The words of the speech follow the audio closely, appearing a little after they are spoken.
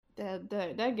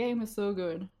That game is so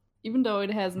good. Even though it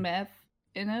has math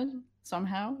in it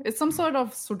somehow. It's some sort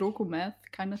of Sudoku math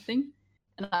kind of thing.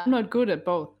 And I'm not good at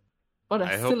both. But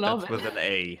I still hope love that's it. with an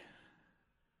A.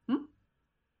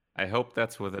 I hope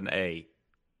that's with an A.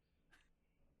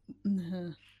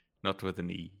 Not with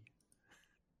an E.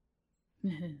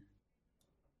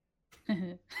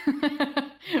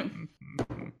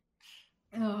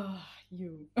 Oh,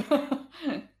 you.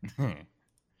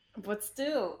 But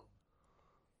still,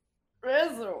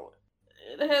 Rezo,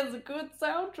 it has a good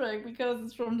soundtrack because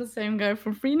it's from the same guy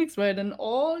from Phoenix Wright, and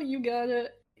all you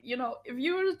gotta, if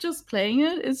you're just playing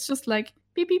it, it's just like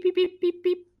beep beep beep beep beep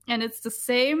beep, and it's the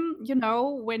same,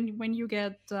 when you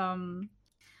get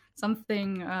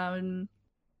something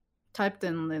typed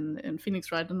in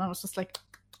Phoenix Wright, and I was just like,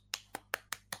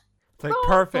 it's like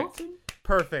perfect. Awesome.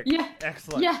 Perfect. Yeah.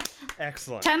 Excellent. Yeah.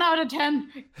 Excellent. 10 out of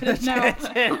 10. No.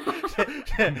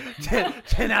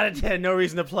 10 out of 10. No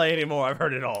reason to play anymore. I've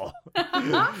heard it all.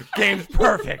 Game's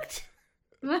perfect.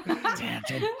 Damn,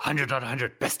 100 out of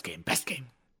 100. Best game. Best game.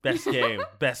 Best game.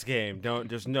 Best game.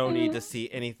 There's no need to see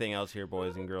anything else here,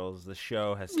 boys and girls. The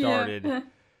show has started. Yeah.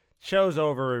 Show's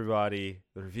over, everybody.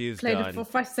 The review's Played done. it for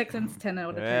 5 seconds, 10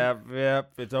 out of 10.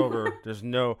 Yep, it's over. There's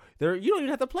no you don't even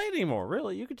have to play it anymore,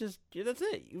 really. You could just that's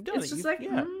it. You've done it. It's just like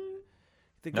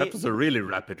That was a really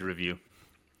rapid review.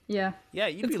 Yeah. Yeah,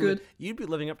 you'd be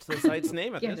living up to the site's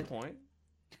name at this point.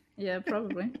 Yeah,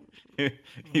 probably.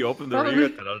 You opened the review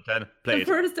at 10 out of 10. Play the it.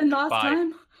 first and last Bye.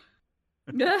 time.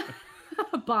 Yeah.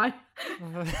 Bye.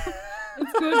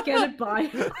 It's good, get it, bye.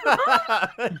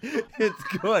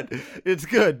 It's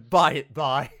good. Buy it,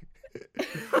 bye.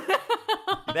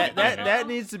 That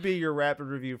needs to be your rapid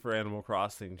review for Animal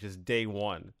Crossing, just day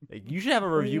one. Like, you should have a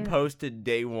review posted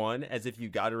day one as if you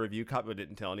got a review copy but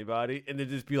didn't tell anybody, and then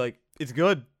just be like, it's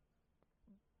good.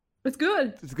 It's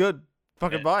good. It's good.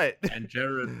 Fucking buy it. And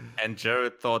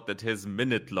Jared thought that his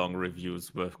minute-long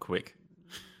reviews were quick.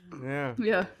 Yeah.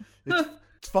 Yeah.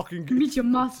 It's fucking good. Meet your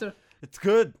master. It's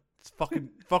good. It's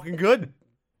fucking good.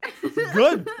 It's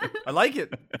good. I like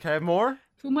it. Can I have more?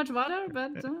 Too much water,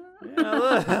 but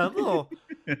Yeah,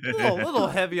 a little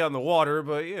heavy on the water,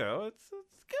 but it's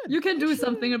good. you can do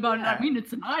something about it. I mean,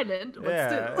 it's an island, but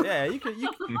still.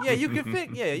 You can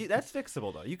fix. Yeah, that's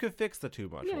fixable though. You can fix the too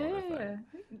much water thing.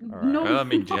 All right. No. Well, I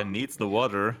mean, Jen needs the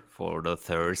water for the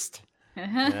thirst.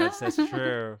 Yes, that's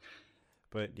true.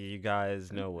 But do you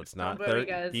guys know what's not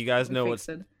thirsty? Do you guys know what's?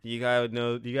 Do you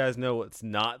guys know what's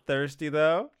not thirsty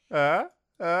though?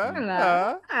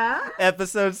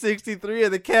 Episode 63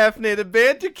 of the Caffeinated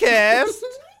Banter Cast.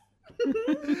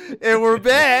 And we're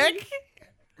back.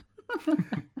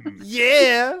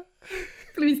 Yeah.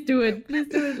 Please do it. Please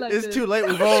do it like It's this. too late.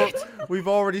 We've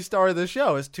already started the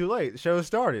show. It's too late. The show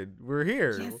started. We're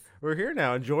here. Yes. We're here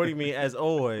now. And joining me as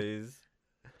always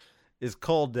is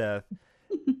Cold Death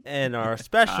and our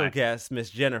special guest,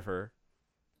 Miss Jennifer.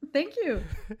 Thank you.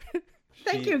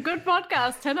 Thank you. Good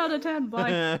podcast. 10 out of 10.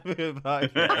 Bye. Bye.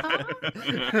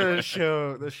 The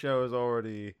show is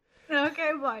already.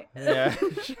 Okay, bye. Yeah,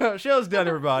 show's done,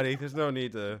 everybody. There's no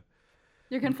need to.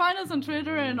 You can find us on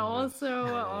Twitter and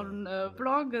also on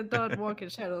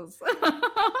blog.walkinshadows.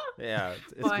 Yeah,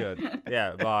 it's Bye. good.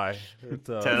 Yeah, bye. It's,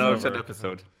 10 out of 10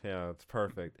 episode. Yeah, it's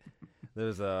perfect.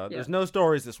 There's no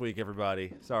stories this week,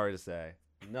 everybody. Sorry to say,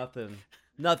 nothing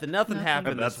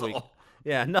happened this week. All.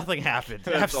 Yeah, nothing happened.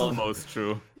 That's almost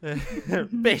true.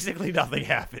 Basically, nothing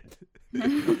happened.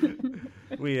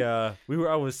 I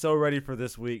was so ready for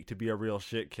this week to be a real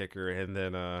shit kicker, and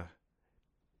then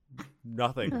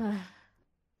nothing.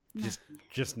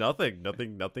 Just nothing.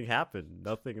 Nothing happened.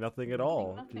 Nothing at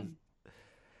all. Nothing.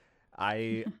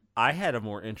 I had a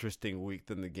more interesting week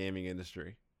than the gaming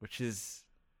industry, which is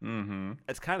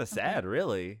it's kind of sad,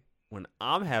 really. When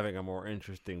I'm having a more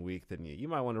interesting week than you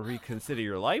might want to reconsider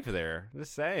your life there.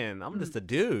 Just saying, I'm just a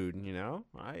dude,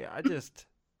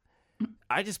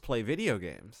 I just play video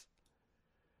games.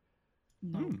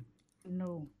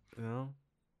 No.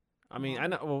 I mean, I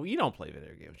know. Well, you don't play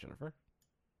video games, Jennifer.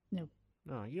 No.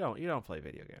 No, you don't. You don't play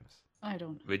video games. I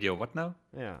don't. Video what now?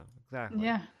 Yeah, exactly.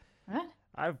 Yeah. What?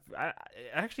 I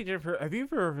actually, Jennifer, have you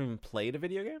ever even played a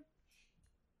video game?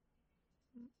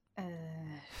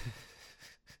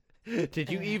 Did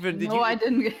you even? I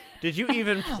didn't. Did you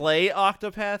even play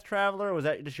Octopath Traveler? Or was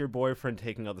that just your boyfriend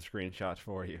taking all the screenshots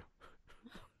for you?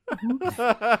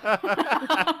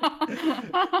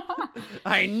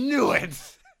 I knew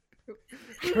it.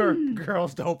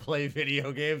 Girls don't play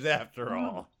video games after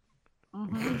all.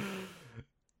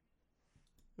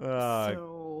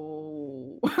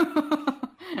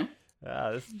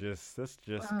 This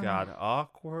just got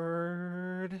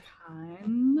awkward.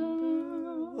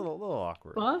 Kinda. little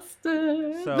awkward.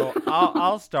 Busted. So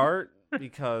I'll start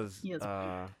because Yes.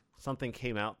 Something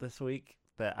came out this week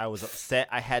that I was upset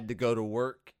I had to go to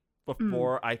work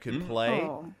before I could play.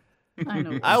 Oh, I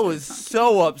know. I was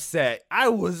so upset. I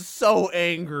was so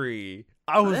angry.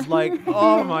 I was like,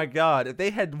 oh my god. If they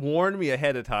had warned me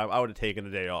ahead of time, I would have taken a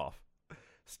day off.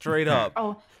 Straight up.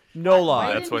 Oh, No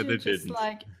lie. That's why didn't they you just, didn't.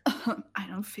 Like, I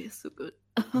don't feel so good.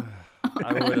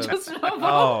 I would have. Just drove off.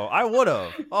 Oh, I would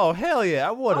have. Oh, hell yeah,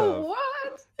 I would have. Oh,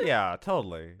 what? Yeah,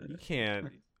 totally. You can't.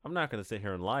 I'm not going to sit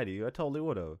here and lie to you. I totally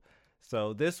would have.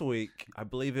 So this week, I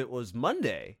believe it was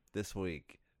Monday this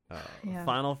week, Yeah.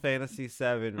 Final Fantasy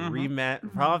VII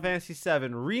Final Fantasy VII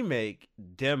Remake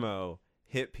demo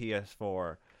hit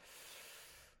PS4.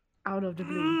 Out of the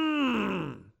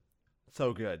blue.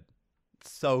 So good.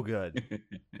 So good.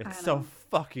 It's so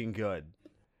fucking good.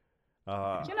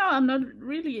 I'm not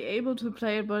really able to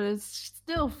play it, but it's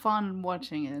still fun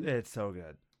watching it. It's so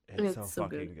good. It's so so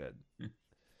fucking good.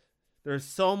 There's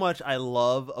so much I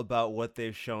love about what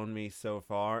they've shown me so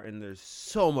far, and there's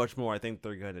so much more I think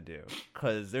they're gonna do.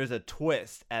 Cause there's a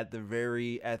twist at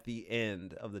the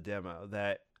end of the demo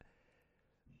that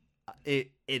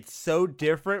it's so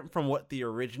different from what the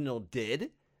original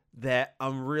did that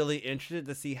I'm really interested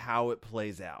to see how it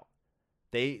plays out.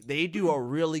 They do a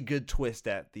really good twist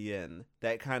at the end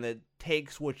that kind of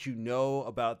takes what you know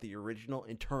about the original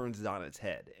and turns it on its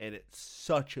head, and it's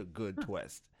such a good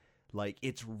twist. Like,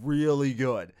 it's really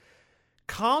good.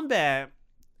 Combat,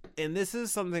 and this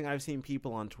is something I've seen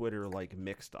people on Twitter, like,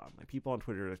 mixed on. Like, people on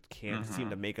Twitter can't seem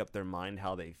to make up their mind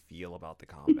how they feel about the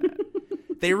combat.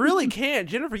 They really can't.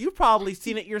 Jennifer, you've probably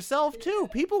seen it yourself, too.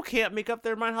 People can't make up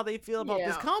their mind how they feel about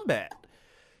this combat.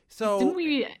 So, didn't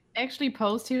we actually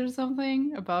post here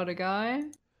something about a guy?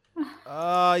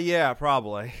 Yeah,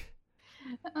 probably.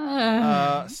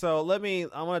 So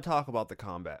I want to talk about the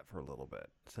combat for a little bit,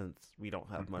 since we don't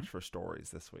have much for stories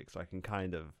this week, so I can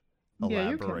kind of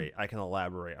elaborate. I can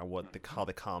elaborate on how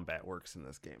the combat works in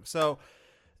this game. So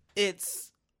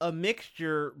it's a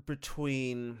mixture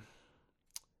between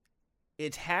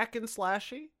it's hack and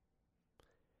slashy,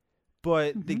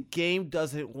 but the game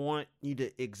doesn't want you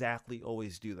to exactly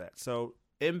always do that. So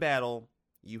in battle,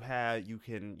 you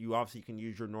can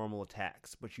use your normal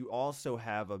attacks, but you also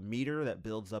have a meter that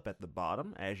builds up at the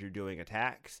bottom as you're doing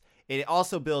attacks. It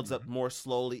also builds up more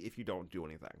slowly if you don't do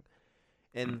anything.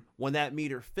 And when that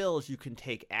meter fills, you can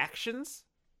take actions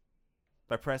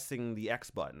by pressing the X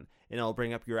button, and it'll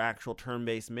bring up your actual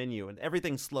turn-based menu, and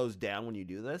everything slows down when you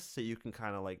do this, so you can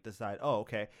kind of like decide, oh,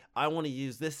 okay, I want to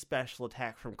use this special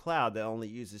attack from Cloud that only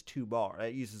uses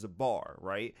that uses a bar,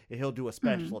 right? And he'll do a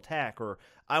special attack, or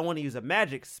I want to use a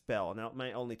magic spell, and it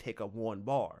might only take up 1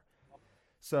 bar.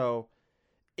 So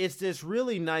it's this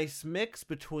really nice mix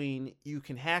between you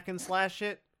can hack and slash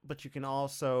it, but you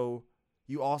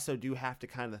also do have to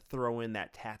kind of throw in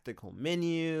that tactical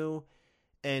menu.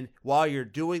 And while you're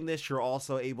doing this, you're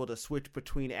also able to switch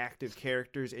between active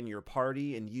characters in your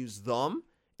party and use them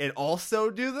and also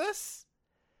do this.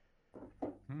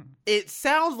 It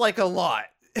sounds like a lot.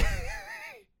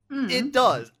 It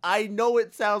does. I know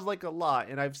it sounds like a lot.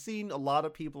 And I've seen a lot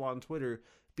of people on Twitter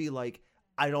be like,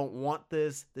 I don't want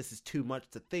this. This is too much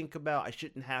to think about. I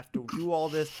shouldn't have to do all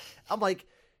this. I'm like,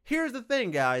 here's the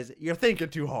thing, guys. You're thinking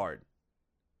too hard.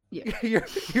 Yeah.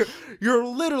 You're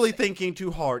literally thinking too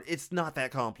hard. It's not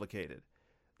that complicated.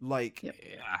 Like,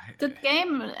 the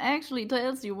game actually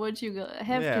tells you what you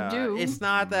have to do. It's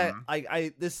not that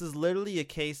this is literally a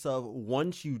case of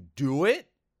once you do it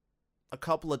a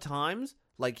couple of times,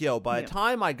 like, by the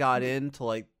time I got into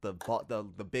like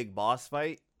the big boss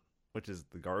fight, which is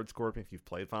the Guard Scorpion, if you've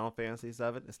played Final Fantasy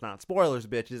VII, it's not spoilers,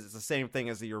 bitches. It's the same thing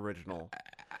as the original.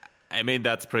 I mean,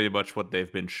 that's pretty much what they've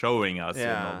been showing us in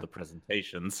all the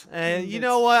presentations. And you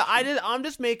know what? I'm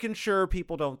just making sure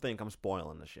people don't think I'm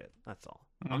spoiling the shit. That's all.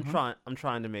 I'm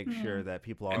trying to make sure that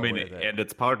people are aware that. And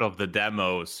it's part of the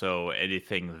demo, so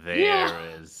anything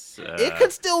there is. It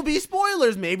could still be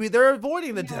spoilers. Maybe they're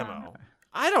avoiding the demo.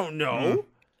 I don't know.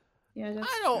 Yeah, that's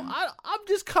I'm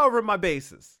just covering my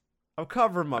bases. I'm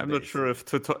covering my bases. Not sure if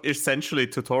essentially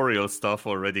tutorial stuff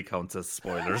already counts as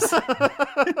spoilers.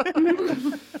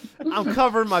 I'm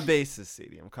covering my bases,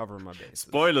 CD. I'm covering my bases.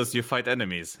 Spoilers, you fight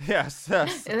enemies. Yes.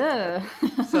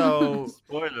 So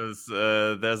spoilers,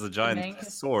 there's a giant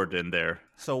sword in there.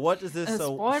 So what does this?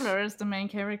 Spoilers, the main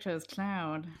character is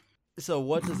Cloud. So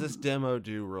what does this demo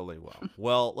do really well?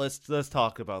 Well, let's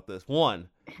talk about this. One,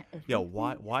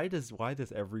 why does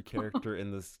every character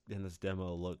in this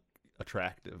demo look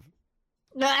attractive?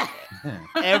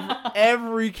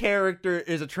 Every character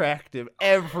is attractive.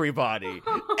 Everybody.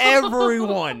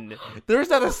 Everyone. There's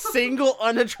not a single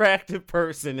unattractive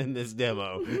person in this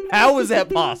demo. How is that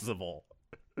possible?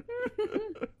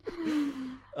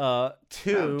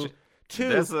 Two.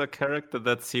 There's a character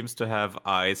that seems to have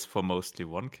eyes for mostly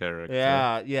one character.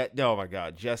 Yeah. Oh my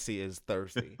god, Jesse is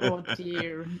thirsty. Oh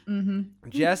dear.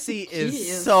 Jesse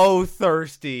is so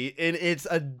thirsty, and it's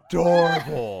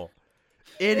adorable.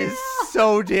 It is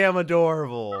so damn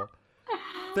adorable.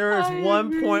 There is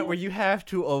one point where you have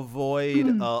to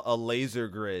avoid a laser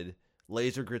grid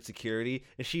security,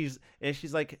 and she's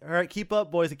like, all right, keep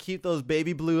up, boys, and keep those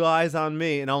baby blue eyes on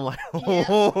me. And I'm like,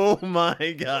 oh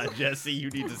my god, Jesse,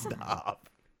 you need to stop.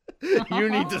 You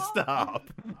need to stop.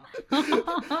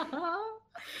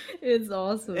 It's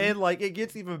awesome. And like, it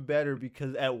gets even better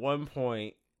because at one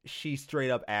point she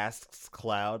straight up asks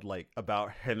Cloud like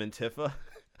about him and Tifa.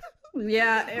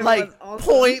 Yeah, it like was awesome.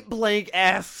 Point blank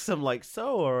asks him like,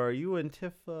 so are you and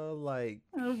Tifa like?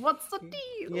 What's the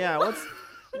deal? Yeah,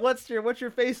 what's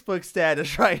your Facebook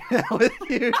status right now with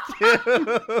you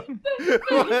two?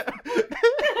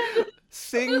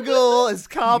 Single is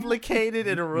complicated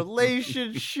in a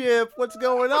relationship. What's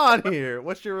going on here?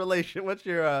 What's your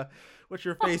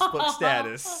Facebook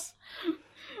status?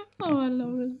 Oh, I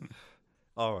love it.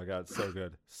 Oh my god, so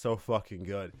good, so fucking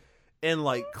good. And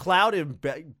like Cloud and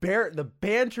the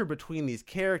banter between these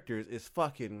characters is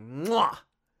fucking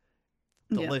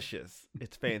delicious. Yeah.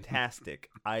 It's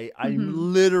fantastic.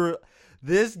 I'm literally,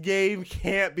 this game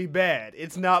can't be bad.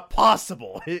 It's not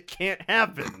possible. It can't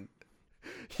happen.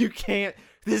 You can't.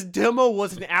 This demo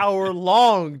was an hour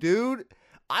long, dude.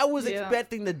 I was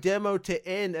expecting the demo to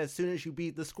end as soon as you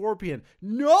beat the Scorpion.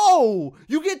 No,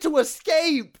 you get to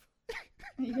escape.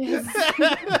 Yes.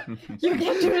 You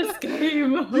get to escape.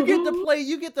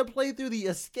 You get to play through the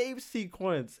escape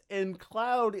sequence, and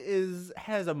Cloud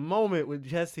has a moment with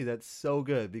Jesse that's so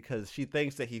good because she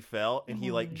thinks that he fell and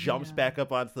he like jumps back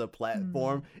up onto the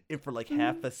platform, and for like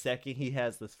half a second he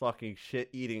has this fucking shit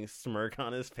eating smirk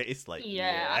on his face, like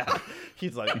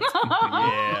he's like,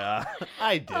 yeah,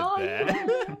 I did that.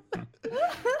 Yeah.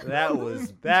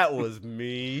 that was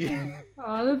me.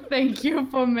 Oh, thank you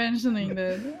for mentioning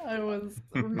that. I was.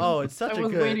 Oh, it's such a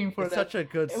good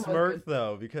It smirk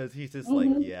though, because he's just like,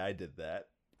 yeah, I did that.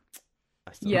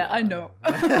 I know.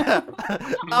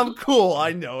 I'm cool.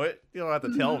 I know it. You don't have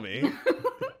to tell me.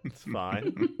 It's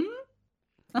fine.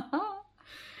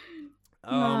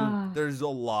 There's a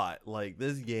lot. Like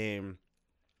this game,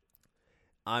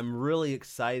 I'm really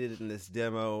excited, and this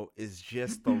demo is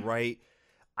just the right.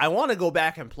 I want to go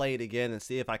back and play it again and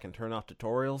see if I can turn off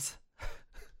tutorials.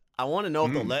 I want to know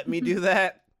if they'll let me do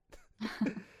that.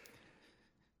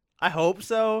 I hope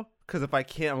so, because if I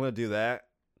can't, I'm going to do that.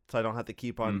 So I don't have to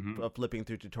keep on flipping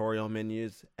through tutorial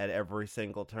menus at every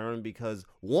single turn, because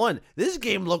one, this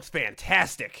game looks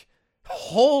fantastic.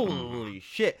 Holy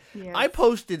shit. Yes. I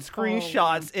posted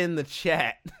screenshots in the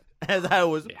chat as I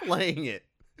was playing it.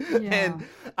 Yeah. And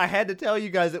I had to tell you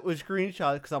guys it was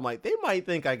screenshots because I'm like, they might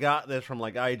think I got this from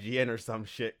like IGN or some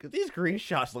shit, because these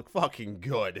screenshots look fucking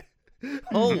good.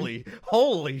 Holy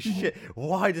shit.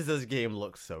 Why does this game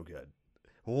look so good?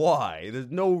 Why? There's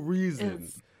no reason.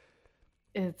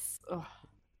 It's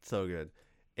so good.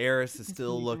 Eris is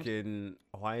still looking.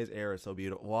 Why is Eris so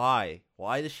beautiful? Why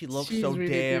does she look so really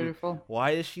damn beautiful?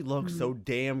 Why does she look so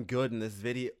damn good in this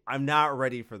video? I'm not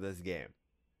ready for this game.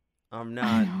 I'm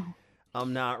not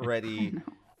ready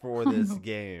for this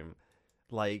game.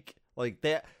 Like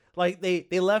that. Like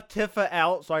they left Tifa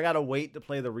out, so I gotta wait to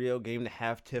play the real game to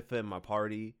have Tifa in my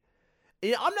party.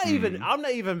 I'm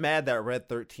not even mad that Red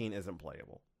 13 isn't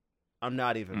playable. I'm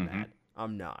not even mad.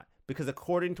 I'm not, because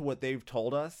according to what they've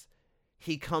told us,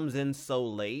 he comes in so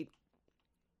late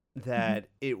that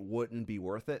it wouldn't be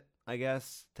worth it, I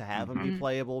guess, to have him be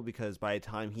playable, because by the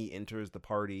time he enters the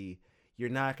party, you're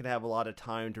not gonna have a lot of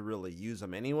time to really use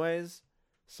him anyways.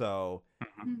 So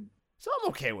I'm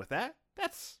okay with that.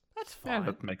 That's fine. Yeah,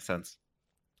 that makes sense.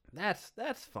 That's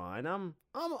fine. I'm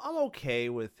okay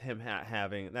with him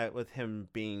having that, with him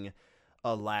being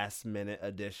a last minute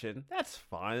addition. That's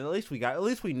fine. At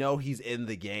least we know he's in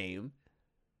the game.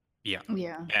 Yeah.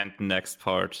 And next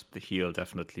part, he'll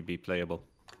definitely be playable.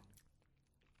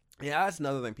 Yeah, that's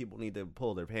another thing people need to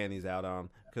pull their panties out on,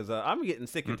 because I'm getting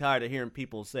sick and tired of hearing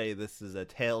people say this is a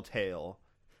telltale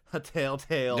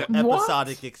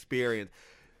episodic experience.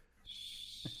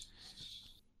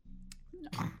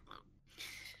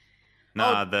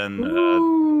 Nah, then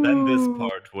this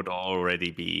part would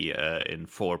already be in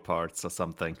 4 parts or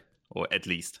something, or at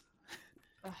least.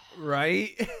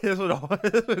 Right? This would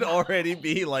already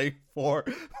be like four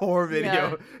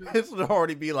video. Yeah. This would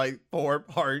already be like 4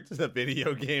 parts of the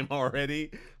video game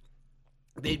already.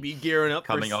 They'd be gearing up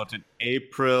coming out in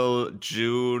April,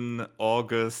 June,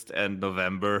 August, and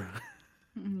November.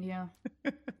 Yeah.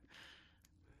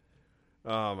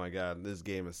 Oh my god, this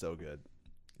game is so good.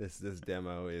 This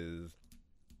demo is,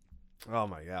 oh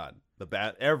my god,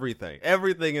 everything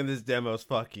in this demo is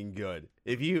fucking good.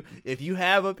 If you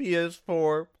have a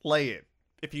PS4, play it.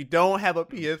 If you don't have a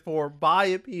PS4, buy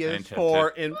a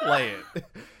PS4 and play it.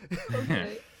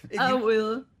 Okay. I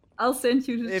will. I'll send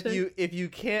you the check. If you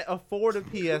can't afford a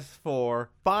PS4,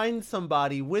 find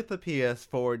somebody with a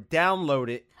PS4, download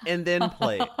it, and then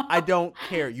play it. I don't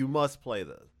care. You must play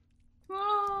this.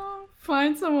 Oh,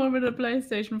 find someone with a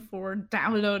PlayStation 4,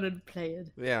 download it, and play it.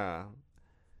 Yeah.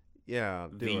 Yeah,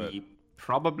 do it. The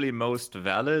probably most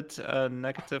valid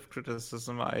negative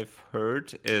criticism I've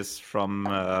heard is from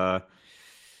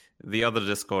the other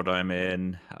Discord I'm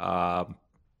in,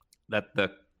 that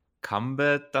the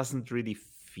combat doesn't really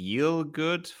feel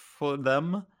good for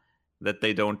them, that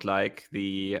they don't like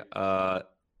the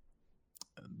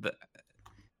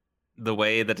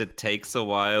way that it takes a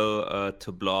while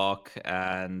to block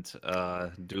and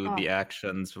do the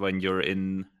actions when you're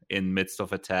in midst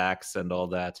of attacks and all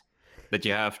that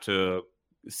you have to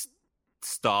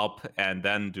stop and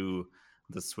then do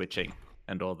the switching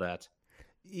and all that.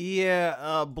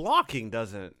 Yeah, blocking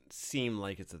doesn't seem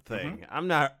like it's a thing. I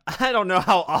don't know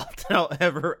how often I'll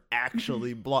ever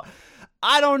actually block.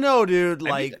 I don't know, dude.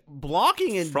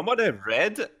 Blocking and from what I've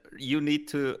read, you need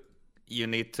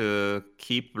to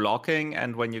keep blocking,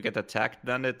 and when you get attacked,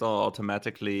 then it'll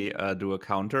automatically do a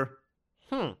counter.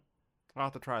 I'll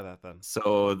have to try that then.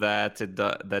 So that it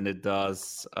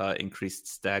does increased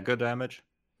stagger damage.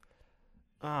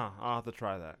 I'll have to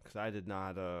try that because I did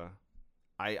not.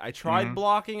 I tried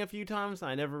blocking a few times.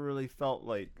 And I never really felt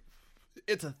like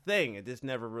it's a thing. It just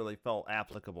never really felt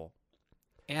applicable.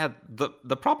 Yeah,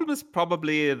 the problem is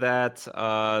probably that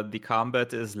the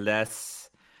combat is less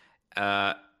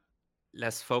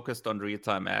focused on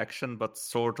real-time action, but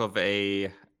sort of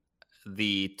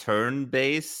the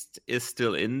turn-based is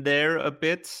still in there a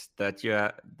bit, that you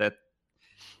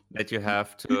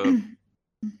have to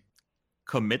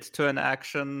commit to an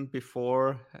action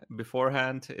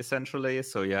beforehand, essentially.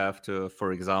 So you have to,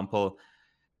 for example,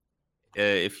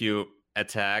 if you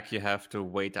attack, you have to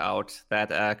wait out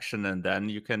that action and then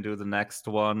you can do the next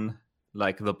one.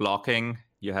 Like the blocking,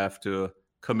 you have to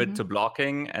commit to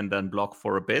blocking and then block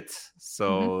for a bit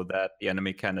so that the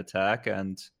enemy can attack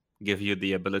and give you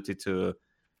the ability to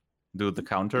do the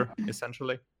counter,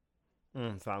 essentially.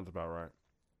 Sounds about right.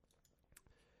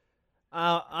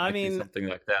 I mean, something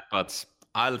like that, but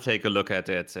I'll take a look at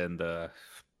it and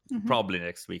probably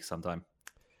next week sometime.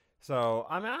 So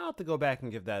I'll have to go back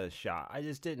and give that a shot. I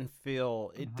just didn't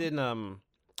feel it didn't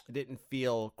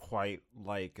feel quite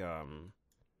like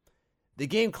the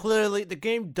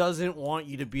game doesn't want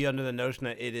you to be under the notion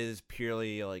that it is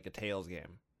purely like a Tales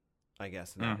game, I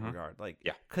guess, in that regard.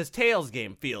 Because Tales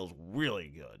game feels really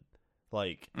good.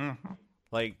 Like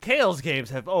Tales games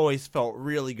have always felt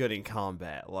really good in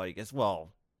combat. Like as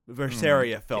well,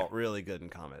 Berseria felt really good in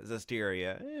combat.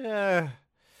 Zestiria,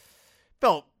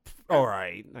 felt all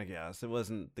right. I guess it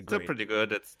wasn't the great. Still pretty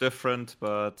good. It's different,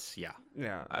 but yeah.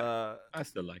 I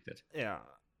still liked it. Yeah,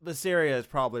 Berseria is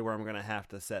probably where I'm gonna have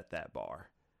to set that bar.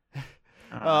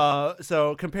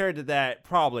 So compared to that,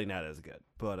 probably not as good.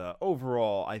 But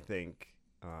overall, I think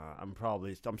I'm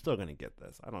still gonna get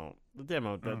this.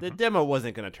 The demo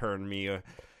wasn't gonna turn me.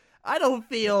 I don't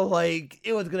feel like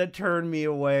it was gonna turn me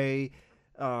away.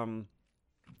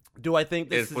 Do I think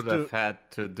this would have had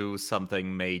to do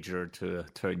something major to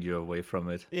turn you away from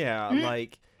it? Yeah,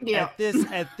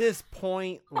 at this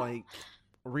point, like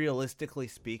realistically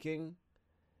speaking,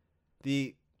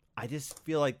 I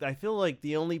feel like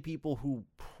the only people who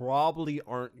probably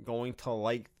aren't going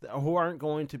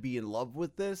to be in love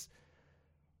with this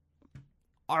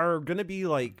are going to be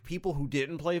like people who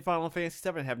didn't play Final Fantasy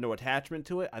VII and have no attachment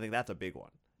to it. I think that's a big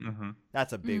one.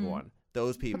 That's a big one.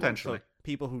 Those people, potentially. So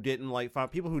people who didn't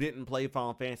play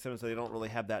Final Fantasy VII, so they don't really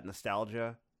have that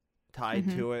nostalgia tied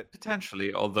to it.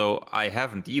 Potentially, although I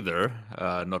haven't either.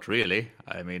 Not really.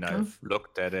 I mean, I've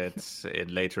looked at it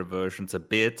in later versions a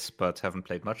bit, but haven't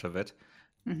played much of it.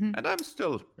 And I'm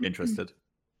still interested.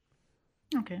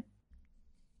 Okay.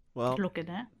 Well, look at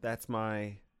that. That's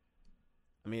my.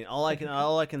 I mean, all I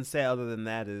can say other than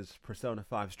that is Persona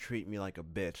 5's treating me like a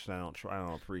bitch. And I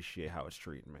don't appreciate how it's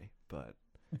treating me, but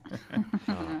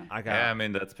I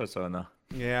mean that's Persona.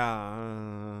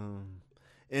 Yeah.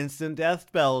 Instant death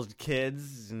spells,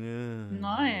 kids.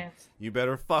 Nice. You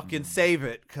better fucking save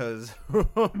it, because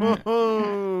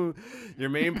your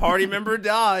main party member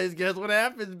dies. Guess what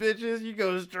happens, bitches? You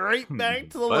go straight back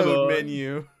to the load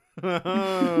menu.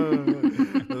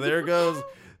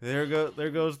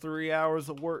 There goes 3 hours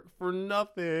of work for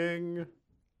nothing.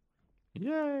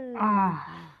 Yay.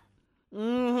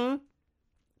 Mm-hmm.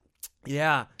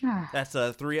 Yeah, that's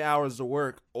 3 hours of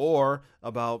work, or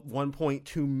about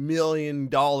 $1.2 million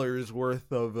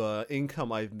worth of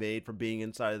income I've made from being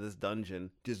inside of this dungeon.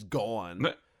 Just gone.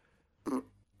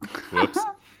 Whoops.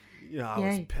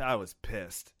 I was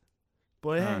pissed.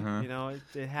 But hey,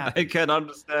 it happens. I can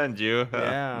understand you.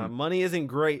 Yeah, money isn't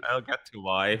great. I'll get to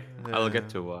why.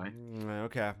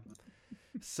 Okay.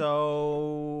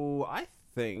 So, I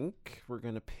think we're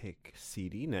going to pick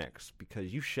CD next,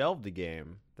 because you shelved a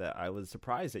game that I was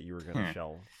surprised that you were going to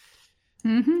shelve.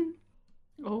 Mm-hmm.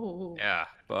 Oh. Yeah,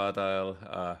 but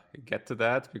I'll get to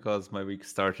that, because my week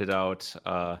started out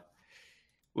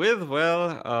with,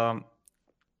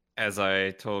 as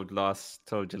I told you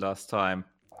last time,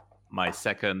 my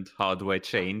second How Do I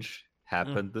Change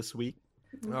happened this week.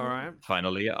 All right.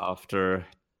 Finally, after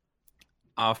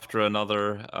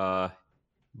another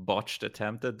botched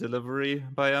attempt at delivery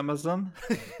by Amazon.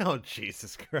 Oh,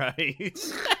 Jesus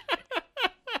Christ.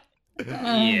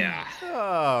 Yeah.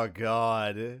 Oh,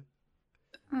 God.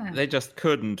 They just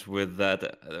couldn't with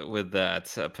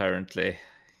that apparently.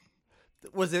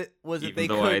 Was it Even they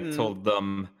though couldn't, I told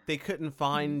them they couldn't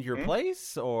find your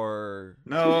place, or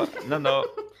No.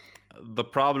 The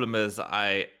problem is,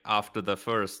 after the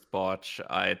first botch,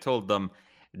 I told them,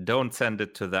 don't send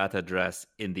it to that address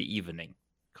in the evening,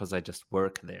 because I just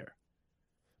work there.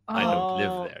 I don't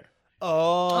live there.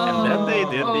 Oh. And then they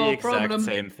did the exact problem.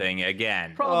 same thing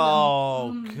again.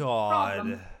 Oh, God.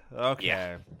 Problem. Okay.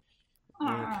 Yeah.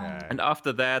 Okay. And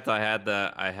after that,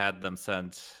 I had them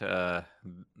send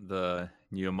the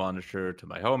new monitor to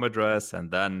my home address, and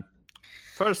then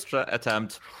first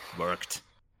attempt worked.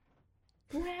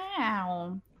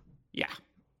 Wow. Yeah.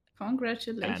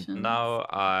 Congratulations. And now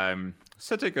I'm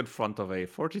sitting in front of a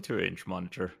 42-inch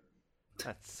monitor.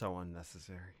 That's so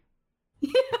unnecessary.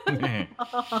 I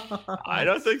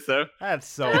don't think so. That's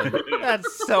so unnecessary.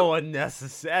 That's so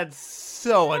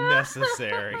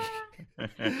unnecessary.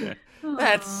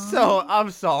 I'm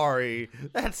sorry.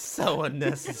 That's so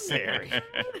unnecessary.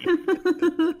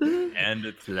 And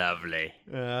it's lovely.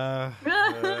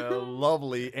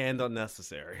 Lovely and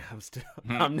unnecessary.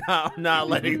 I'm not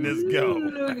letting this go.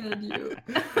 Look at you.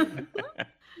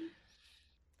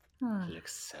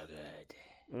 Looks so good.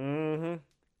 Mm-hmm.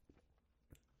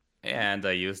 And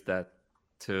I used that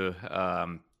to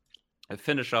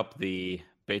finish up the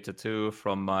beta 2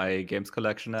 from my games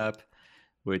collection app,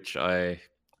 which I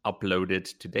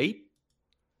uploaded today.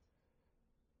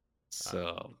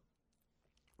 So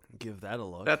give that a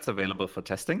look. That's available for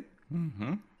testing.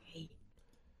 Mm-hmm.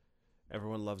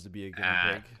 Everyone loves to be a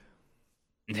guinea pig.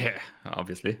 Yeah,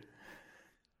 obviously.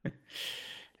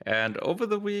 And over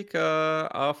the week,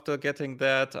 after getting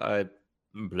that, I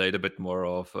played a bit more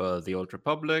of The Old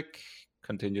Republic,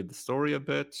 continued the story a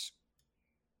bit.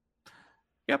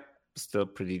 Yep, still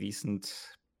pretty decent.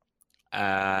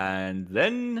 And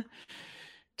then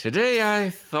today I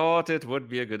thought it would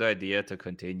be a good idea to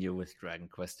continue with Dragon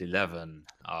Quest XI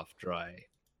after I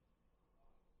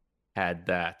had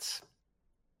that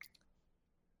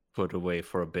put away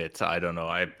for a bit. I don't know.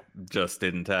 I just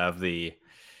didn't have the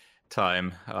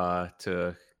time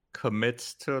to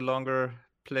commit to a longer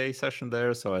play session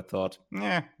there, so I thought,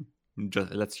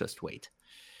 let's just wait.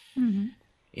 Mm-hmm.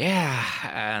 Yeah,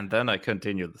 and then I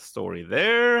continued the story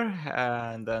there,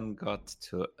 and then got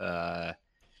to a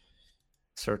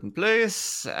certain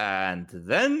place, and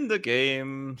then the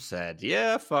game said,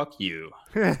 yeah, fuck you.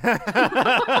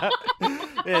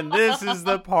 And this is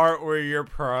the part where your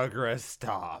progress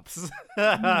stops.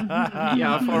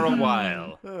 Yeah, for a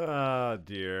while. Oh,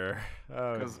 dear.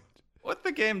 Because what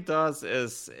the game does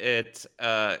is it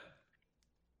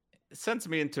sends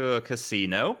me into a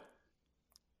casino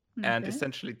and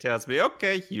essentially tells me,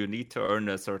 okay, you need to earn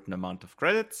a certain amount of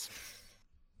credits.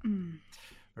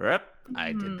 Yep,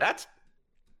 I did that.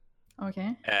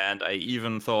 Okay. And I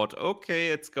even thought, okay,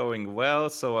 it's going well,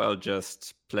 so I'll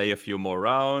just play a few more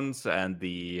rounds, and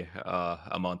the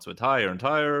amounts went higher and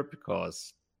higher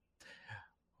because,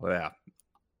 well,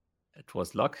 it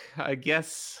was luck, I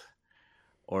guess.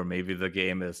 Or maybe the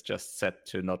game is just set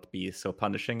to not be so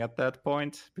punishing at that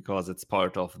point because it's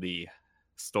part of the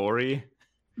story.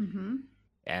 Mm-hmm.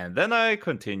 And then I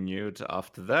continued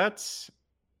after that.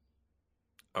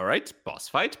 All right, boss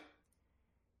fight.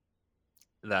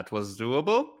 That was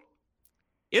doable.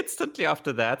 instantly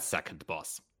after that, second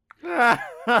boss. And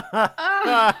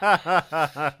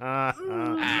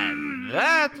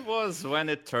that was when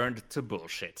it turned to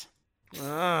bullshit.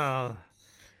 Oh,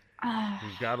 you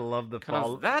gotta love the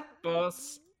Because that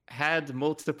boss had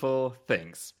multiple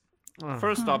things.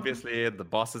 First, obviously, the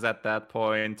bosses at that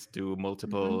point do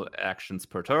multiple actions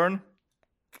per turn.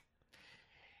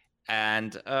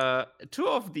 And two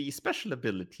of the special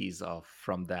abilities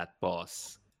from that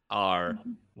boss are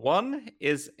one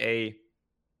is a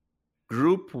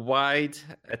group-wide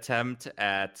attempt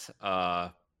at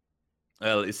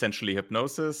essentially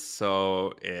hypnosis.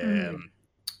 So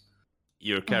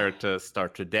your characters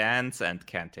start to dance and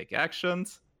can take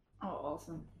actions. Oh,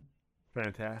 awesome.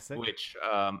 Fantastic. Which,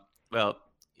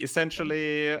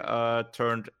 essentially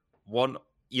turned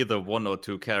either one or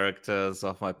two characters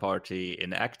of my party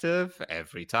inactive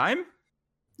every time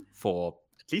for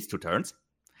at least 2 turns.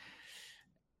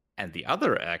 And the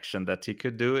other action that he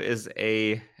could do is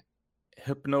a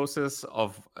hypnosis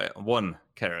of one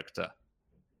character,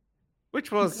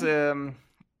 which was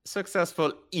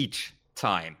successful each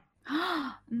time.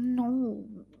 No.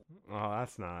 Oh,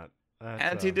 that's not.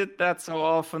 And he did that so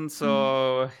often,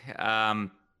 so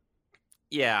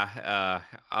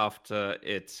after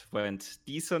it went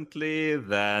decently,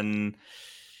 then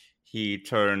he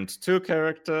turned 2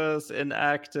 characters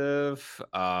inactive.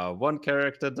 One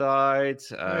character died.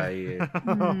 No.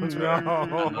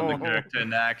 Another character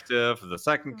inactive. The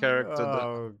second character died.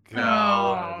 Oh,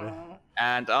 God.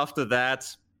 And after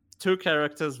that, 2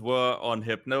 characters were on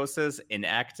hypnosis,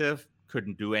 inactive,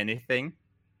 couldn't do anything.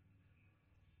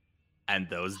 And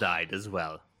those died as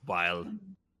well.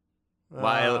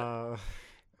 While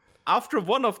after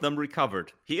one of them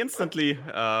recovered, he instantly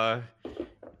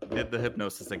did the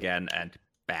hypnosis again, and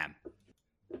bam.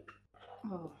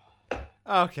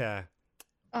 Okay.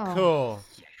 Cool.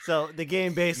 So the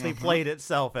game basically played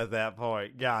itself at that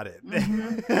point. Got it.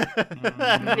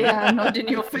 Yeah, not in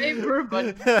your favor,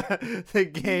 but the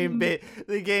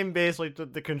game basically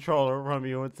took the controller from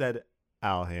you and said,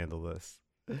 "I'll handle this."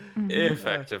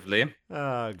 Effectively.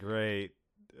 Oh, great.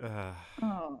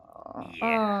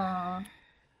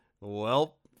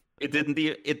 Well, it didn't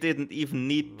even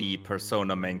need the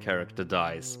Persona main character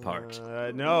dies part.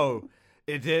 No,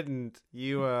 it didn't.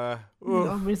 You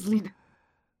obviously.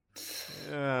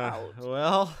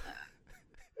 Well,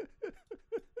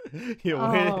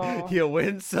 you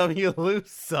win some, you lose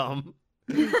some.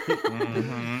 Fucking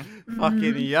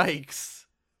yikes.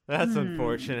 That's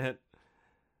unfortunate.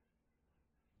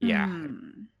 Yeah.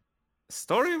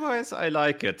 Story-wise, I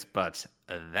like it, but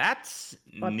that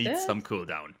needs some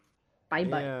cooldown.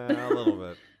 Bye-bye. Yeah, a little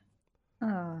bit.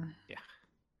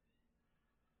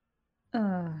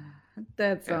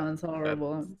 That sounds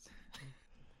horrible.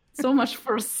 So much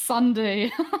for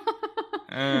Sunday.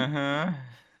 Yeah,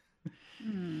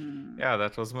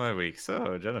 that was my week.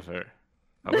 So, Jennifer,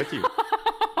 how about you?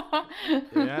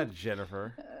 Yeah,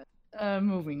 Jennifer.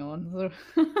 Moving on.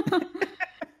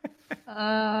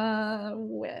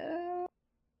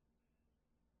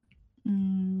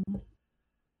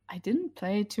 I didn't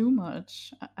play too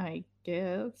much, I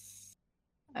guess.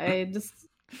 I just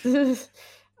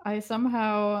I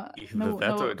somehow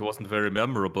it wasn't very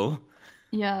memorable.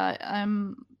 Yeah,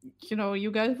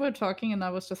 you guys were talking and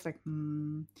I was just like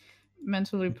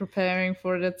mentally preparing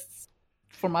for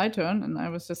my turn, and I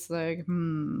was just like,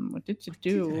 what did you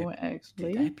do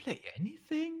actually? Did I play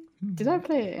anything? Did I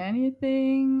play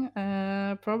anything?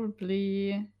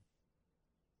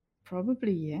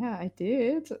 Probably yeah, I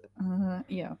did.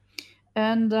 Yeah.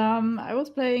 And I was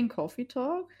playing Coffee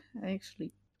Talk. I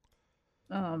actually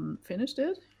finished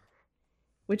it,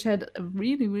 which had a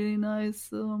really, really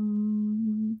nice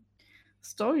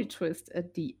story twist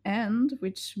at the end,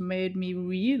 which made me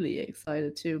really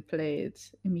excited to play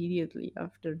it immediately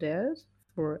after that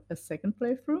for a second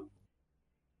playthrough.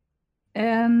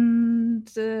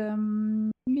 And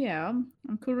yeah,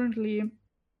 I'm currently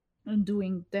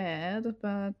doing that,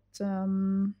 but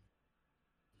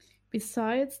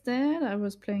besides that, I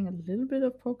was playing a little bit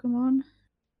of Pokemon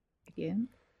again.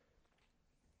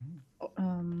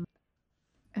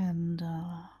 And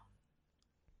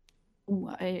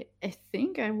I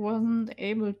think I wasn't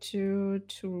able to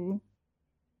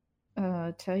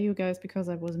tell you guys, because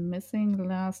I was missing the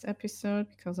last episode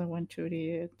because I went to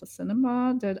the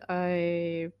cinema, that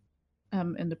I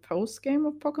am in the post game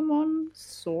of Pokemon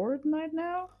Sword right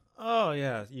now. Oh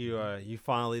yeah, you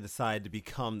finally decided to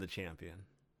become the champion.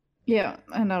 Yeah,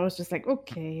 and I was just like,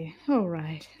 okay, all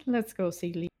right, let's go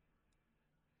see Lee.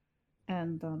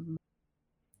 And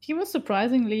he was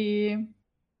surprisingly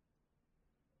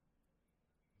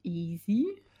easy.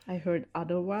 I heard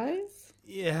otherwise.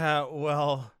 Yeah,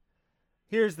 well,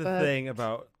 here's the thing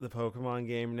about the Pokemon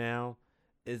game now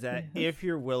is that if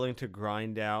you're willing to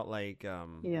grind out like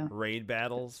raid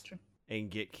battles and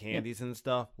get candies and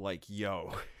stuff, like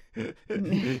yo,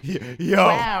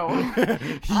 wow,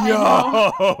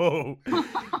 yo,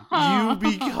 you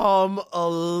become a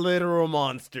literal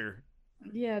monster.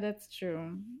 Yeah, that's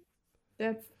true.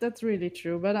 That's really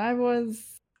true. But I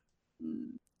was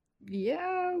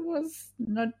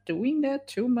not doing that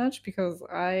too much because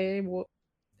I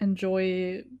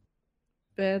enjoy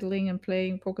battling and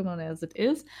playing Pokemon as it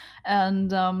is.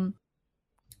 And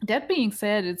that being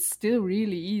said, it's still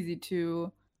really easy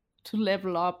to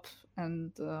level up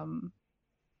and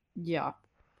yeah.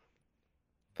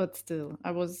 But still,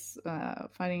 I was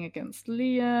fighting against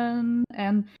Leon,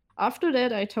 and after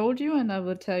that, I told you, and I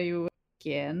will tell you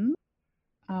again.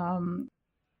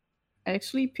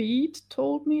 Actually, Pete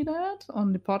told me that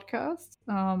on the podcast,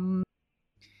 on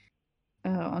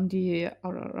the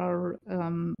our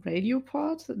radio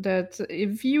pod, that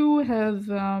if you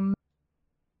have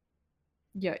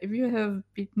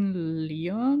beaten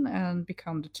Leon and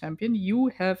become the champion, you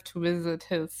have to visit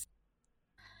his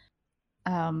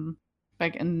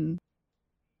back in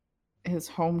his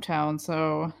hometown.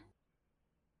 So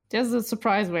there's a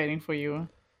surprise waiting for you,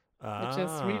 which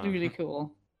is really, really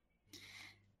cool.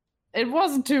 It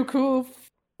wasn't too cool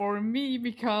for me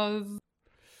because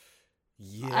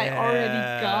I already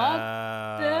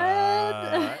got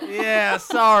that. Yeah,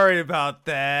 sorry about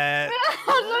that.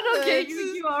 Not okay.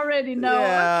 You already know.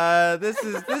 Yeah, this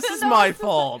is my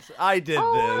fault. I did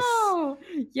this.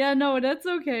 Yeah, no, that's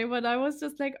okay. But I was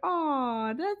just like,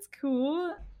 oh, that's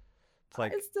cool. It's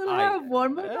like I still have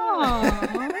one, but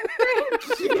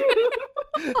thank you.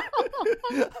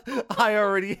 I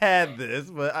already had this,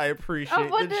 but I appreciate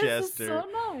the gesture. This is so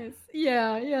nice.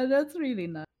 Yeah, that's really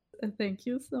nice. Thank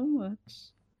you so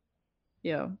much.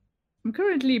 Yeah. I'm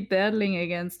currently battling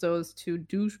against those two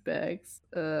douchebags.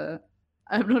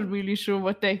 I'm not really sure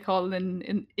what they call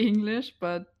in English,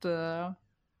 but the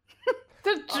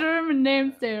German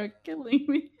names, they are killing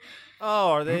me.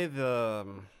 Oh, are they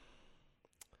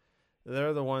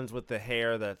They're the ones with the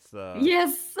hair that's...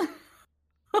 Yes!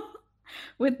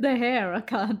 With the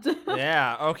haircut.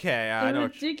 Yeah, okay. I know.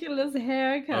 Ridiculous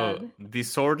haircut. Oh, the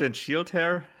sword and shield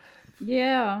hair?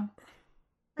 Yeah.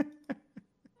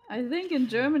 I think in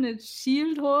German it's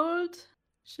Schildhold.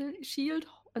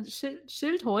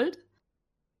 Schildhold.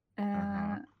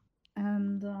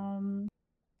 And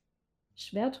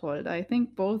Schwerthold. I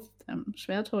think both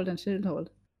Schwerthold and Schildhold.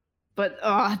 But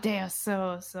they are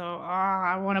so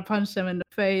I want to punch them in the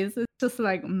face. It's just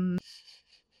like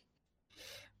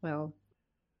well,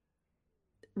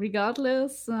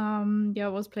 regardless, I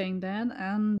was playing then,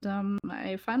 and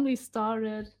I finally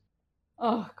started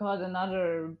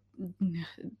another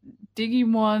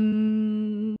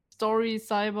Digimon Story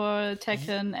Cyber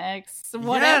Tekken X,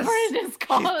 whatever it is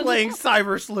called. She's playing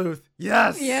Cyber Sleuth.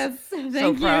 Yes.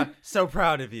 Thank you. So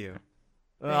proud of you.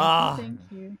 Thank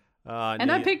you.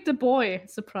 And I picked the boy,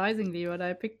 surprisingly, but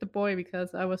I picked the boy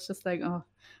because I was just like,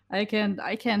 I can't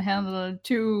handle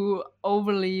too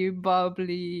overly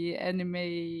bubbly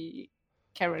anime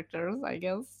characters, I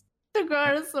guess. The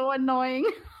girl is so annoying.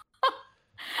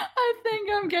 I think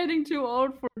I'm getting too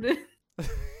old for this.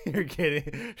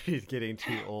 She's getting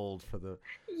too old for the...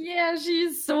 Yeah,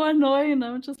 she's so annoying.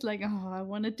 I'm just like, I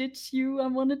want to ditch you.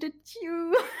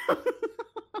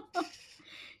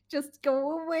 Just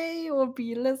go away or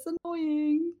be less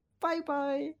annoying.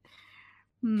 Bye-bye.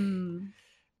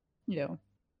 Yeah.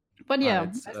 But yeah,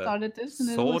 I started this. And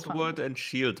Swordward and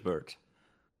Shieldward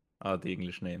are the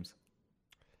English names.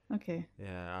 Okay.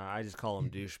 Yeah, I just call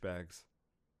them douchebags.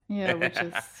 Yeah, which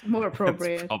is more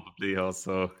appropriate. Probably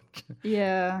also.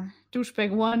 Yeah.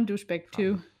 Douchebag 1, douchebag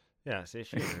 2. Yeah, see,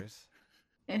 shooters.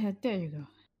 Yeah, there you go.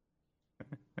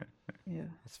 Yeah.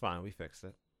 It's fine, we fixed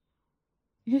it.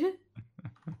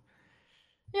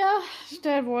 Yeah,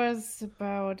 that was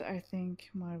about, I think,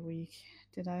 my week.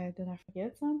 Did I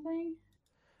forget something?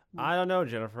 No. I don't know,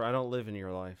 Jennifer. I don't live in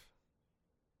your life.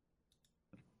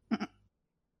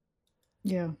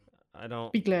 Yeah. I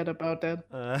don't... Be glad about that.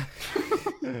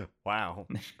 Wow.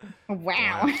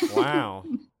 Wow.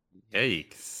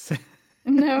 Yikes.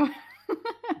 No.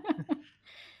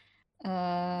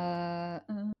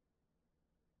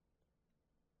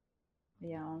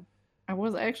 Yeah. I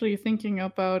was actually thinking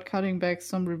about cutting back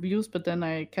some reviews, but then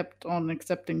I kept on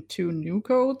accepting 2 new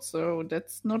codes, so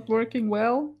that's not working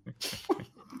well.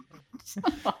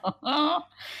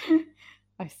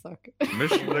 I suck.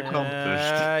 Mission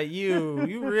accomplished.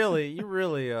 You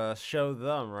really show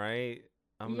them, right?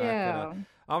 I'm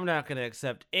I'm not going to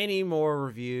accept any more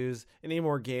reviews, any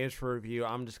more games for review.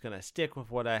 I'm just going to stick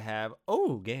with what I have.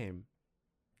 Oh, game.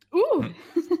 Ooh.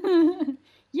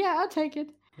 Yeah, I'll take it.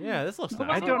 Yeah, this looks No,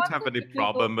 nice. I don't have any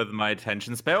problem with my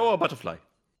attention span or butterfly.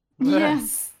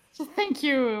 Yes. Thank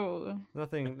you.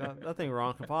 Nothing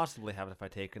wrong could possibly happen if I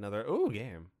take another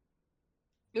game.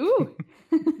 Ooh.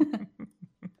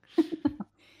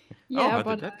 Yeah, how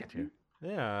but did that get here?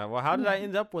 Yeah, well, how did I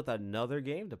end up with another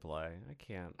game to play? I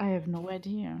can't. I have no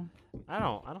idea. I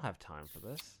don't have time for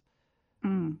this.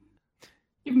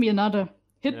 Give me another.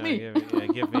 Hit Yeah, me.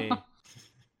 give me.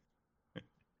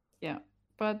 Yeah,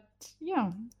 but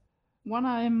yeah, one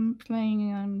I'm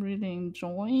playing, I'm really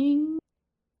enjoying.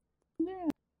 Yeah,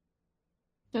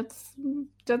 that's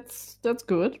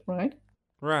good, right?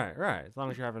 Right. As long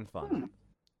as you're having fun.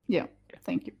 Yeah,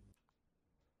 thank you.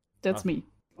 That's me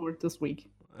for this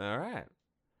week. All right.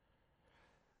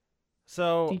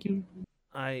 So Thank you.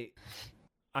 I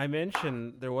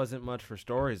mentioned there wasn't much for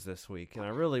stories this week, and I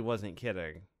really wasn't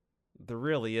kidding. There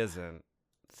really isn't.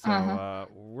 So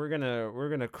we're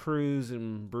gonna cruise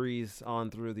and breeze on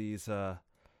through these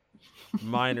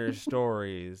minor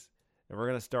stories, and we're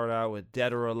gonna start out with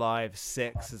Dead or Alive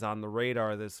 6 is on the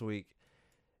radar this week.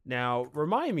 Now,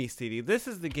 remind me, CD, this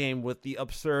is the game with the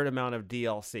absurd amount of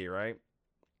DLC, right?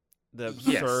 The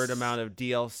absurd amount of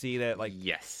DLC that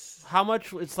Yes. How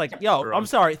much? It's like, yo, I'm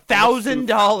sorry,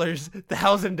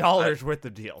 $1,000 worth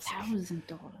of DLC.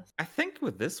 $1,000. I think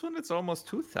with this one it's almost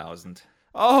 2,000.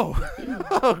 Oh,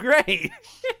 great.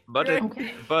 But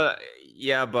Okay. but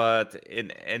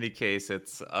in any case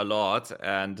it's a lot,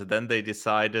 and then they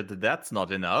decided that's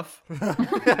not enough.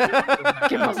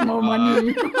 Give us more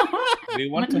money. We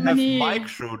want to have Money.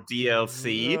 micro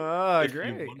DLC if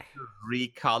Great. you want to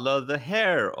recolor the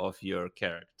hair of your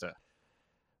character.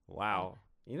 Wow.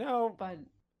 You know, But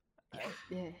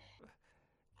yeah,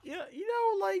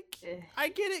 like I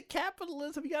get it,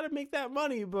 capitalism. You got to make that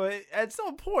money, but at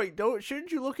some point,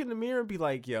 shouldn't you look in the mirror and be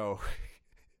like, yo,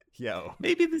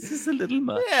 Maybe this is a little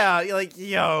much. yeah, you're like,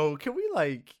 yo, can we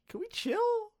chill?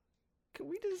 Can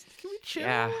we chill?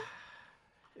 Yeah.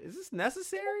 Is this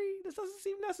necessary? This doesn't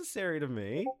seem necessary to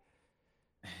me.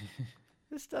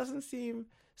 This doesn't seem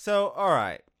so. All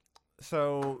right.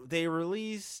 So they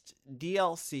released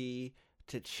DLC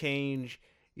to change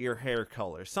your hair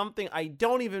color. Something I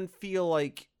don't even feel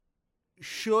like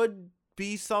should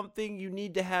be something you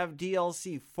need to have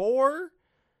DLC for.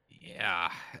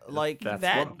 Yeah. Like, that's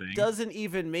that one thing. doesn't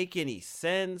even make any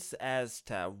sense as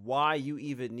to why you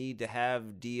even need to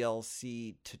have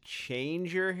DLC to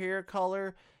change your hair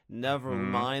color. Never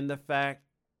mind the fact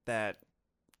that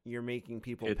you're making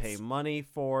people pay money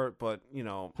for it, but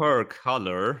Per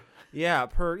color. Yeah,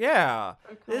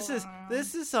 This is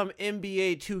some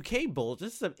NBA 2K bull.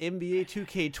 This is some NBA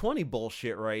 2K20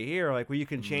 bullshit right here. Like, where you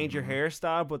can change your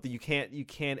hairstyle, but you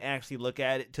can't actually look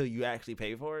at it till you actually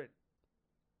pay for it.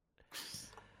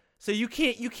 So you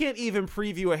can't even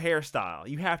preview a hairstyle.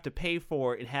 You have to pay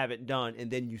for it and have it done,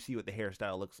 and then you see what the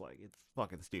hairstyle looks like. It's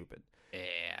fucking stupid.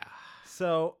 Yeah.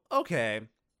 So, okay.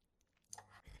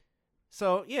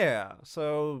 So, yeah.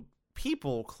 So,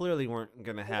 people clearly weren't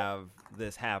going to have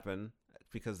this happen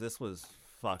because this was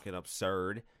fucking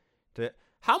absurd.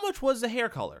 How much was the hair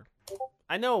color?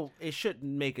 I know it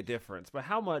shouldn't make a difference, but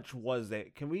how much was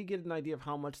it? Can we get an idea of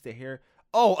how much the hair...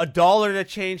 Oh, $1 to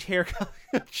change hair color?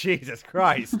 Jesus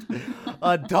Christ.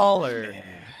 $1.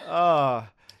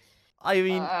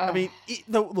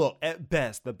 Look, at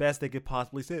best, the best they could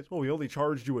possibly say is, "Oh, we only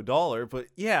charged you $1," but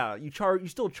yeah, you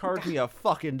still charge me a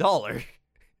fucking $1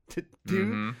 to do.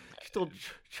 You still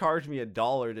charge me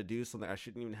 $1 to do something I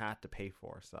shouldn't even have to pay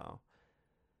for. So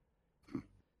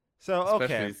okay.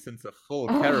 Especially since a full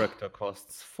character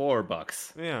costs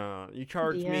 $4. Yeah, you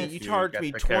charge me. Yes. You charge get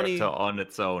me the 20 character on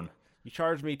its own. You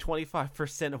charge me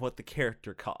 25% of what the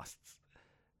character costs.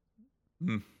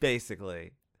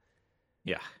 Basically.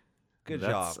 Yeah. Good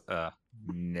That's, job.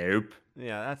 Nope.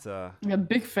 Yeah, that's a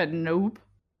big fat nope.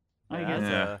 I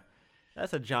guess.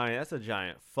 That's a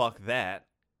giant fuck that.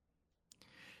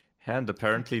 And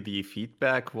apparently the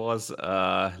feedback was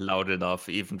loud enough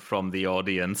even from the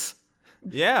audience.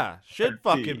 Yeah, should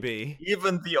fucking be.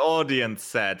 Even the audience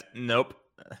said, nope.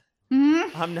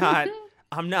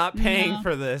 I'm not paying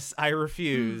for this. I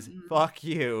refuse. Fuck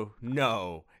you.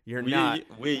 No, you're not.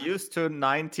 We used to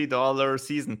 $90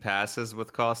 season passes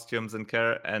with costumes and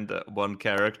one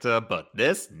character, but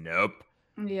this, nope.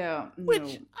 Yeah.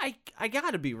 Which I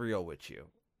gotta be real with you.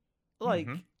 Like,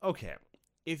 okay,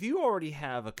 if you already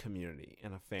have a community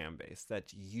and a fan base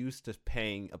that's used to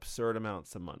paying absurd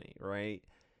amounts of money, right?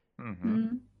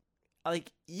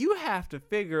 Like, you have to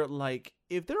figure, like,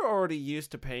 if they're already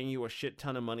used to paying you a shit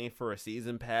ton of money for a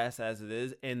season pass as it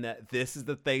is, and that this is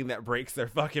the thing that breaks their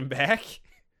fucking back.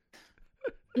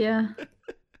 Yeah.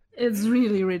 It's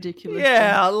really ridiculous.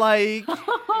 Yeah, like,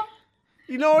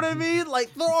 you know what I mean?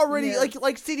 Like, they're already,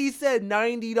 like CD said,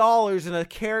 $90 and a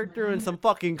character and some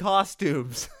fucking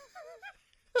costumes.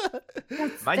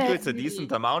 Mind you, it's a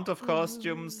decent amount of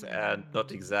costumes and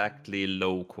not exactly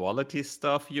low quality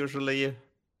stuff usually.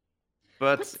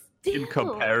 But in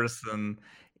comparison,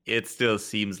 it still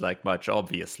seems like much,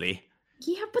 obviously.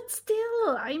 Yeah, but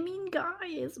still, I mean,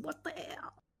 guys, what the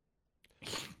hell?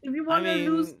 If you want to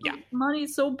lose money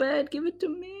so bad, give it to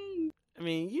me. I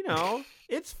mean, you know,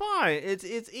 it's fine. It's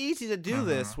easy to do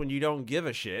this when you don't give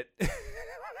a shit.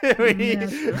 when you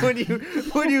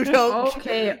don't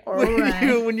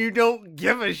when you don't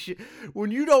give a shit, when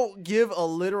you don't give a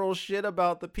literal shit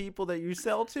about the people that you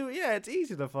sell to, yeah, it's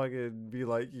easy to fucking be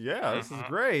like, yeah, this is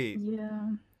great.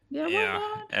 Yeah.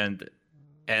 And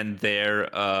their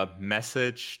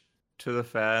message to the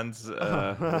fans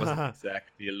wasn't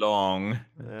exactly long.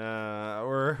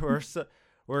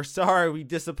 We're sorry we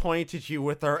disappointed you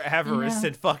with our avarice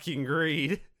and fucking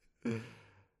greed.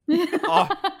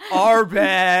 Our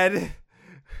bad.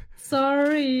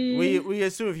 Sorry. We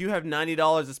assume if you have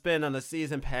 $90 to spend on a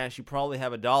season pass, you probably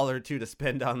have $1 or $2 to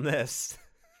spend on this.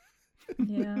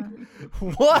 Yeah.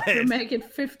 What? To make it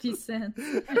 50 cents.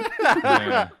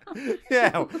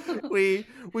 Yeah. We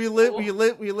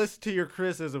listened to your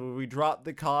criticism. We dropped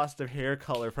the cost of hair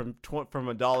color from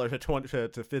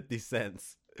 $1 to 50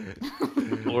 cents.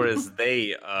 Or as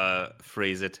they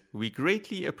phrase it, we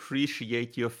greatly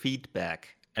appreciate your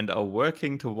feedback and are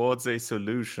working towards a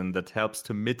solution that helps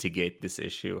to mitigate this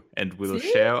issue, and we'll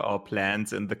share our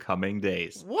plans in the coming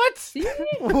days. What?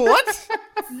 What?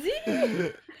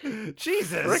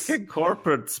 Jesus. Frickin'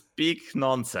 corporate speak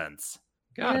nonsense.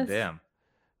 God damn.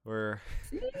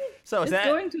 So it's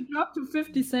going to drop to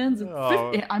 50 cents.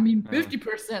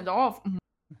 50% off.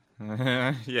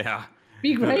 Yeah.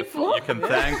 Be grateful. You can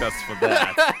thank us for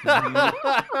that.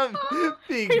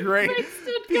 Be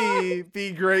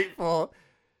grateful.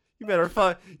 You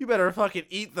better fucking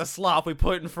eat the slop we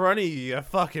put in front of you, you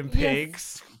fucking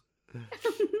pigs.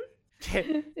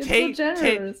 Take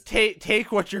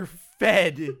what you're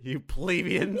fed, you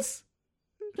plebeians.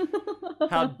 We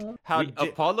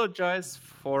apologize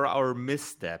for our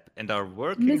misstep and are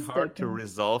working hard to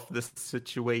resolve this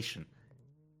situation.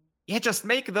 Yeah, just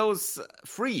make those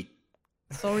free.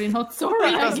 Sorry, not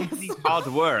sorry. That doesn't need hard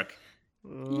work.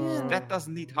 Yeah. That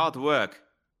doesn't need hard work.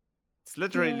 It's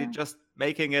literally just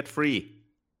making it free.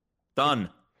 Done.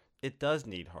 It does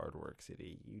need hard work,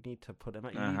 CD. You need to put them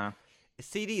out.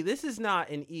 CD, this is not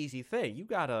an easy thing. You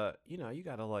gotta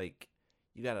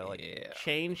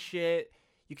change shit.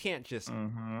 You can't just,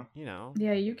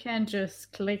 Yeah, you can't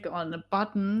just click on a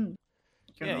button.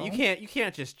 You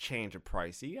can't just change a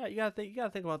price. You gotta think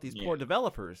about these poor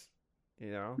developers.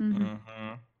 You know.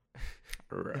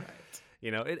 Right.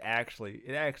 You know, it actually,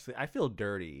 I feel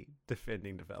dirty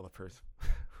defending developers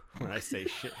when I say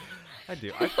shit. I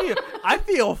do. I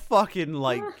feel fucking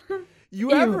like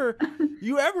you ever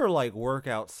like work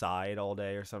outside all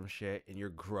day or some shit and you're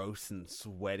gross and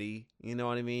sweaty. You know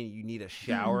what I mean? You need a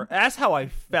shower. That's how I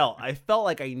felt. I felt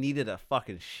like I needed a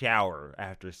fucking shower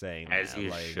after saying that. As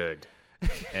you should.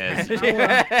 As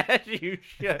you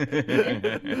should.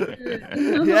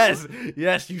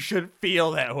 Yes, you should feel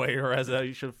that way, Reza.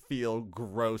 You should feel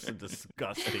gross and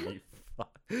disgusting.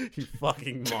 You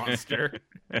fucking monster.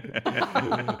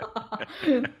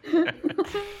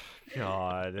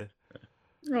 God.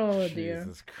 Oh dear.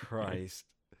 Jesus Christ.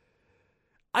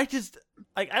 I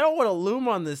don't want to loom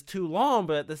on this too long,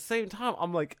 but at the same time,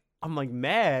 I'm like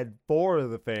mad for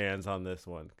the fans on this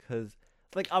one, because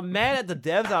like I'm mad at the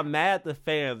devs, I'm mad at the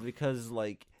fans, because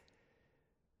like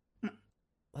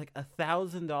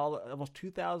 $1,000, almost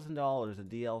 $2,000 in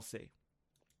DLC.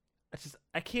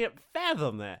 I can't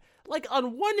fathom that. Like,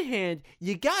 on one hand,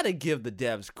 you gotta give the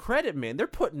devs credit, man. They're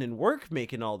putting in work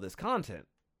making all this content.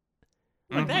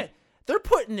 Like that, they're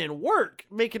putting in work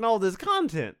making all this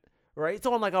content, right?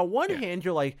 So on one hand,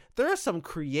 you're like, there are some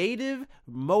creative,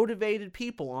 motivated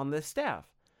people on this staff.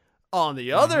 On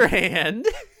the other hand,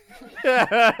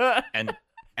 and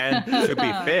to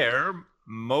be fair,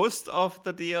 most of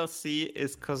the DLC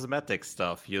is cosmetic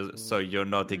stuff, so you're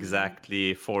not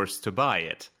exactly forced to buy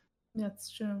it.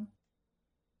 That's true.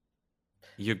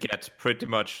 You get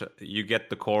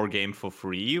the core game for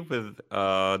free with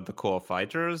the core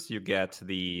fighters. You get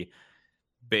the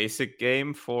basic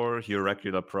game for your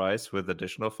regular price with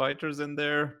additional fighters in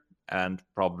there, and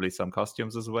probably some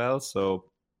costumes as well.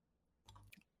 So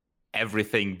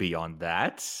everything beyond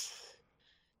that,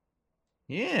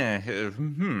 Yeah,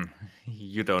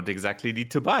 you don't exactly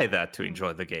need to buy that to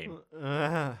enjoy the game.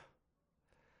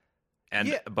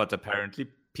 But apparently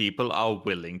people are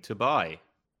willing to buy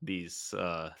these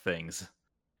things.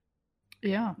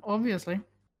 Yeah, obviously.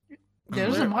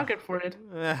 There's a market for it.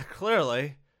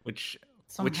 Clearly. Which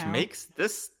makes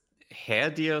this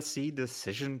hair DLC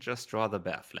decision just rather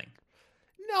baffling.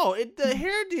 No, the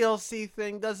hair DLC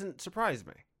thing doesn't surprise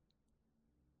me.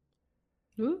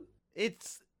 Ooh.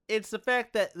 It's the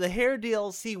fact that the hair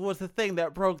DLC was the thing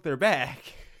that broke their back.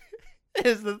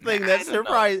 Is the thing that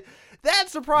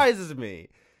surprises me.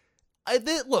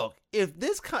 Look, if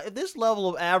this level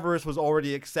of avarice was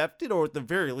already accepted, or at the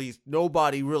very least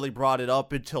nobody really brought it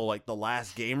up until like the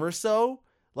last game or so,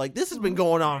 like this has been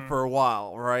going on for a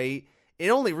while, right? It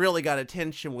only really got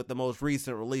attention with the most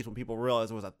recent release when people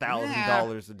realized it was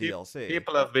 $1,000 of DLC.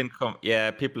 People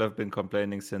have been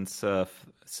complaining since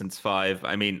 5.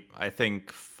 I mean, I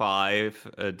think 5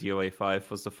 DOA 5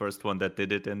 was the first one that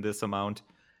did it in this amount.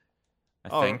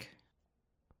 I think.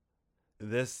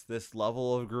 This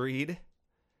level of greed.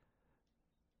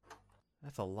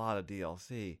 That's a lot of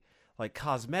DLC. Like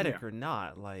cosmetic or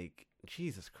not, like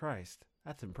Jesus Christ,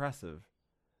 that's impressive.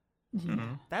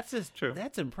 Mm-hmm. That's just true.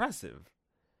 That's impressive.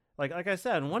 Like I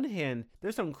said, on one hand,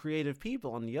 there's some creative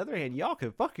people. On the other hand, y'all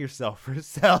can fuck yourself for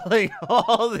selling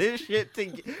all this shit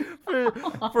for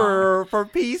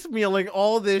piecemealing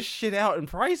all this shit out and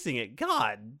pricing it.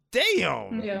 God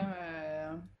damn.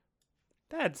 Yeah.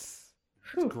 That's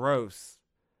gross.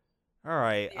 All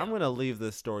right, I'm going to leave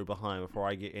this story behind before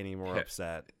I get any more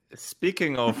upset.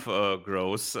 Speaking of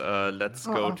gross, let's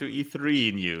go to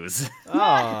E3 news.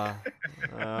 Nice.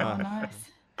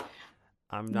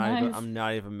 I'm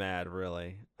not even mad,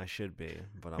 really. I should be,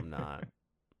 but I'm not.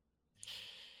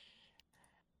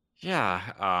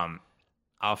 Yeah,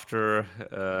 after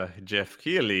Jeff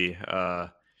Keighley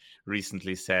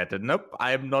recently said that, nope,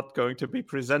 I'm not going to be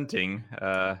presenting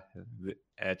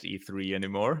at E3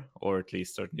 anymore, or at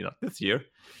least certainly not this year.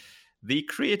 The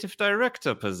creative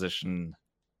director position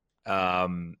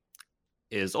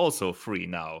is also free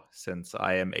now, since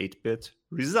I am 8-bit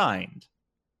resigned.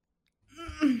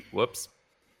 Whoops.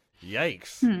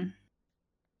 Yikes.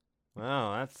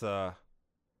 Wow, that's a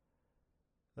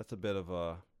bit of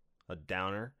a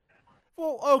downer.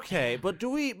 Well, okay, but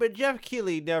Jeff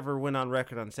Keighley never went on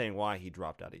record on saying why he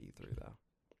dropped out of E3 though.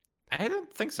 I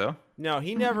don't think so. No,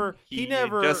 he never he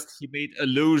made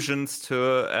allusions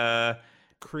to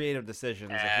creative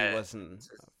decisions that he wasn't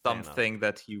something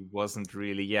that he wasn't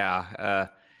really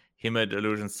he made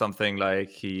allusions something like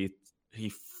he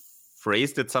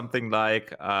phrased it something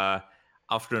like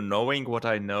after knowing what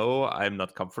I know, I'm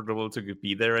not comfortable to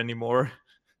be there anymore.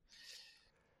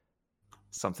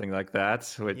 Something like that,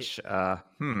 which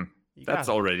that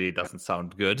already doesn't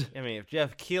sound good. I mean, if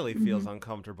Jeff Keighley feels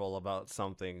uncomfortable about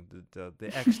something, the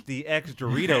ex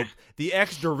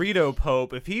Dorito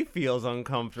Pope, if he feels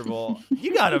uncomfortable,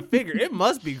 you gotta figure it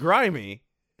must be grimy.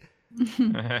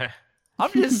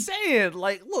 I'm just saying,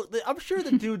 like, look, I'm sure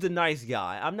the dude's a nice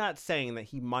guy. I'm not saying that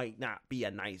he might not be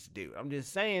a nice dude. I'm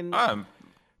just saying,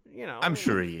 you know, I'm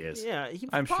sure he is. Yeah, he's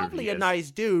probably a nice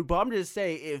dude, but I'm just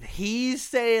saying, if he's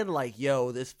saying like,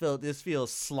 "Yo, this feels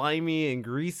slimy and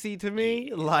greasy to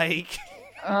me," like,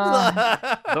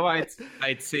 though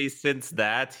I'd say since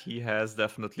that he has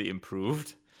definitely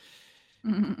improved.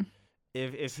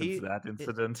 If since that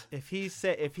incident, if he's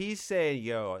saying,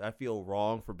 "Yo, I feel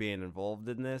wrong for being involved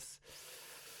in this,"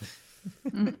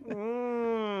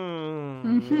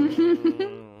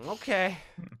 okay,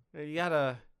 you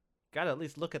gotta at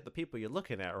least look at the people you're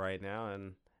looking at right now,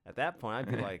 and at that point, I'd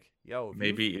be like, "Yo,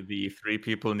 maybe the 3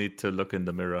 people need to look in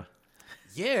the mirror."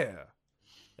 Yeah,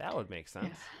 that would make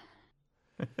sense.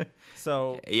 Yeah.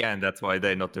 So yeah, and that's why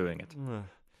they're not doing it.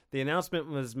 The announcement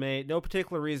was made. No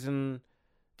particular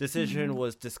decision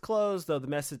was disclosed, though the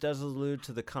message does allude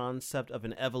to the concept of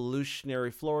an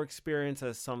evolutionary floor experience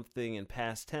as something in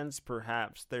past tense.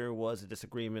 Perhaps there was a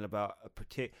disagreement about a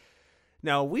particular.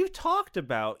 Now, we've talked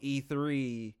about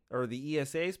E3, or the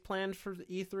ESA's plans for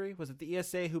E3. Was it the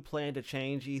ESA who planned to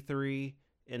change E3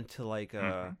 into like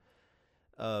a,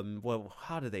 well,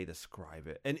 how do they describe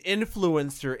it? An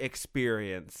influencer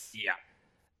experience. Yeah.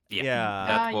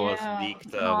 That was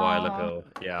leaked a while ago.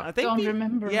 Yeah. I think don't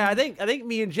remember. Yeah, I think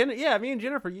me and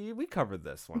Jennifer, we covered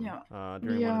this one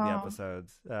during one of the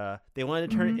episodes. They wanted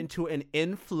to turn it into an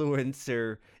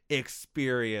influencer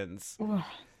experience.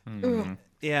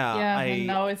 Yeah, and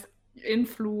now it's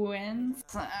influence.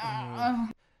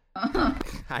 I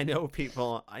know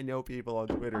people on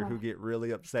Twitter who get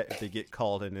really upset if they get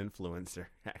called an influencer,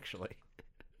 actually.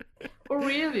 Oh,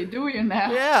 really? Do you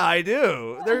now? Yeah, I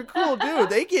do. They're cool, dude.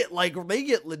 They get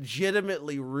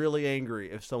legitimately really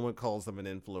angry if someone calls them an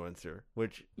influencer,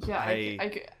 which Yeah,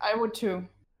 I would too.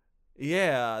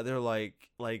 Yeah, they're like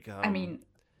I mean,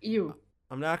 you.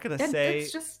 I'm not gonna say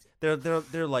it's just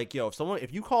they're like, yo,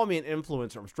 if you call me an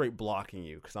influencer, I'm straight blocking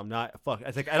you because I'm not fuck.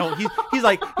 I think I don't. He's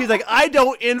like I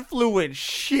don't influence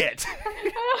shit.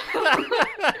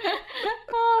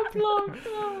 Oh, block.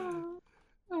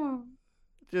 Oh.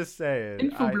 Just saying.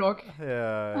 Info block.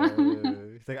 Yeah.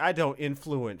 He's like, I don't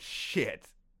influence shit.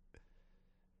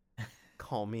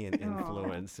 Call me an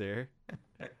influencer.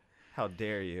 How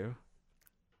dare you?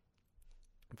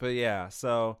 But yeah,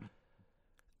 so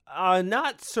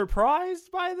not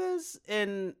surprised by this,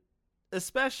 and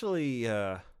especially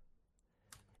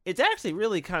it's actually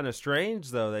really kind of strange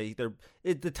though.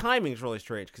 The timing's really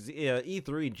strange because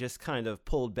E3 just kind of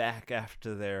pulled back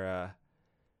after their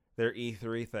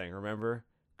E3 thing. Remember?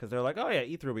 Because they're like, oh yeah,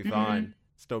 E3 will be fine.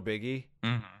 It's no biggie.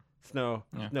 It's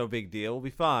no big deal. We'll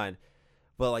be fine.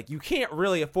 But like, you can't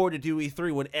really afford to do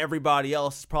E3 when everybody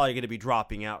else is probably going to be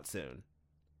dropping out soon.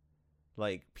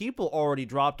 Like, people already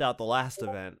dropped out the last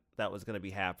event that was going to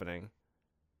be happening.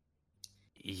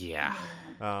 Yeah.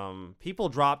 People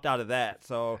dropped out of that.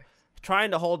 So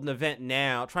trying to hold an event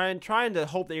now, trying to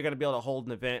hope that you're going to be able to hold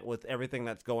an event with everything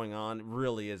that's going on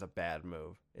really is a bad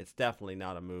move. It's definitely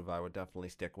not a move I would definitely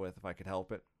stick with if I could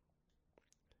help it.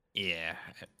 Yeah.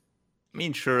 I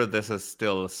mean, sure, this is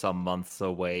still some months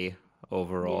away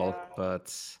overall,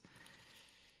 but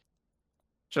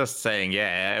just saying,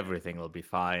 yeah, everything will be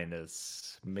fine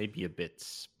is maybe a bit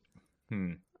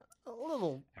a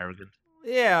little arrogant.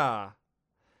 Yeah.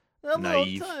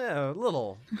 Naive.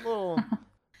 Little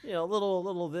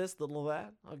little this, little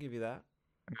that. I'll give you that.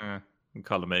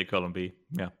 Column A, column B.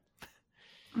 Yeah.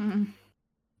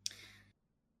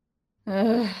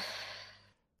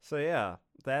 So yeah,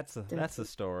 that's a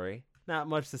story. Not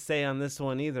much to say on this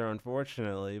one either,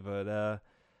 unfortunately, but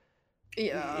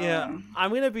yeah.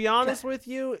 I'm gonna be honest with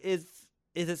you. Is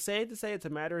it safe to say it's a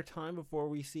matter of time before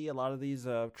we see a lot of these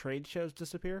trade shows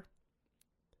disappear?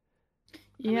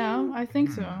 Yeah, I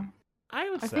think so. I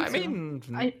would say. I mean,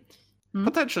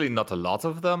 potentially not a lot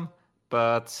of them,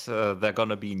 but they're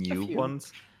gonna be new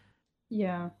ones.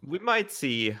 Yeah. We might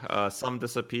see some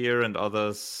disappear and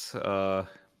others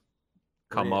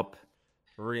come up.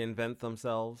 Reinvent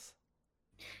themselves.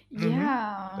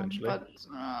 Yeah, but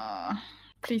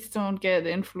please don't get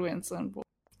influencer involved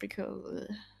because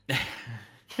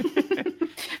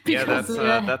yeah,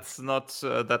 that's not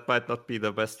that might not be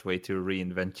the best way to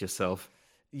reinvent yourself.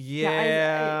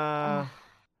 Yeah.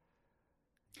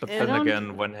 But then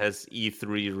again, when has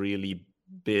E3 really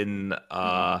been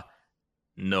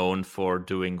known for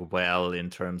doing well in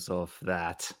terms of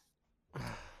that?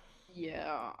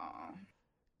 Yeah.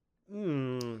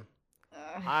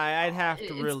 I'd have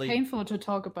to really. It's painful to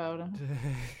talk about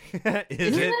it.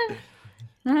 Is it?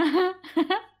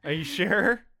 Are you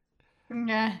sure?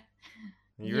 Yeah.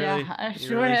 I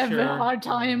sure have a hard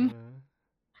time.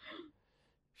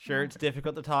 Sure, it's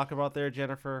difficult to talk about there,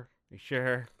 Jennifer. You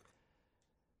sure?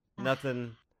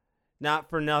 Nothing. Not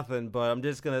for nothing, but I'm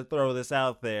just gonna throw this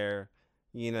out there.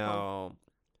 You know.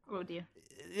 Oh dear.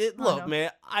 Man,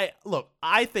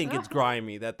 I think it's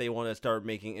grimy that they want to start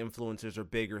making influencers a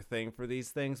bigger thing for these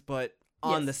things, but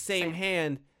on the same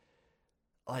hand,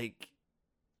 like,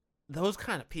 those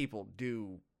kind of people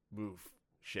do move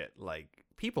shit. Like,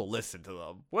 people listen to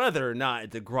them. Whether or not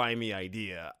it's a grimy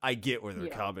idea, I get where they're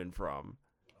coming from.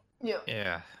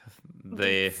 Yeah.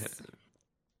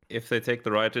 If they take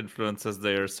the right influences,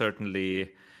 they're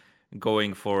certainly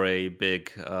going for a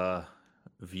big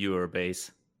viewer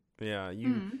base. Yeah,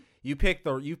 you pick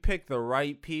the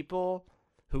right people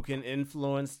who can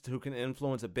influence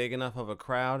a big enough of a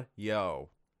crowd. Yo,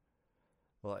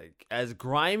 like, as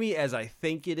grimy as I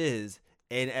think it is,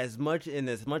 and as much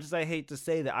as I hate to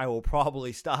say that I will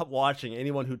probably stop watching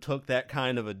anyone who took that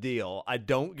kind of a deal. I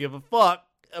don't give a fuck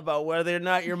about whether or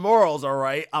not your morals are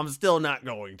right. I'm still not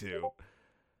going to.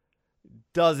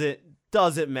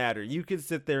 Doesn't matter. You can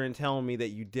sit there and tell me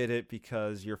that you did it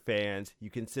because you're fans. You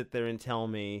can sit there and tell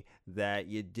me that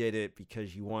you did it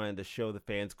because you wanted to show the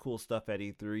fans cool stuff at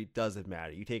E3. Doesn't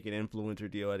matter. You take an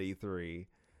influencer deal at E3.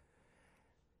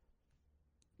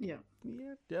 Yeah,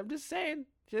 I'm just saying.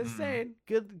 Saying.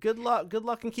 Good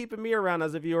luck in keeping me around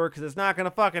as a viewer, because it's not gonna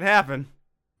fucking happen.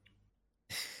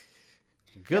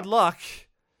 Good luck.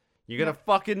 You're gonna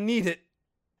fucking need it.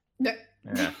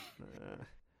 Yeah.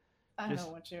 I know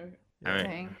what you're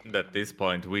saying. At this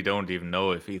point, we don't even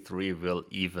know if E3 will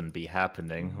even be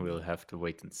happening. We'll have to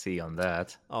wait and see on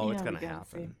that. Oh, it's gonna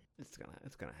happen. It's gonna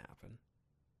happen.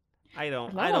 I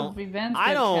don't. A lot of events I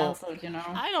get don't. canceled, you know.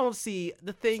 I don't see.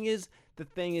 The thing is,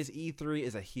 E3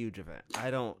 is a huge event.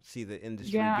 I don't see the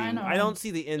industry Yeah, I being. know. I don't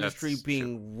see the industry That's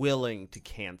being willing to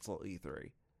cancel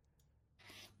E3.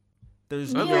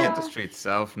 There's Well, no. the industry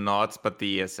itself not, but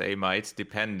the ESA might,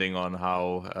 depending on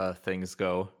how things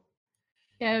go.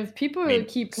 Yeah, if people I mean,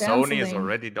 keep Sony is canceling.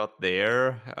 already not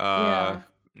there. Yeah.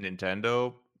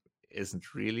 Nintendo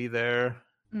isn't really there,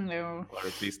 No. or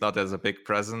at least not as a big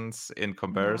presence in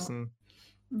comparison.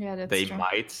 Yeah, that's They true.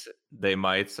 might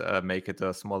make it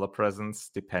a smaller presence,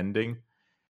 depending.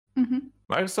 Mm-hmm.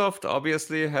 Microsoft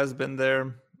obviously has been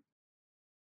there.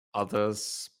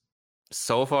 Others,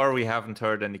 so far we haven't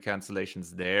heard any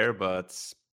cancellations there, but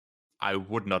I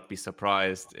would not be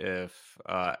surprised if,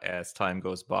 as time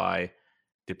goes by,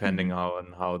 depending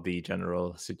on how the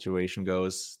general situation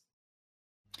goes,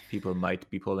 people might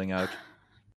be pulling out.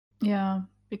 Yeah,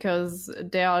 because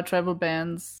there are travel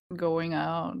bans going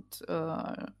out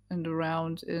and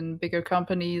around in bigger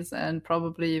companies, and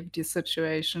probably if the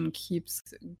situation keeps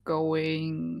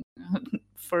going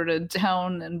further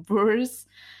down and worse,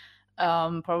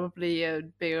 probably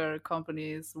bigger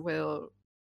companies will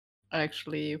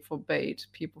actually forbade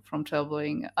people from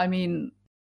traveling. I mean,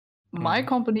 my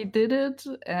company did it,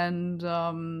 and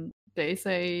they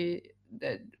say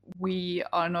that we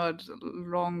are not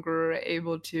longer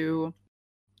able to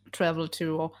travel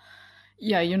to,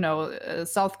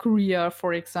 South Korea,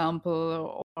 for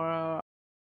example, or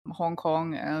Hong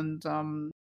Kong,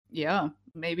 and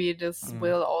maybe this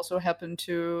will also happen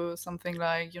to something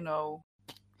like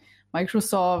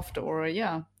Microsoft or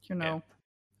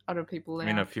other people there.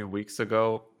 I mean, a few weeks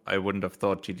ago, I wouldn't have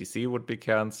thought GDC would be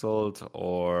cancelled,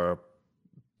 or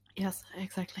Yes,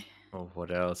 exactly. oh, what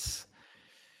else?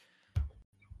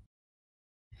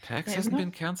 PAX They hasn't haven't?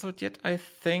 been cancelled yet, I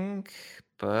think,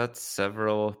 but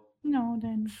several No,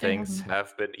 then they things haven't.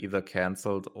 have been either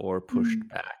cancelled or pushed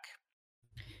back.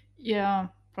 Yeah,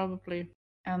 probably.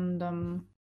 And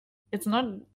it's not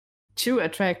too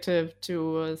attractive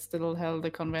to still hold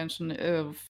the convention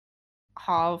if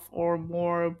half or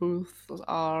more booths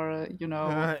are,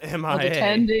 not MIA.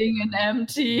 attending and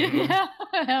empty.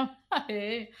 Yeah,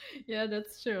 MIA. Yeah,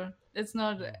 that's true. It's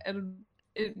not.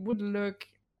 It would look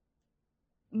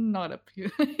not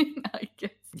appealing, I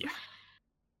guess. Yeah.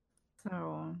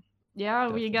 So yeah,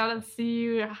 we Definitely. gotta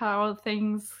see how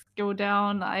things go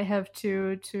down. I have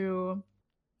to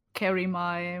carry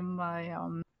my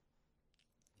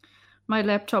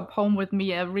laptop home with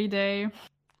me every day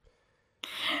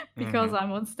because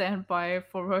I'm on standby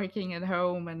for working at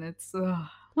home, and it's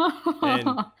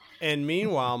and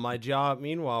meanwhile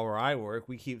where I work,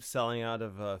 we keep selling out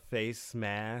of face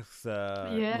masks,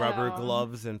 rubber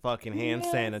gloves, and fucking hand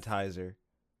sanitizer.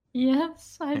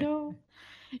 Yes, I know.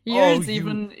 Here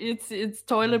it's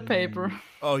toilet paper.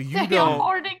 Oh, you They don't. are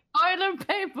hoarding toilet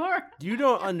paper. You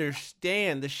don't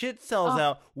understand. The shit sells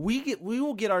out. We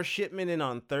will get our shipment in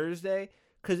on Thursday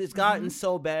because it's gotten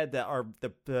so bad that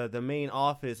the main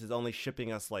office is only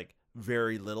shipping us like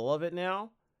very little of it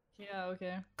now. Yeah,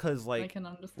 okay. Because I can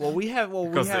understand.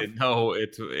 Because they know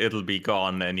it'll be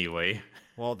gone anyway.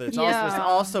 Well, it's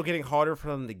also getting harder for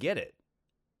them to get it.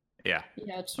 Yeah.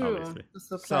 Yeah, true. Obviously. The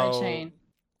supply chain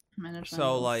management.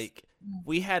 So like,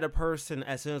 we had a person,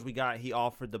 as soon as we got, he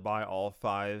offered to buy all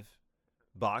 5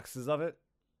 boxes of it.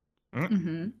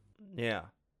 Mm-hmm. Yeah.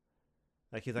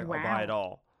 Like he's like, Wow. I'll buy it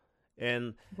all.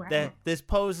 And this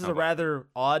poses a rather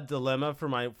odd dilemma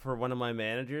for one of my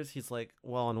managers. He's like,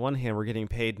 well, on one hand, we're getting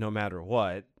paid no matter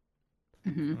what.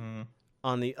 Mm-hmm.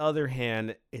 On the other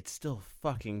hand, it's still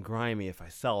fucking grimy if I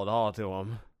sell it all to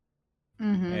him.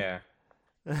 Mm-hmm. Yeah.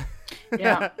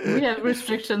 Yeah, we have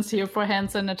restrictions here for hand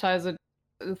sanitizer,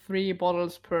 3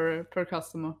 bottles per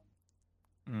customer.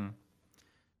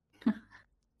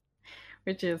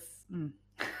 Which is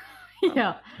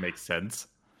yeah, Makes sense.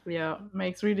 yeah,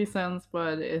 makes really sense,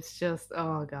 but it's just,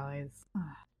 oh guys,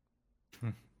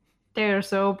 they're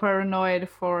so paranoid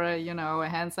for a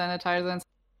hand sanitizer,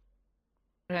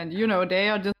 and they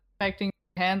are just infecting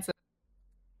hands and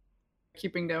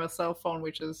keeping their cell phone,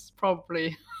 which is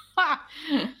probably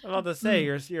I'm about to say,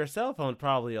 your cell phone's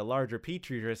probably a larger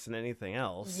petri dish than anything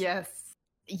else. Yes.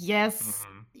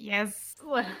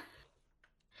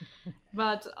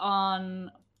 But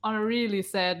on a really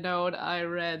sad note, I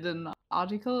read an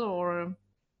article, or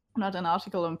not an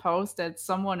article, in Post, that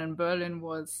someone in Berlin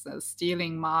was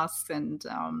stealing masks and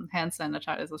hand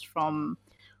sanitizers from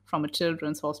a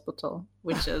children's hospital,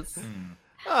 which is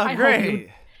great.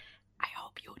 I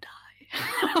hope you die.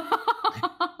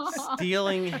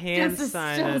 Stealing hand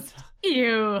sanitizer.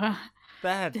 Ew.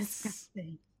 That's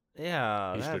disgusting.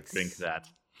 Yeah, you should drink that.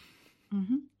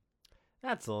 Mm-hmm.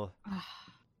 That's a...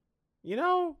 You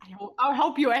know... I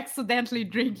hope you accidentally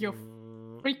drink your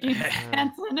freaking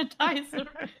hand sanitizer.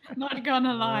 Not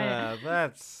gonna lie. Yeah,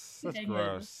 that's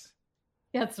gross.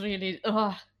 That's really...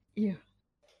 ew.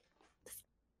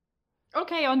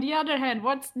 Okay, on the other hand,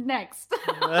 what's next?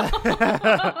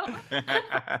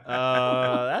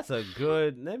 That's a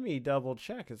good... Let me double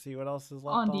check and see what else is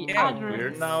left on the Yeah, other we're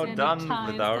now done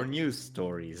with our news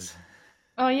stories.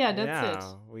 Oh yeah, that's it.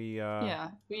 We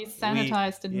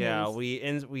sanitized the news. Yeah, we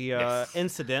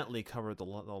incidentally covered the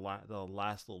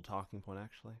last little talking point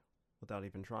actually, without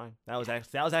even trying. That was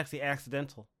actually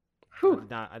accidental.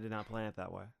 I did not plan it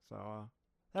that way. So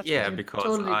that's great. Because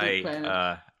totally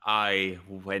I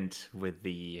went with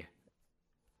the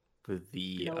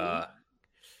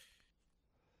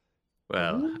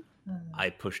I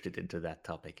pushed it into that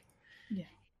topic. Yeah.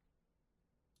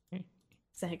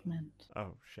 Segment.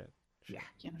 Oh shit. Yeah,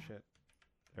 shit.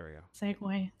 There we go.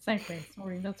 Segue.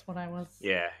 Sorry, that's what I was.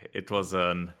 Yeah, it was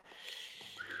an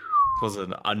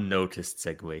unnoticed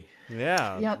segue.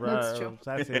 Yeah, that's true. It's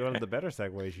actually one of the better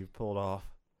segues you've pulled off.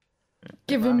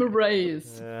 Give him a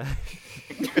raise. I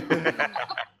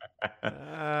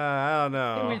don't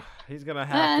know. He's gonna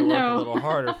have to work a little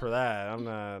harder for that.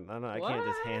 I can't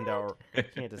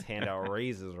just hand out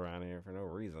raises around here for no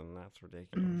reason. That's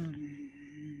ridiculous.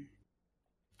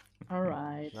 All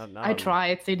right. I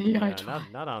tried, CD. I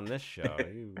tried. Not on this show.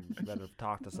 You better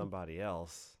talk to somebody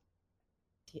else.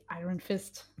 The Iron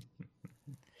Fist.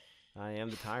 I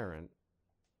am the tyrant.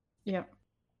 Yep.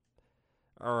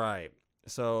 All right.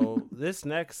 So this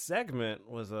next segment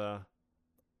was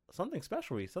something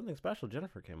special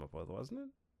Jennifer came up with, wasn't it?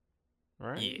 All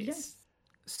right. Yes.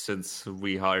 Since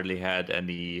we hardly had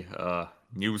any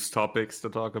news topics to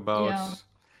talk about. Yeah,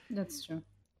 that's true.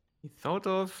 We thought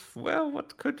of,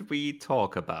 what could we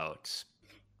talk about?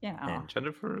 Yeah. And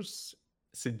Jennifer's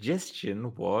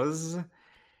suggestion was,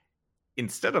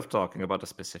 instead of talking about a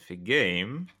specific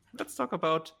game, let's talk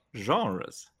about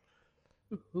genres.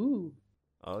 Ooh.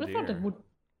 Oh, dear.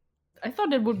 I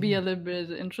thought it would be a little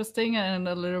bit interesting and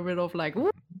a little bit of like,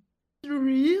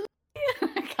 really?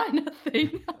 kind of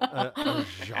thing. a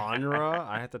genre?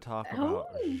 I have to talk about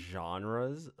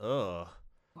genres? Ugh.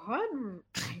 What?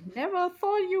 I never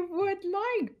thought you would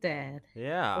like that.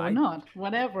 Yeah. Or not.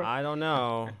 Whatever. I don't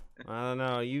know.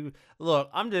 You look,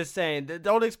 I'm just saying,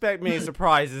 don't expect many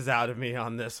surprises out of me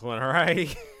on this one, all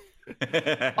right?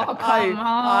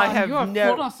 I have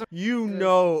never.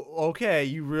 Okay,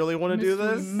 you really want to do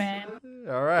this? Man.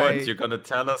 All right. What, you're gonna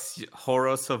tell us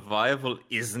horror survival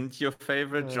isn't your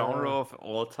favorite genre of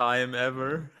all time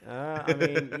ever? I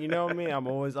mean, you know me, I'm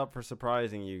always up for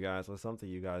surprising you guys with something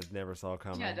you guys never saw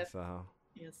coming. Yeah, so.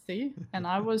 Yeah, see? And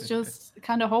I was just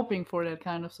kind of hoping for that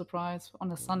kind of surprise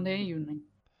on a Sunday evening.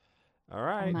 All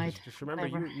right. Just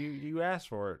remember, you asked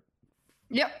for it.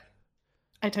 Yep.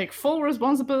 I take full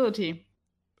responsibility.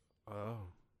 Oh.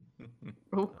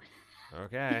 Oh.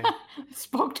 Okay.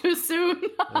 Spoke too soon.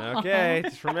 Okay,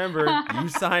 just remember,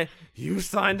 you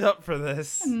signed up for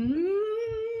this.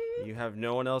 You have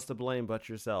no one else to blame but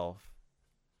yourself.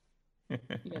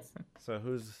 Yes. So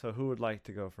who would like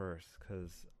to go first?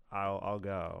 Because I'll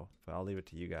go, but I'll leave it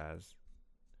to you guys.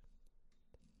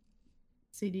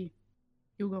 CD,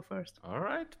 you go first. All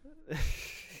right.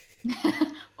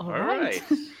 All right.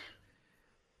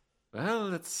 Well,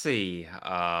 let's see.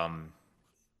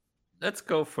 Let's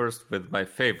go first with my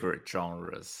favorite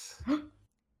genres.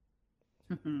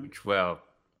 Which,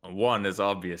 one is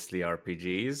obviously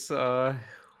RPGs,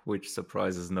 which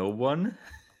surprises no one.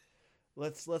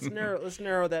 Let's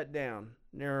narrow that down.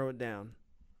 Narrow it down.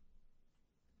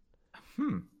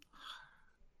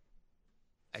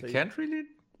 I can't really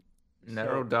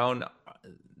narrow down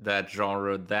that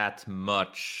genre that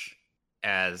much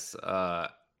as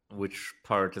which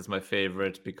part is my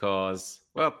favorite, because,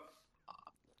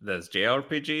 there's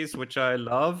JRPGs, which I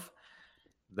love.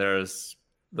 There's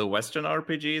the Western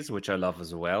RPGs, which I love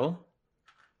as well.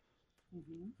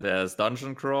 There's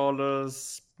dungeon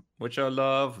crawlers, which I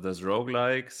love. There's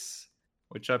roguelikes,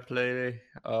 which I play.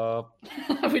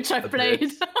 Which I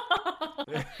played.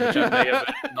 Which I play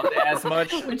not as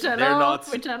much. Which I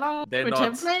love. Which I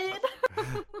played.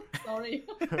 Sorry.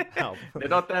 They're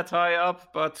not that high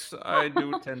up, but I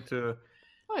do tend to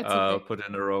put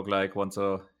in a roguelike once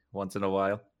in a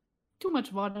while. Too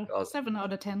much water. 7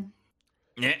 out of 10.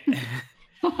 Yeah.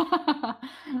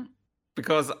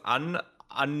 Because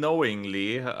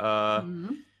unknowingly,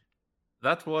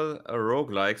 that was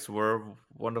roguelikes were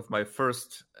one of my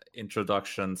first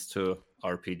introductions to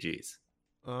RPGs.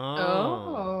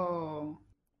 Oh.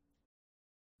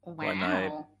 Wow. When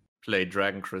I played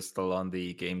Dragon Crystal on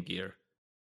the Game Gear.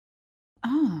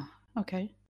 Ah,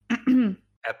 Okay.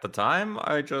 At the time,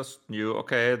 I just knew,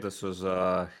 okay, this is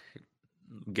a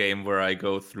game where I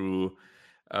go through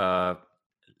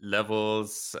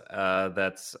levels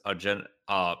that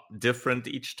are different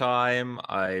each time.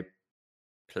 I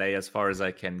play as far as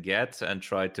I can get and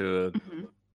try to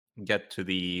get to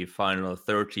the final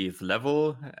 30th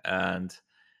level, and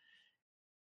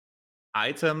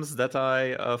items that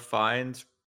I find,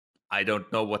 I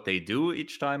don't know what they do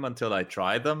each time until I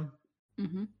try them.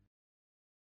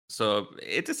 So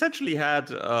it essentially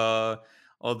had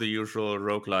all the usual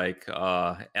roguelike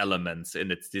elements in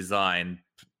its design.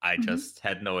 I just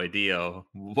had no idea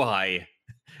why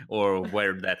or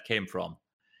where that came from.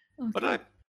 Okay. But I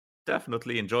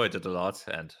definitely enjoyed it a lot,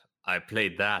 and I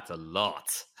played that a lot.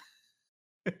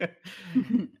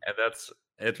 And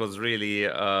it was really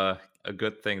a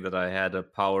good thing that I had a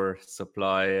power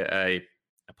supply, a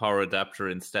power adapter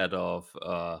instead of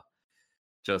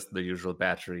just the usual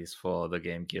batteries for the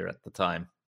Game Gear at the time.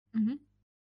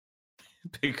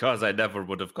 Because I never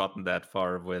would have gotten that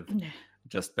far with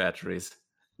just batteries.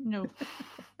 No.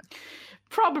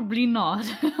 Probably not.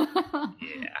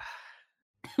 Yeah.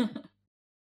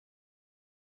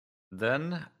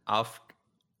 Then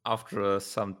after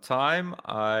some time,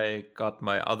 I got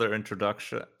my other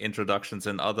introductions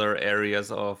in other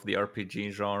areas of the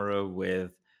RPG genre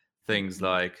with things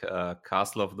like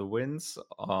Castle of the Winds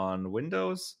on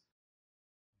Windows.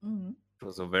 It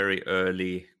was a very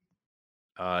early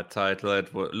title.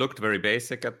 It looked very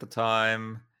basic at the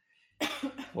time.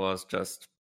 Was just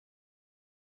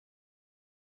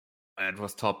it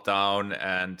was top down,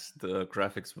 and the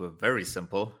graphics were very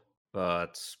simple,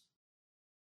 but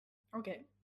okay.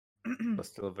 was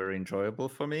still very enjoyable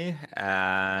for me.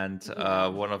 And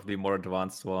one of the more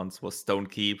advanced ones was Stone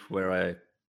Keep, where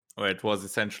it was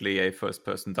essentially a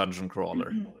first-person dungeon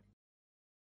crawler,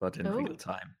 but in real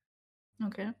time.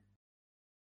 Okay.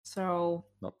 So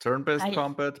not turn-based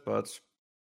combat, but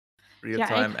real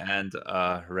time and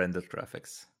rendered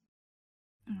graphics.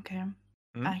 Okay.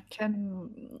 I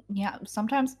can,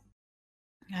 sometimes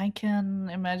I can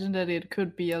imagine that it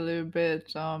could be a little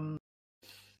bit, hard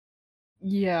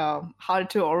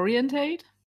to orientate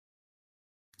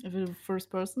if it's first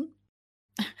person,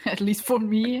 at least for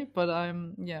me, but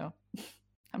I'm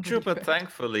true, but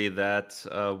thankfully that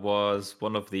was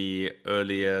one of the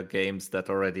earlier games that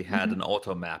already had an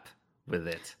auto map with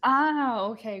it. Ah,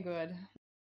 okay, good.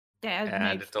 That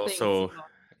and it also,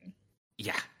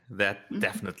 that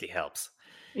definitely helps.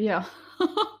 Yeah.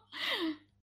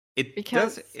 It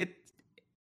because does it.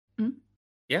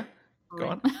 Yeah, go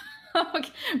on.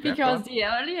 Okay, because the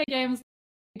earlier games,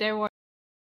 they were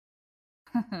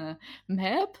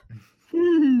map.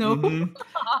 No.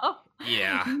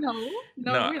 Yeah.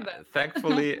 No.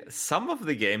 Thankfully, some of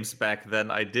the games back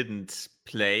then I didn't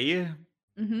play.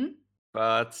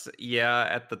 But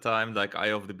at the time, like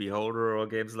Eye of the Beholder or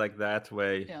games like that,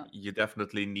 where you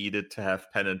definitely needed to have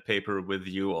pen and paper with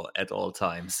you at all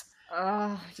times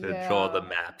to draw the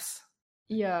maps.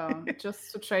 Yeah,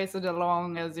 just to trace it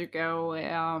along as you go.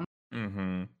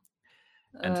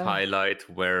 And highlight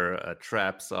where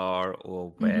traps are,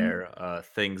 or where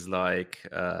things like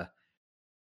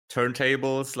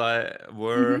turntables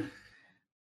were,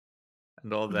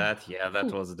 and all that. Yeah,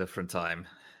 that was a different time.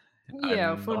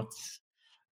 Yeah,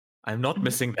 I'm not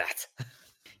missing that.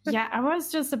 Yeah, I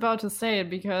was just about to say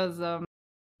it because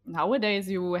nowadays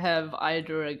you have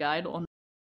either a guide on,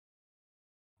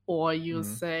 or you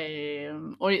say,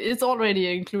 or it's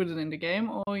already included in the game,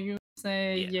 or you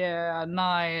say,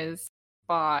 nice,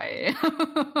 bye.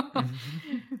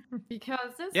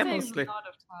 Because this takes mostly a lot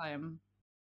of time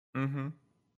to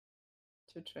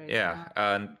trace.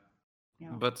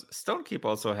 But Stone Keep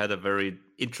also had a very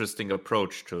interesting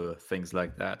approach to things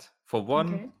like that. For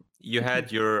one, you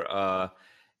had your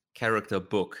character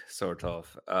book, sort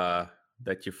of,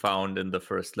 that you found in the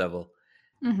first level.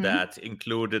 That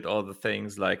included all the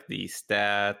things like the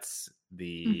stats,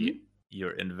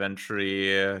 your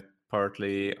inventory,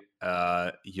 partly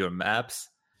your maps.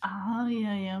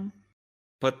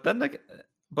 But then,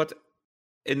 but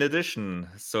in addition,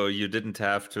 so you didn't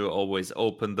have to always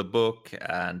open the book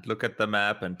and look at the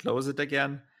map and close it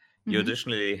again. You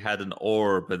additionally had an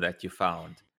orb that you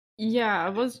found. Yeah, I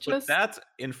was just with that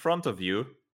in front of you.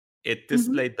 It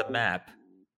displayed the map.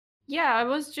 Yeah, I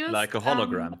was just like a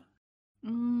hologram.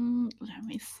 Let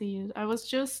me see it. I was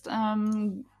just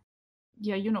no,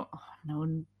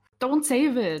 don't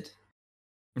save it.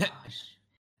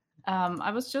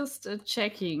 I was just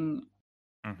checking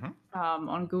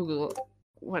on Google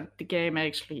what the game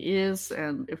actually is,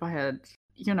 and if I had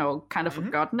kind of Mhm.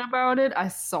 forgotten about it. I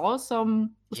saw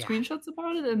some Yeah. screenshots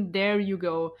about it, and there you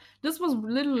go. This was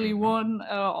literally Mhm. one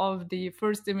of the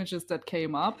first images that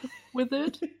came up with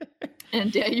it.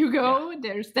 And there you go.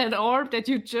 There's that orb that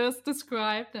you just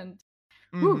described, and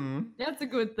Mhm. that's a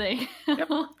good thing. Yep.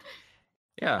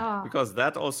 Yeah, Ah. because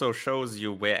that also shows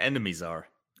you where enemies are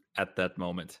at that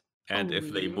moment and Oh,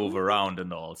 if they move really? around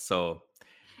and all. So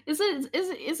Is it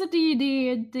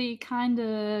the kind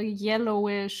of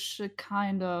yellowish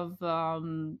kind of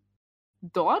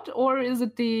dot, or is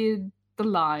it the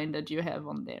line that you have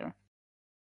on there?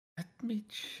 let me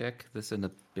check this in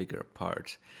a bigger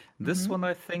part. This Mhm. one,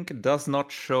 I think, does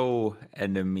not show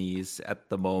enemies at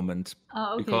the moment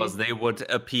Oh, because okay. they would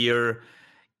appear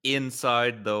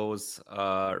inside those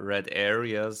red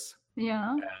areas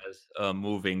Yeah. as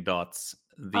moving dots.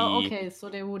 Oh, The okay. So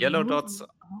they would yellow move. dots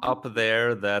Oh, up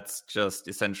there, that's just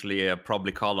essentially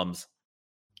probably columns.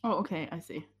 oh, okay. I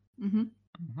see. Mm-hmm.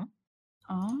 Mhm.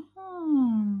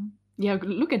 Oh. Yeah,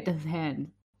 look at this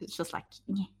hand. It's just like,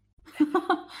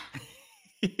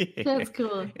 that's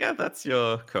cool. Yeah, that's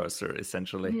your cursor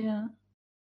essentially. Yeah.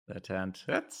 That hand.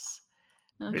 That's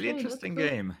really Okay, that's interesting cool.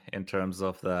 game in terms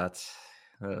of that.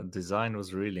 Design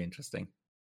was really interesting.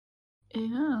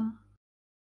 Yeah.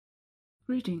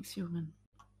 Greetings, human.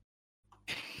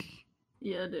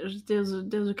 Yeah,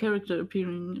 there's a character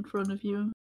appearing in front of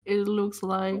you. It looks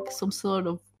like some sort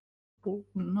of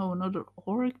no, not an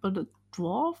orc, but a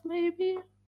dwarf maybe.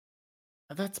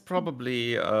 That's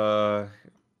probably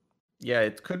yeah,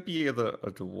 it could be either a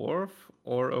dwarf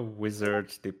or a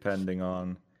wizard, depending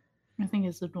on. I think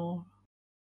it's a dwarf.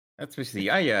 Let's see.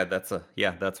 Ah, yeah,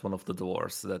 that's one of the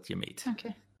dwarves that you meet.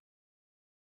 Okay.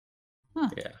 Huh.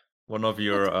 Yeah, one of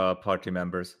your party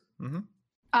members. Mm-hmm.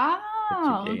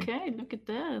 Ah, okay. Look at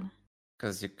that.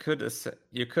 Because you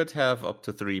could have up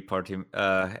to 3 party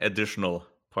additional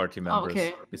party members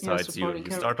okay. besides you. Supporting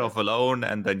You start off characters. alone,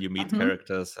 and then you meet Mhm.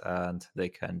 characters, and they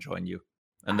can join you.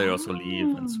 And they also leave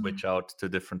and Ah. switch out to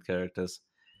different characters.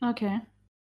 Okay.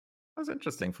 That was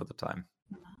interesting for the time.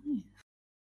 Nice.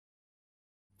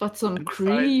 But some And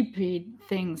creepy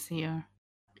things here.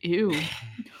 Ew.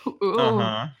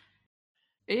 Uh-huh.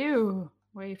 Ew.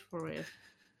 Wait for it.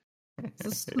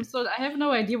 So I have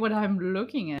no idea what I'm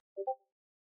looking at.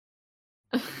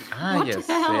 Ah, What yes.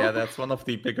 the hell? Yeah, that's one of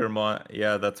the bigger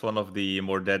that's one of the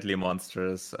more deadly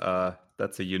monsters.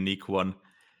 That's a unique one.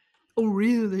 Oh,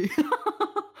 really?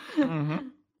 Mm-hmm.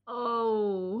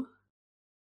 Oh.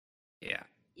 Yeah.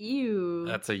 Ew.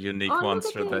 That's a unique Oh, look at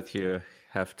monster this. that you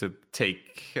have to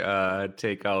take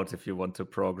out if you want to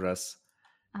progress.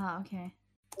 Ah, okay.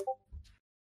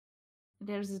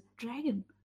 There's a dragon.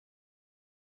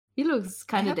 He looks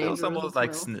kind of Yeah, those are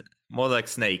dangerous as well. more like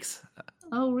snakes,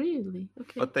 Oh, really?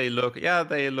 Okay. but they look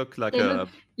like They a look,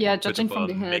 yeah, bit judging of from a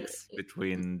the head. mix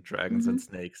between dragons and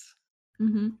snakes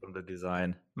Mm-hmm. from the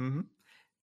design. Mm-hmm.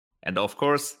 And of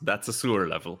course, that's a sewer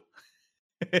level.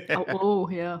 Oh,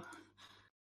 yeah.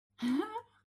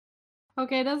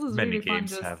 Okay, this is Many really fun.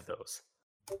 games have those.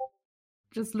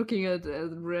 Just looking at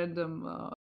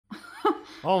random.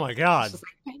 Oh my god! Just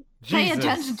like, pay Jesus.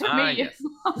 attention to Ah, me. yes.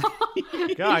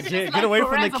 God, get away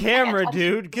from the camera,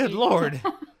 dude. Good lord.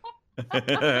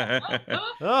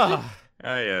 Ugh. Ah,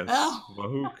 yes. Oh.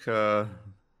 Wahuka.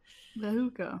 The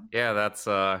hookah. Yeah, that's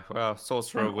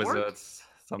sorcerer An orc? wizards,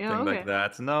 something Yeah, like okay.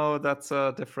 that. No, that's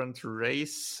a different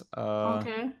race.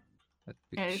 Okay. Let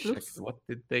me Yeah, it check. looks- What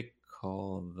did they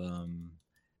call them?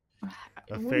 A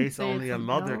I wouldn't face say only it's a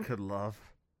mother elf. could love.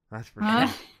 That's for Huh?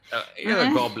 sure.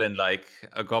 Yeah, a goblin like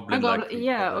yeah, people,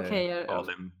 okay, yeah, call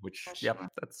him. Which, yeah, yep, sure.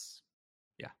 that's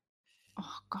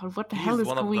Oh god, what the he's hell is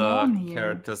one of going on the here?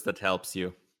 characters that helps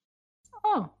you.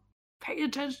 Oh, pay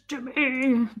attention to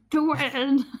me. Do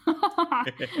it.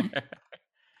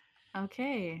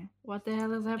 Okay, what the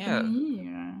hell is happening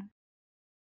here?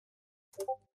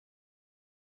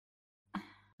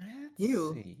 Let's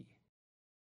You. see.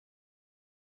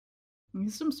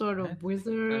 He's some sort I of think I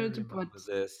wizard, but remember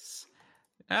this.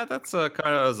 Yeah, that's a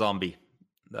kind of a zombie.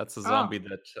 That's a zombie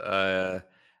that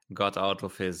got out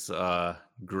of his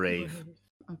grave.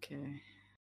 Okay.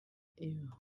 Ew.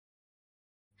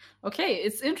 Okay,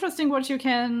 it's interesting what you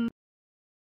can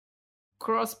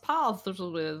cross paths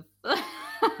with.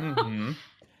 Mm-hmm.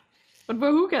 But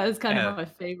Bahuka is kind of my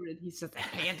favorite. He's just like,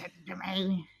 pay attention to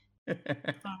me.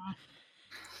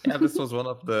 Yeah, this was one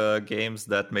of the games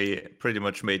that pretty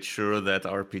much made sure that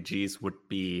RPGs would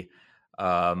be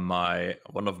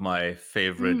one of my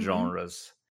favorite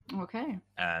genres. Okay.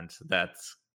 And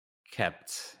that's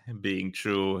kept being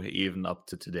true even up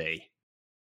to today.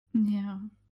 Yeah.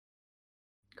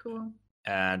 Cool.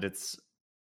 And it's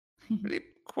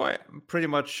pretty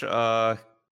much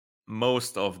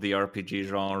most of the RPG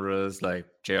genres, like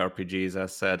JRPGs,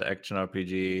 as said, action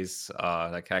RPGs,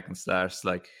 like hack and slash,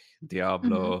 like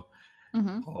Diablo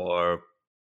or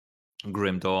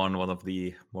Grim Dawn, one of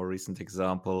the more recent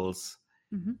examples,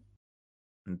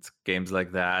 and games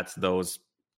like that. Those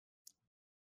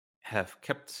have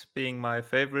kept being my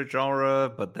favorite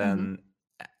genre, but then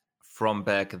from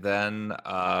back then,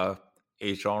 a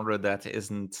genre that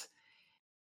isn't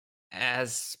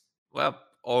as well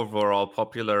overall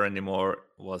popular anymore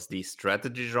was the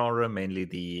strategy genre, mainly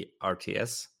the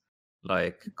RTS,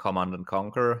 like Command and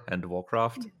Conquer and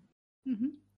Warcraft.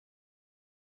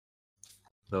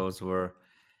 Those were,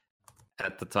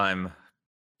 at the time,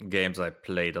 games I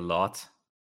played a lot.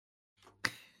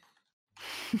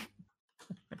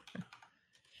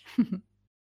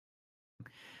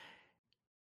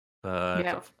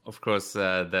 But of course,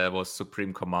 there was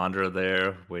Supreme Commander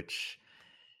there, which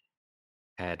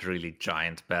had really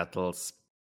giant battles.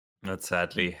 But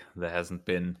sadly, there hasn't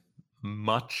been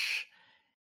much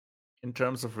in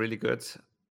terms of really good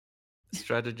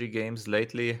strategy games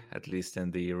lately, at least in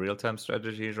the real-time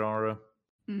strategy genre.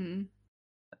 I'm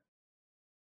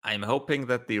hoping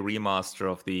that the remaster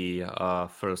of the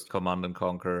first Command and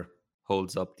Conquer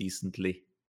holds up decently.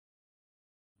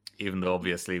 Even though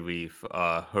obviously we've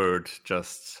heard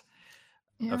just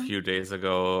a few days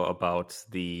ago about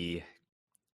the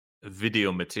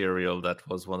video material that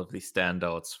was one of the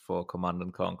standouts for Command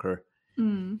and Conquer.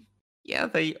 Yeah,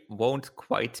 they won't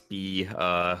quite be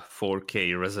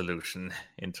 4K resolution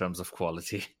in terms of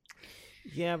quality.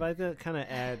 Yeah, but that kind of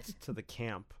adds to the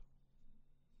camp.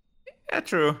 Yeah,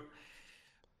 true.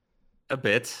 A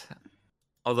bit.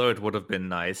 Although it would have been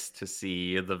nice to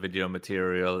see the video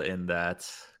material in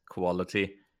that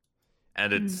quality.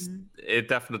 And it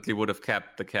definitely would have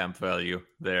kept the camp value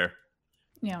there.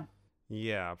 Yeah.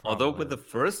 Yeah, probably. Although with the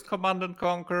first Command and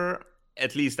Conquer,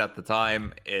 at least at the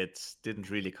time, it didn't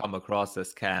really come across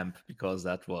as camp because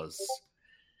that was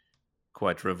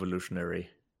quite revolutionary.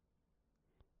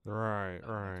 Right.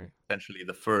 Essentially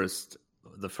the first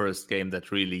game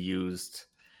that really used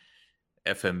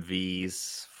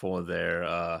FMVs for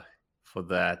their for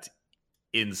that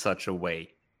in such a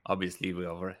way. Obviously, we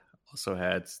also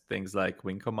had things like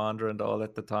Wing Commander and all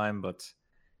at the time, but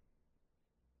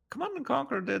Command and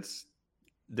Conquer did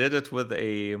it with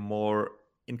a more,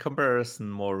 in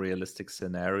comparison, more realistic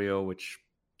scenario, which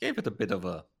gave it a bit of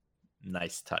a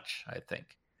nice touch, I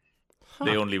think.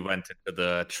 They only went into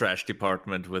the trash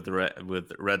department with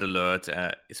Red Alert,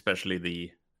 especially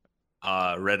the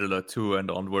Red Alert 2 and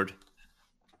onward.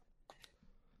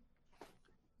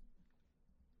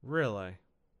 Really?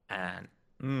 And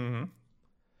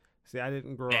see, I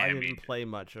didn't play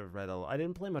much of Red Alert. I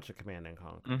didn't play much of Command and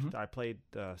Conquer. I played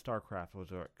StarCraft,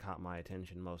 was what caught my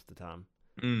attention most of the time.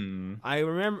 I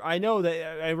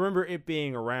remember it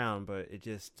being around, but it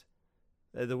just,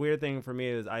 the weird thing for me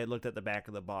is I looked at the back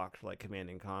of the box like Command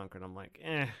and Conquer, and I'm like,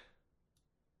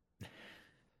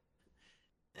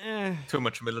 Too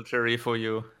much military for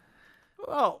you?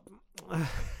 Well,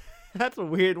 that's a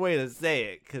weird way to say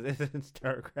it, because isn't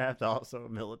StarCraft also a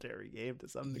military game to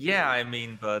some degree? Yeah, I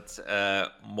mean, but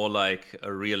more like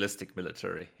a realistic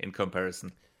military in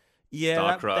comparison. Yeah,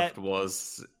 StarCraft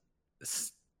was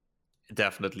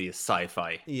definitely a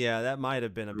sci-fi. Yeah, that might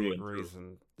have been a big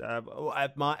reason.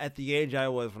 At the age I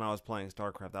was when I was playing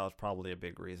StarCraft, that was probably a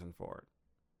big reason for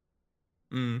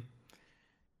it.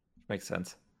 Makes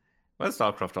sense. Well,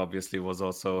 StarCraft obviously was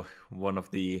also one of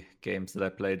the games that I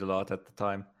played a lot at the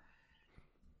time.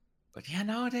 But yeah,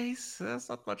 nowadays, there's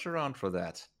not much around for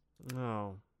that.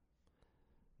 No,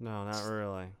 not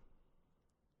really.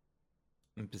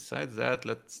 And besides that,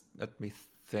 let me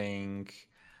think.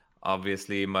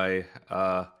 Obviously, my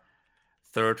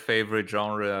third favorite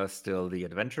genre is still the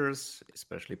adventures,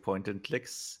 especially point and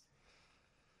clicks.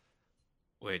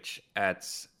 Which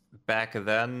back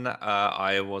then,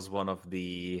 I was one of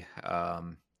the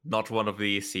not one of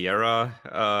the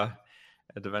Sierra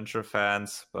adventure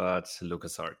fans, but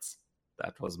LucasArts.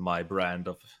 That was my brand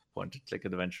of point and click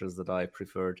adventures that I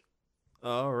preferred.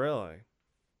 Oh, really?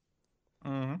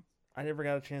 I never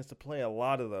got a chance to play a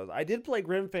lot of those. I did play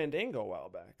Grim Fandango a while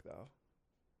back, though.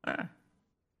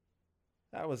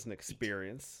 That was an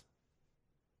experience.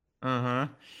 That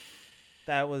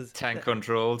was tank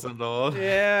controls and all.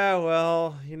 Yeah,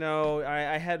 well,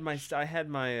 I had my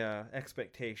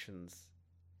expectations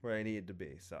where I needed to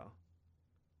be, so.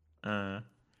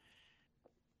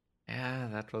 Yeah,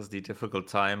 that was the difficult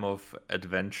time of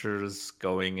adventures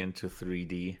going into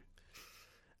 3D.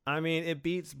 I mean, it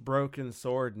beats Broken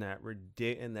Sword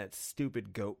in that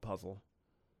stupid goat puzzle.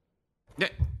 Yeah,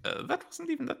 that wasn't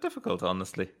even that difficult,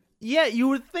 honestly. Yeah, you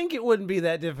would think it wouldn't be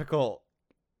that difficult.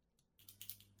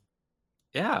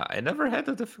 Yeah, I never had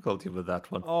a difficulty with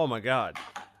that one. Oh my god.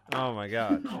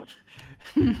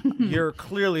 You're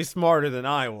clearly smarter than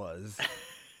I was.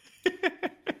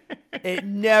 It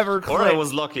never clicked. Or I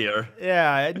was luckier.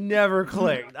 Yeah, it never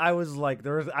clicked. I was like,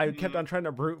 I kept on trying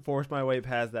to brute force my way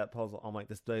past that puzzle. I'm like,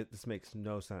 this makes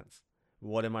no sense.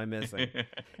 What am I missing?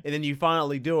 And then you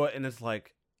finally do it, and it's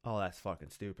like, oh, that's fucking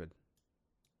stupid.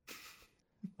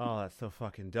 Oh, that's so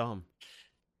fucking dumb.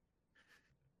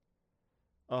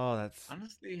 Oh, that's...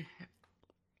 Honestly,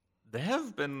 there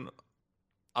have been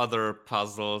other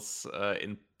puzzles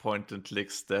in point and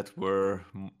clicks that were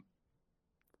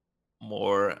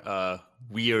more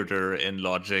weirder in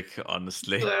logic,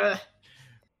 honestly.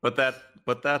 But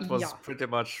that was pretty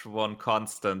much one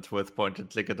constant with point and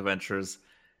click adventures.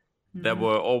 There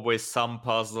were always some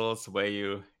puzzles where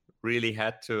you really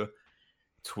had to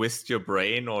twist your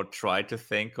brain or try to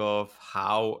think of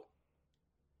how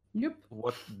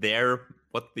what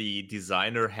the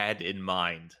designer had in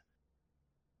mind,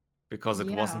 because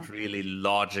it wasn't really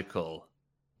logical.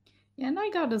 Yeah, and I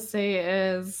gotta say,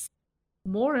 as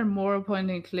more and more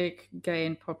point and click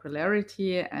gained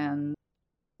popularity and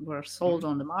were sold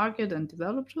on the market and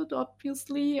developed it,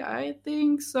 obviously, I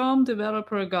think some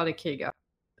developer got a kick out.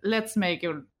 Let's make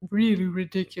a really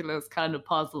ridiculous kind of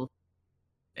puzzle.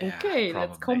 Yeah, okay,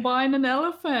 let's combine an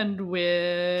elephant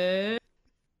with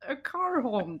a car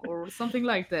honk or something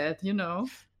like that, you know.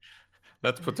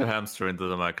 Let's put the hamster into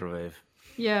the microwave.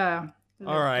 Yeah.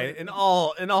 All right. In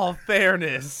all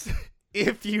fairness,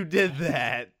 if you did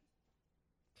that,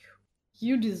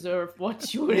 you deserve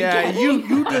what you were getting. Yeah,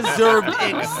 you deserved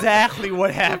exactly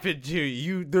what happened to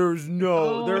you. There's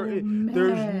no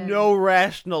there's no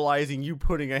rationalizing you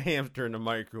putting a hamster in a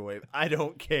microwave. I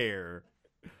don't care.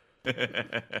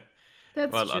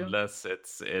 That's well, true. Unless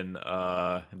it's in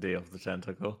Day of the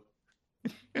Tentacle.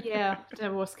 Yeah,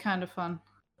 that was kind of fun.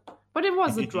 But it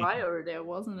was a dryer there,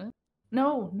 wasn't it?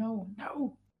 No.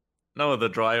 No, the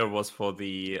dryer was for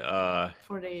the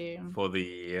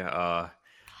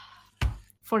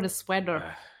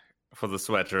sweater. For the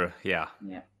sweater, yeah.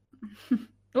 Yeah.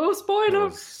 Oh,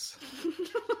 spoiler!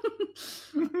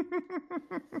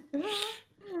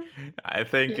 I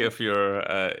think if you're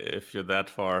that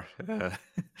far, that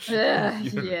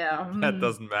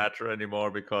doesn't matter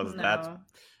anymore, because that's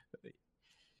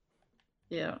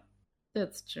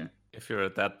true. If you're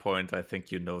at that point, I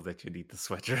think you know that you need the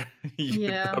sweater.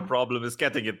 The problem is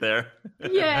getting it there.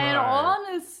 Yeah, and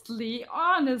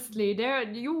honestly, there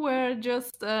you were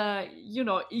just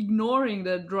ignoring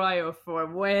the dryer for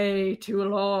way too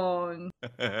long.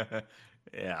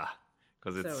 Yeah,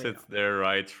 because it sits there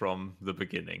right from the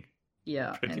beginning.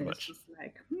 Yeah, pretty much. It's just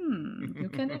like, you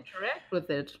can interact with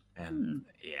it. And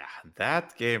yeah,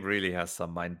 that game really has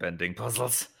some mind-bending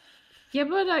puzzles. Yeah,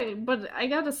 but I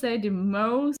gotta say, the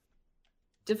most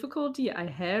difficulty I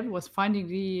had was finding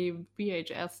the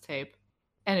VHS tape,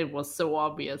 and it was so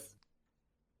obvious.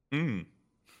 Do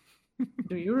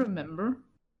you remember?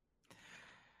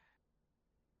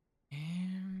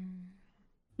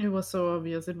 It was so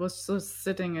obvious. It was just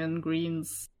sitting in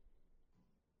Green's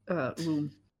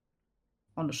room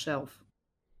on the shelf.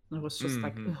 And it was just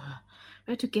like,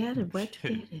 where to get it?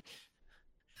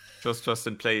 Just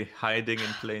hiding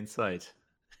in plain sight.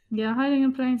 Yeah, hiding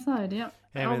in plain sight, yeah.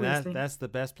 Hey, I mean, that's the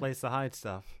best place to hide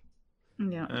stuff.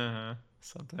 Yeah.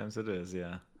 Sometimes it is,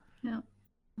 yeah. Yeah.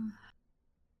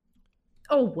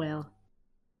 Oh, well.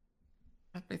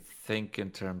 Let me think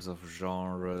in terms of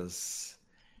genres.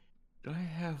 Do I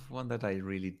have one that I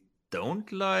really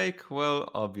don't like? Well,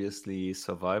 obviously,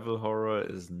 survival horror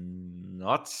is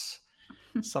not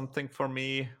something for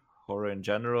me. Horror in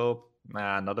general,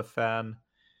 not a fan.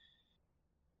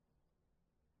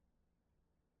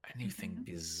 Anything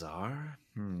bizarre?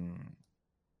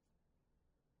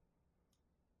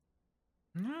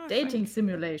 Dating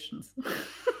simulations.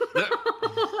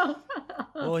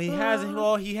 Well, he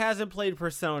hasn't played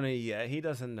Persona yet. He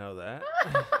doesn't know that.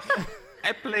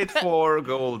 I played 4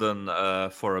 Golden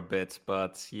for a bit,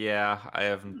 but yeah, I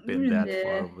haven't been that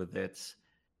far with it.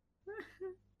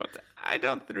 But I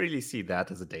don't really see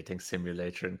that as a dating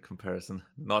simulator in comparison.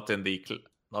 Not in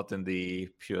the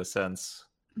pure sense.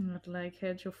 Not like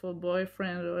had your full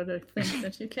boyfriend or the things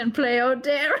that you can play out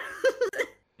there.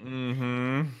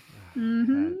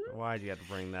 Why'd you have to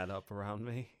bring that up around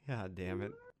me? God damn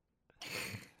it.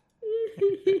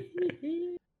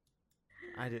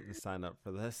 I didn't sign up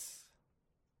for this.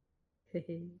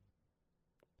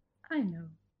 I know.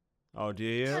 Oh, do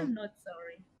you? I'm not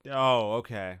sorry. Oh,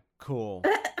 okay. Cool.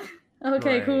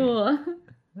 Okay, Great. cool.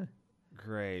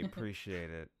 Great. Appreciate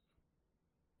it.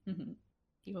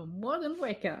 You're more than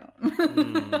welcome.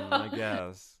 I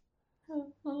guess.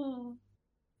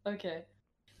 Okay.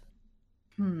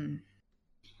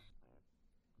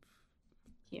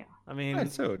 Yeah. I mean,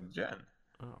 Right, so Jen,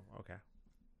 oh, okay.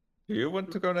 do you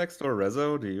want to go next, or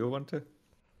Rezo? Do you want to?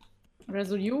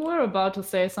 Rezo, you were about to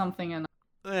say something, and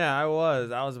Yeah, I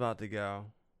was about to go.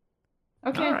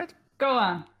 okay, All right. go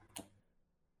on.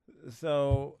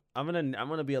 So I'm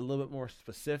gonna be a little bit more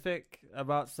specific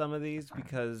about some of these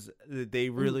because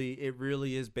it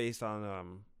really is based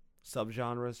on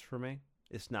subgenres for me.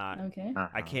 It's not. Okay.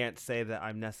 I can't say that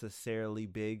I'm necessarily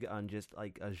big on just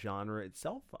like a genre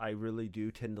itself. I really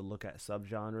do tend to look at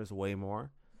subgenres way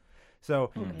more.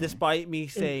 So despite me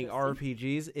saying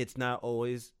RPGs, it's not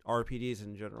always RPGs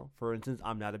in general. For instance,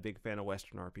 I'm not a big fan of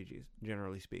Western RPGs,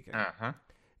 generally speaking.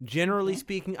 Generally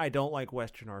speaking, I don't like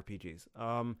Western RPGs.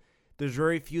 There's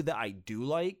very few that I do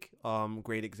like.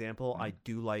 Great example, I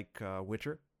do like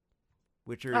Witcher.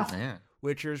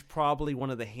 Witcher's probably one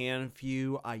of the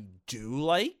few I do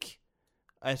like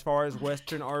as far as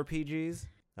Western RPGs.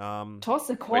 Toss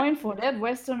a coin for that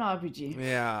Western RPG.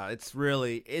 Yeah,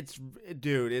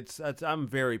 I'm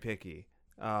very picky.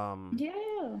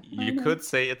 You could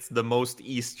say it's the most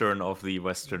Eastern of the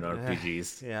Western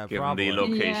RPGs, given probably. the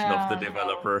location of the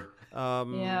developer.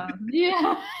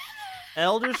 Yeah.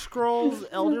 Elder Scrolls is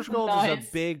Nice.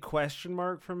 a big question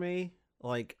mark for me.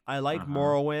 Like, I like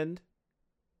Morrowind.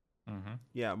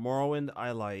 Yeah, Morrowind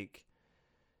I like.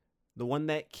 The one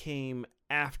that came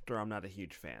after, I'm not a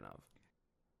huge fan of.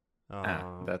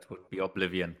 That would be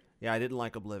Oblivion. Yeah, I didn't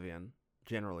like Oblivion,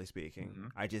 generally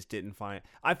speaking. I just didn't find...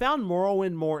 I found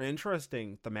Morrowind more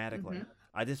interesting thematically.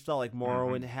 I just felt like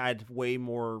Morrowind had way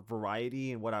more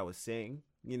variety in what I was seeing.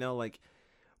 You know, like,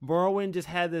 Morrowind just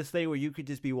had this thing where you could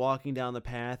just be walking down the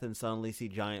path and suddenly see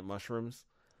giant mushrooms.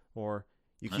 Or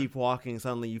you keep walking,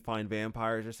 suddenly you find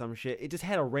vampires or some shit. It just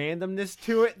had a randomness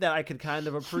to it that I could kind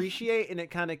of appreciate, and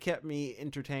it kind of kept me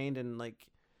entertained and, like,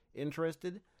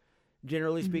 interested.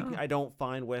 Generally speaking, I don't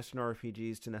find Western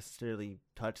RPGs to necessarily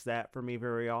touch that for me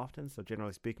very often. So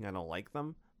generally speaking, I don't like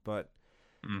them. But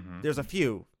there's a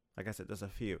few. Like I said, there's a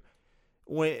few.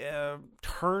 When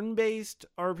turn-based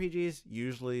RPGs,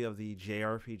 usually of the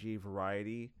JRPG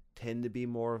variety, tend to be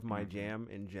more of my jam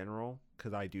in general.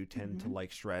 Because I do tend to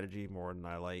like strategy more than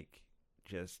I like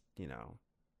just,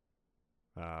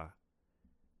 button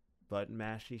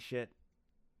mashy shit.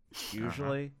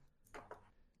 Usually.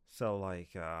 So,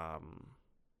 like,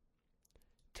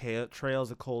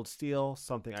 Trails of Cold Steel,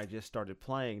 something I just started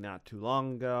playing not too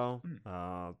long ago.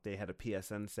 They had a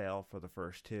PSN sale for the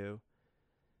first two.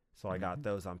 So I got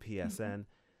those on PSN.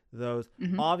 Those,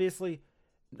 obviously,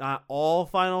 not all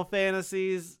Final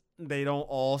Fantasies, they don't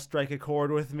all strike a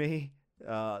chord with me.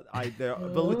 Believe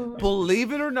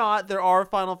it or not, there are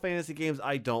Final Fantasy games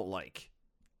I don't like.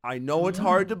 I know it's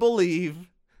hard to believe.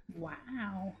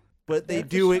 Wow. But they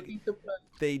do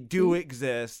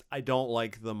exist. I don't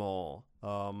like them all.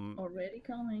 Already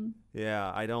coming.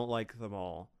 Yeah, I don't like them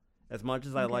all. As much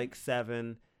as I like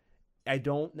 7, I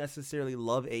don't necessarily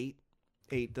love 8.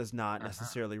 8 does not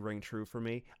necessarily ring true for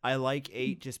me. I like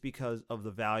 8 just because of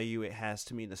the value it has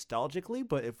to me nostalgically,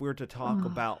 but if we were to talk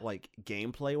about like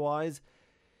gameplay wise,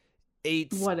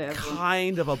 8's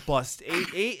kind of a bust.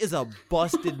 8 is a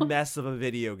busted mess of a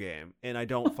video game, and I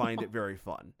don't find it very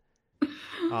fun.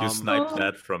 You sniped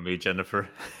that from me, Jennifer.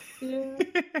 Yeah.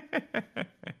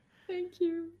 Thank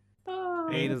you.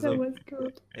 8 is was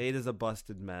good. 8 is a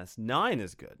busted mess. 9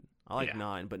 is good. I like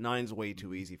 9, but 9's way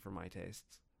too easy for my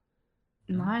tastes.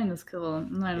 9 is cool.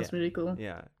 9 is really cool.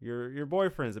 Yeah, your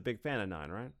boyfriend's a big fan of 9,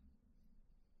 right?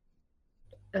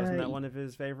 Wasn't that one of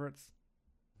his favorites?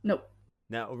 Nope.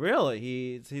 No, really?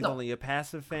 He's only a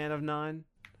passive fan of 9?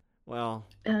 Well,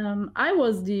 I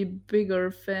was the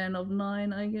bigger fan of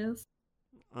 9, I guess.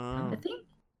 I think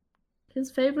his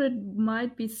favorite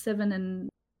might be 7 and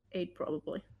 8,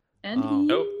 probably. And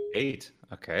 8.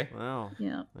 Okay. Wow.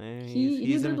 Yeah.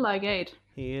 He did like 8.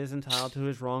 He is entitled to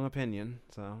his wrong opinion,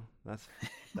 so that's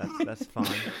fine.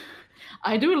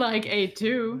 I do like 8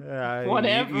 too.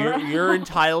 Whatever. You're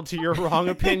entitled to your wrong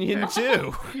opinion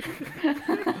too.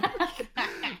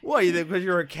 What, you think because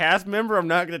you're a cast member I'm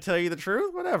not going to tell you the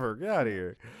truth? Whatever, get out of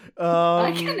here.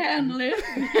 I can handle it.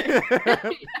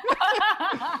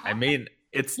 I mean,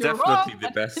 it's definitely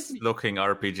the best looking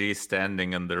RPG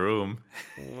standing in the room.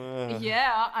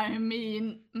 Yeah, I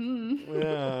mean...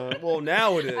 Yeah. Well,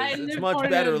 now it is. It's much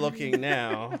better looking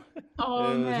now.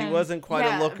 Man. He wasn't quite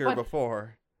a looker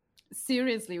before.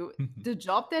 Seriously, the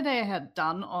job that I had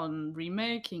done on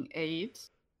remaking 8...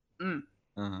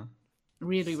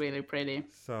 Really, really pretty.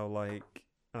 So, like...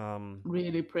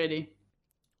 really pretty.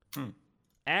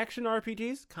 Action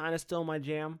RPGs kind of still my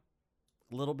jam.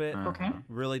 A little bit. Okay.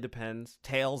 Really depends.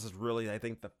 Tales is really, I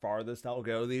think, the farthest I'll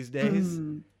go these days.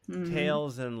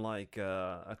 Tales and like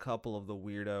a couple of the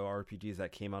weirdo RPGs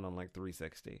that came out on like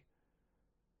 360.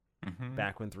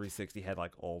 Back when 360 had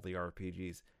like all the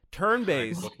RPGs.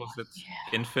 Turn-based. What was it?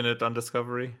 Yeah. Infinite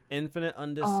Undiscovery,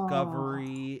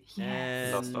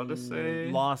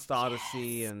 and Lost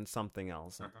Odyssey, and something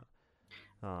else.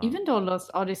 Even though Lost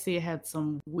Odyssey had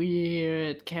some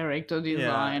weird character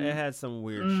design. Yeah, it had some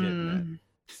weird shit in it.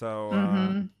 So,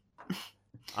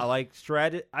 I like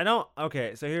strategy.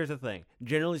 Okay, so here's the thing.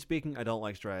 Generally speaking, I don't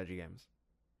like strategy games.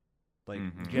 Like,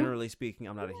 generally speaking,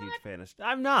 I'm not a huge fan of...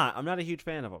 I'm not a huge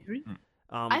fan of them.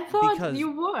 I thought you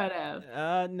would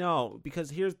have. No, because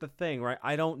here's the thing, right?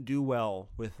 I don't do well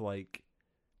with, like,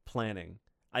 planning.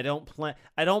 I plan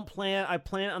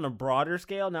on a broader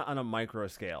scale, not on a micro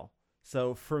scale.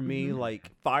 So for me, like,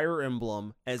 Fire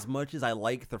Emblem, as much as I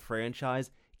like the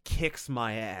franchise, kicks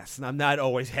my ass, and I'm not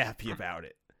always happy about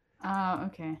it.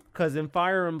 Okay. Because in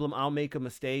Fire Emblem, I'll make a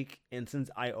mistake, and since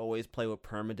I always play with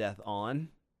permadeath on,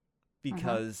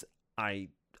 because I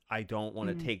don't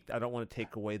want to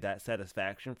take away that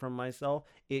satisfaction from myself,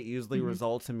 it usually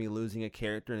results in me losing a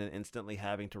character and then instantly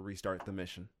having to restart the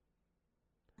mission.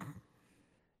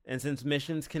 And since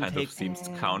missions can kind of seems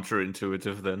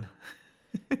counterintuitive then.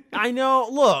 I know.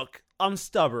 Look, I'm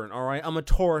stubborn. All right, I'm a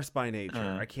Taurus by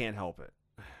nature. I can't help it.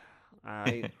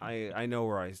 I know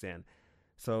where I stand.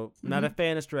 So, not a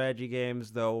fan of strategy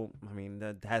games, though. I mean,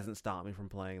 that hasn't stopped me from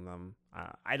playing them.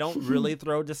 I don't really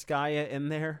throw Disgaea in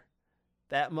there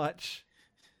that much.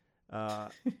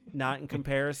 Not in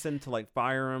comparison to like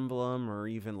Fire Emblem or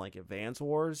even like Advance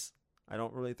Wars. I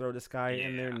don't really throw Disgaea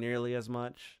in there nearly as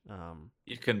much.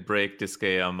 You can break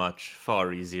Disgaea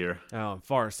far easier. Oh,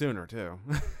 far sooner too.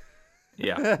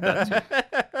 Yeah,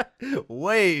 that too.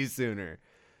 Way sooner.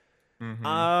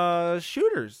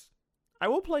 Shooters. I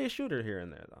will play a shooter here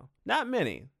and there though. Not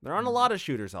many. There aren't a lot of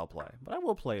shooters I'll play, but I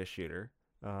will play a shooter.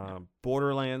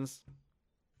 Borderlands,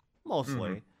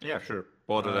 mostly. Yeah, sure.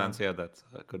 Borderlands, that's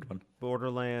a good one.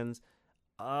 Borderlands.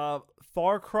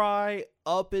 Far Cry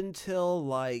up until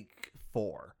like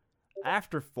 4.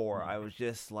 After 4, I was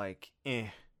just like,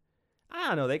 I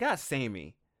don't know. They got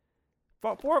samey.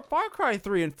 Far Cry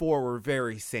 3 and 4 were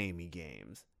very samey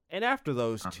games, and after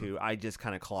those two, I just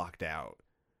kind of clocked out.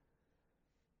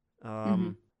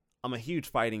 I'm a huge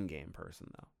fighting game person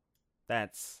though.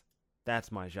 That's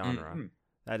my genre.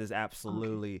 That is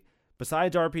absolutely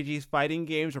besides RPGs, fighting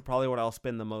games are probably what I'll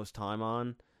spend the most time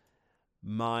on.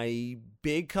 My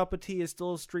big cup of tea is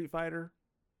still Street Fighter.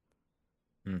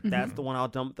 That's the one I'll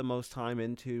dump the most time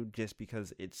into just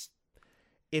because it's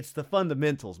the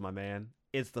fundamentals, my man.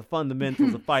 It's the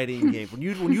fundamentals of fighting games. When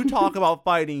you talk about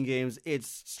fighting games, it's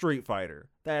Street Fighter.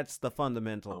 That's the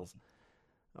fundamentals.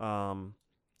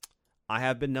 I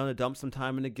have been known to dump some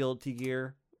time into Guilty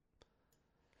Gear.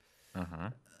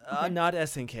 Not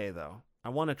SNK though. I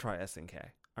want to try SNK.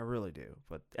 I really do,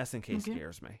 but SNK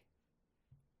scares me.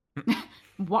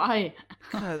 Why?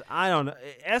 Because I don't know.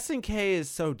 SNK is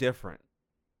so different.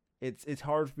 It's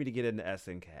hard for me to get into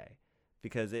SNK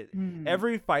because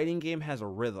every fighting game has a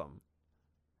rhythm,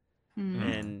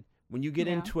 and when you get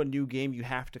into a new game, you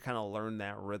have to kind of learn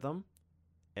that rhythm.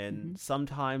 And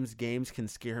sometimes games can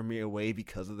scare me away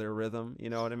because of their rhythm. You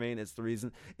know what I mean? It's the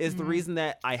reason. It's the reason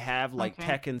that I have like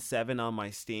Tekken 7 on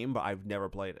my Steam, but I've never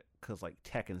played it because like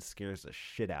Tekken scares the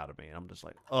shit out of me, and I'm just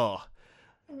like, oh,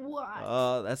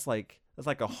 what? That's like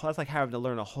having to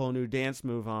learn a whole new dance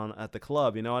move at the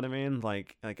club. You know what I mean?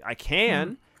 Like I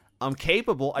can, I'm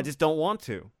capable. I just don't want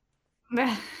to.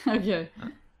 Okay.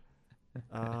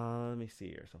 Let me see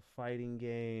here. So fighting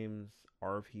games,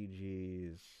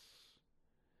 RPGs.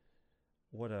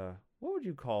 What would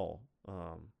you call?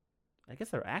 I guess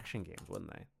they're action games,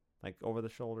 wouldn't they? Like over the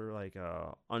shoulder, like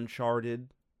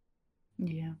Uncharted.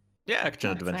 Yeah. Yeah,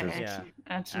 action adventures.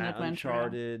 Action adventure.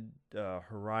 Uncharted,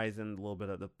 Horizon, a little bit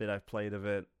of the bit I've played of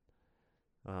it.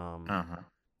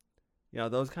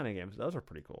 Those kind of games. Those are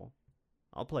pretty cool.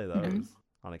 I'll play those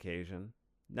on occasion.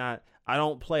 I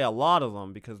don't play a lot of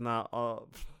them because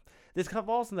this kind of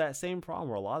falls into that same problem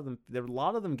where a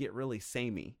lot of them get really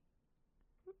samey.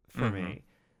 For me,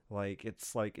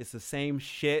 it's the same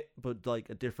shit, but like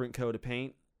a different coat of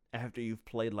paint after you've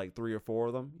played like 3 or 4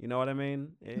 of them. You know what I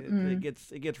mean? It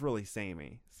gets really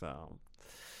samey. So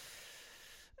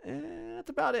that's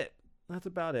about it.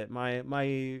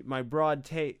 My broad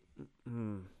taste,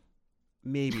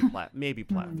 maybe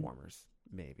platformers,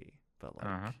 maybe, but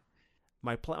like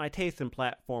my taste in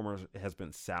platformers has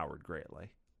been soured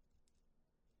greatly.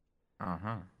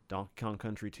 Donkey Kong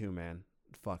Country 2, man,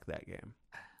 fuck that game.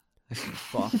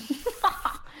 Fuck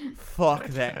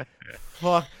that.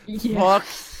 Fuck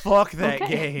that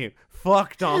game.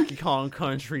 Fuck Donkey Kong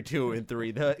Country 2 and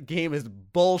 3. The game is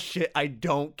bullshit. I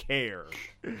don't care.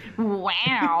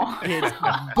 Wow. It's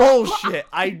bullshit.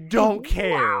 I don't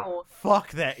care. Wow.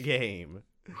 Fuck that game.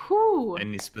 Whew.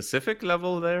 Any specific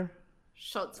level there?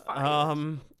 Shots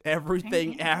fired.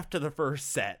 Everything after the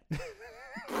first set.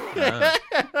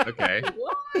 Okay.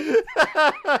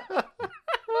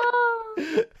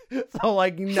 So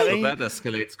like So 9. that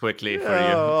escalates quickly for you.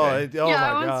 Oh Okay. my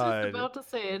I was god. just about to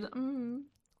say it.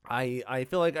 I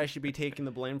feel like I should be taking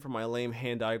the blame for my lame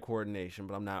hand-eye coordination,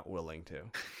 but I'm not willing to.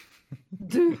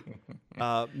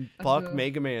 Fuck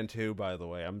Mega Man 2, by the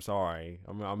way. I'm sorry.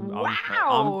 I'm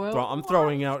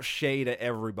throwing out shade at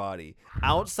everybody.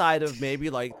 Outside of maybe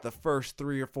like the first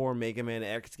 3 or 4 Mega Man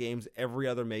X games, every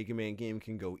other Mega Man game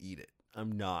can go eat it.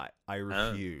 I'm not. I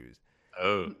refuse.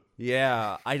 Oh.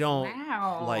 Yeah, I don't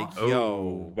like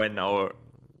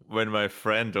when my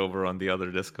friend over on the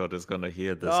other Discord is gonna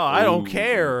hear this. Oh, I don't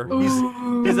care. His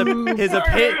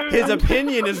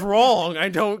opinion is wrong. I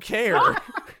don't care. Whatever,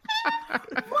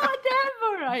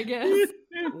 I guess.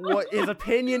 What his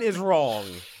opinion is wrong.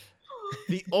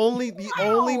 The only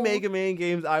Mega Man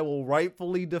games I will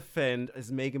rightfully defend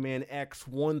is Mega Man X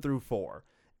 1 through 4.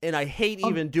 And I hate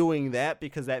even doing that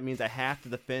because that means I have to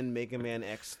defend Mega Man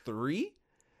X3.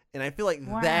 And I feel like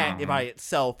that by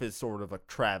itself is sort of a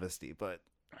travesty. But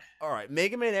all right,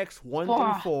 Mega Man X 1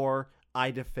 through 4,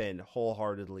 I defend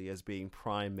wholeheartedly as being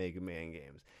prime Mega Man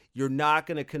games. You're not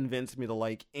going to convince me to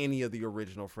like any of the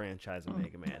original franchise of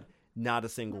Mega Man. Not a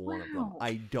single one of them.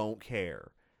 I don't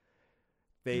care.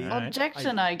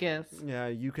 Objection, I guess. Yeah,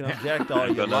 you can object all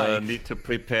you gonna like. need to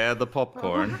prepare the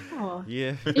popcorn. Wow.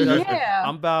 Yeah. Yeah.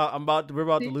 We're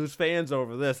about to lose fans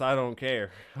over this. I don't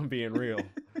care. I'm being real.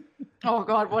 Oh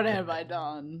God, what have I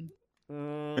done?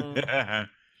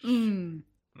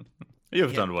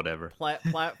 You've done whatever.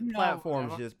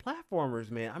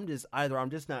 Platformers, man. I'm just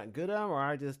not good at them or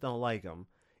I just don't like them.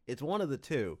 It's one of the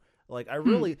two. Like I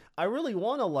really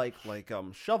want to like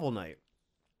Shovel Knight,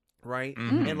 right?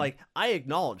 Mm-hmm. And like I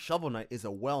acknowledge Shovel Knight is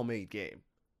a well-made game.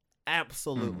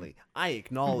 Absolutely. I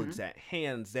acknowledge that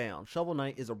hands down. Shovel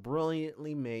Knight is a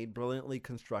brilliantly made, brilliantly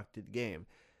constructed game.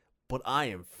 But I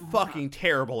am fucking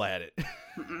terrible at it.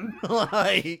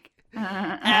 Like,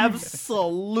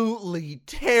 absolutely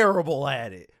terrible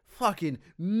at it. Fucking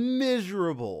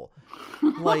miserable.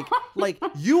 Like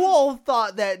you all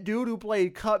thought that dude who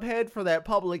played Cuphead for that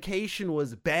publication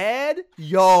was bad?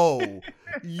 Yo,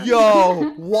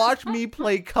 watch me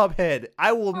play Cuphead.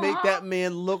 I will make that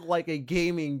man look like a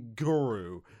gaming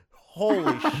guru.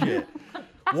 Holy shit.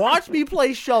 Watch me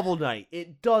play Shovel Knight.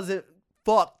 It doesn't.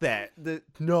 Fuck that.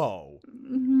 No.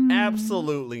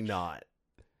 Absolutely not.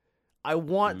 I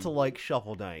want to like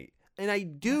Shovel Knight. And I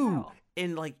do. Wow.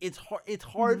 And like it's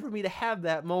hard for me to have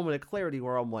that moment of clarity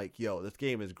where I'm like, yo, this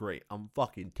game is great. I'm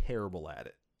fucking terrible at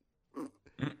it.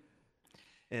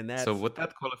 And that's So would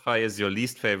that qualify as your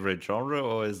least favorite genre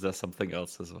or is there something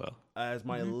else as well? As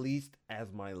my least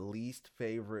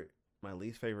favorite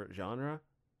genre?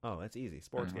 Oh, that's easy.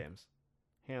 Sports games.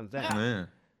 Hands down. Yeah.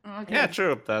 Okay. Yeah,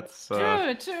 true. That's true.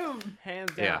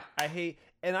 Hands down. Yeah. I hate,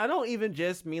 and I don't even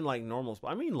just mean like normal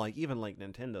sports. I mean like even like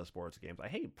Nintendo sports games. I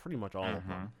hate pretty much all of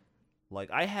them. Like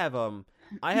I have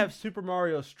Super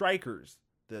Mario Strikers,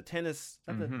 the tennis.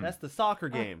 That's the soccer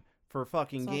game for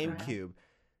fucking GameCube.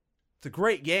 It's a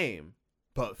great game,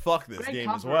 but fuck this game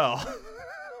as well.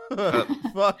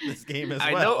 Fuck this game as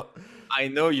well. I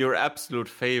know your absolute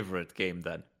favorite game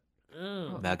then.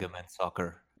 Mega Man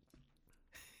Soccer.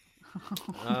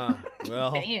 Well,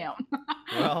 damn.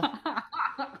 Well,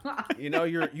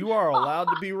 you are allowed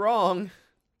to be wrong.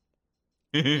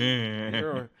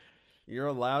 You're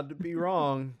allowed to be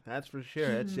wrong. That's for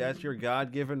sure. That's your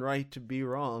God-given right to be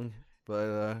wrong.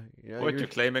 But you're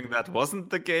claiming that wasn't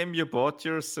the game you bought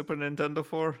your Super Nintendo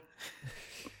for?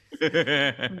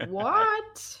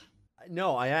 What?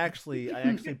 No, I actually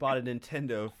bought a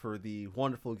Nintendo for the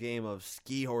wonderful game of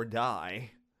Ski or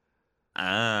Die.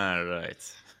 Ah,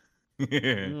 right.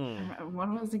 What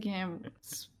was the game?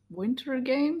 Winter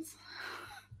Games?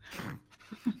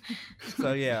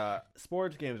 So yeah,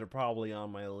 sports games are probably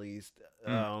on my least.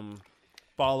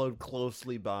 Followed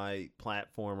closely by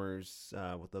platformers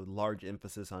with a large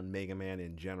emphasis on Mega Man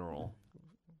in general.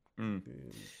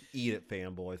 Eat it,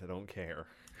 fanboys. I don't care.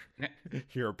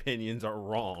 Your opinions are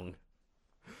wrong.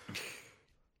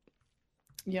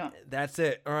 Yeah. That's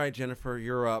it. All right, Jennifer,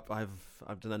 you're up.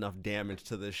 I've done enough damage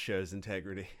to this show's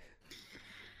integrity.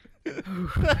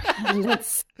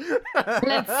 Let's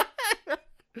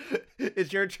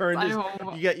It's your turn.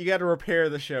 You got to repair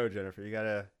the show, Jennifer. You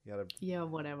gotta. Yeah,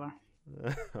 whatever.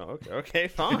 Okay,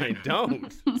 fine.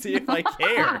 Don't see if I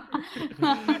care.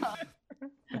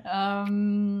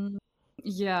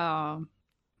 Yeah.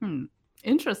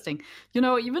 Interesting.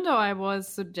 Even though I was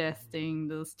suggesting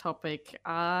this topic,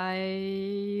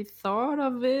 I thought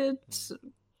of it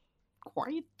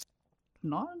quite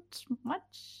not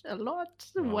much, a lot,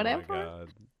 whatever.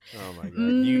 Oh my god.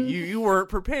 You weren't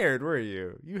prepared, were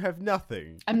you? You have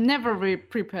nothing. I'm never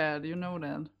prepared, you know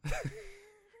that.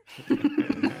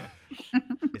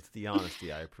 It's the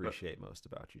honesty I appreciate most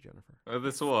about you, Jennifer.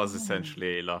 This was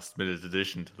essentially a last-minute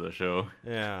addition to the show.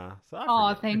 Yeah.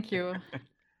 So thank you.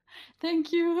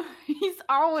 Thank you. He's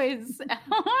always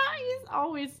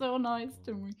so nice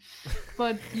to me.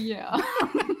 But yeah.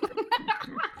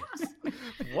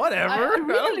 Whatever. I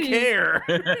don't care.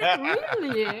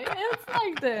 Really, it's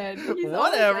like that. He's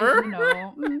whatever.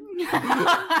 Like,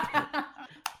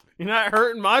 You're not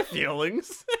hurting my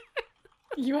feelings.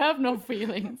 You have no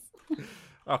feelings.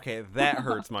 Okay, that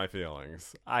hurts my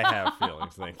feelings. I have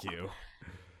feelings, thank you.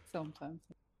 Sometimes.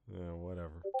 Yeah,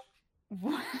 whatever.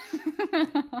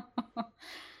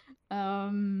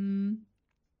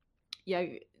 Yeah,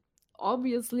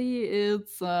 obviously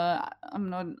it's I'm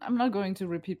not going to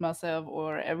repeat myself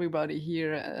or everybody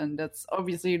here, and that's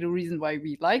obviously the reason why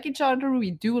we like each other.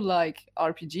 We do like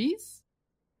RPGs.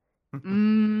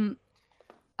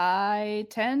 I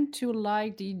tend to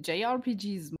like the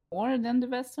JRPGs more than the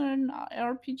Western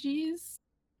RPGs.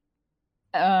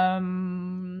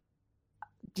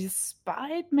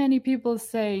 Despite many people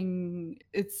saying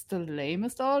it's the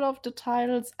lamest out of the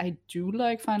titles, I do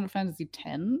like Final Fantasy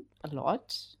X a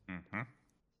lot.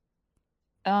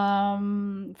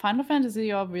 Final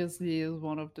Fantasy obviously is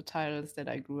one of the titles that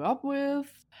I grew up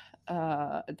with,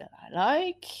 that I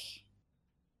like.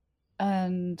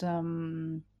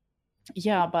 And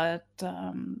yeah, but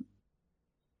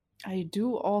I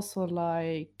do also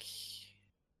like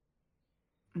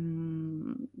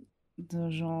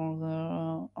the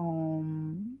genre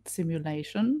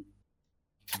simulation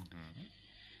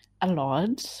a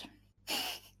lot.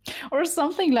 Or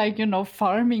something like,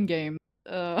 farming game.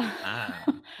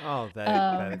 Oh,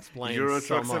 that explains Euro so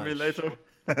Truck much. Simulator.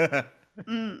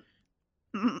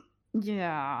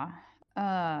 Yeah.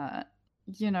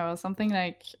 Something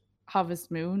like Harvest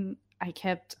Moon. I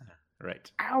kept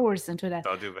hours into that.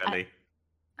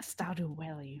 Stardew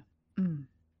Valley.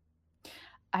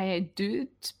 I did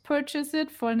purchase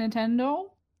it for Nintendo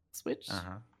Switch,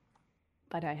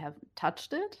 but I haven't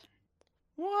touched it.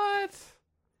 What?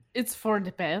 It's for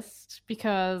the best,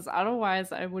 because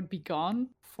otherwise I would be gone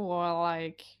for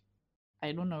I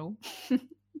don't know.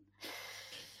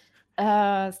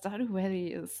 Stardew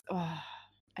Valley is...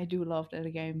 I do love that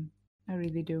game. I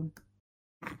really do.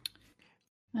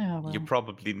 You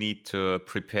probably need to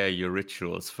prepare your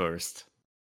rituals first.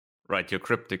 Write your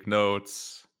cryptic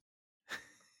notes.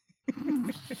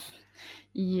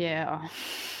 Yeah.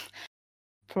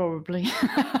 Probably.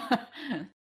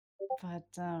 But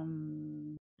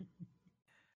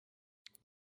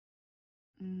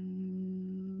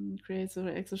create sort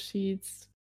of Excel sheets.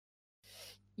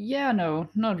 Yeah, no,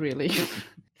 not really.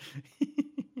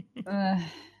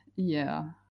 Yeah.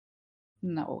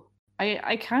 No.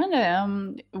 I kind of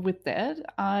am with that.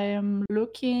 I am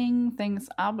looking things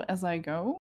up as I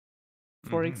go.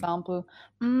 For example,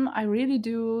 I really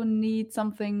do need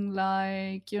something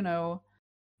like,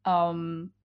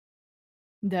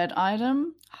 that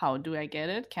item. How do I get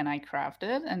it? Can I craft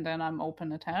it? And then I'm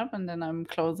open a tab, and then I'm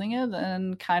closing it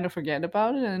and kind of forget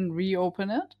about it and reopen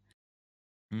it.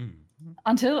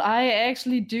 Until I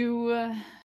actually do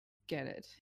get it.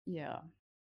 Yeah.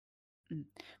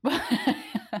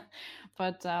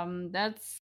 But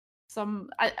that's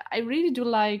I really do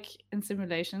like in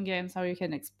simulation games how you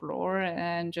can explore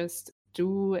and just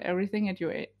do everything at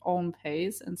your own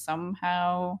pace, and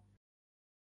somehow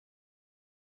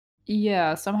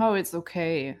it's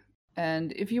okay.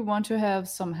 And if you want to have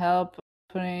some help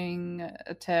opening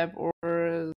a tab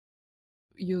or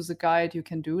use a guide, you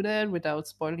can do that without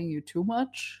spoiling you too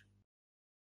much.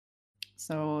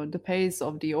 So the pace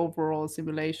of the overall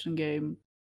simulation game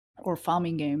or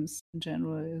farming games in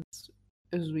general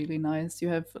is really nice. You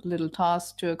have little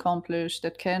tasks to accomplish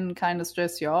that can kind of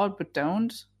stress you out, but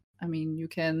don't. I mean, you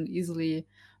can easily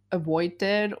avoid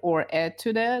that or add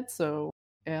to that. So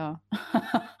yeah,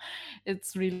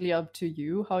 it's really up to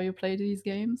you how you play these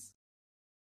games.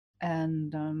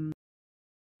 And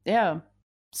yeah,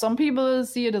 some people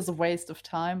see it as a waste of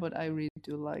time, but I really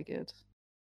do like it.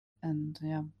 And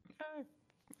yeah,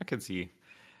 I can see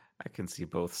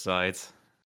both sides.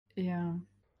 Yeah.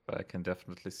 but I can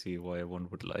definitely see why one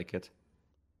would like it.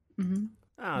 Mm-hmm.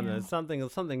 I don't know.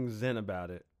 Something zen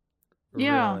about it.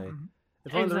 Yeah. Really.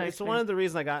 Exactly. It's one of the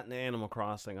reasons I got into Animal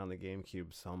Crossing on the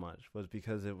GameCube so much was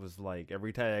because it was like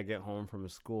every time I get home from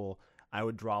school, I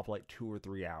would drop like 2 or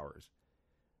 3 hours.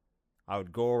 I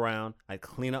would go around, I'd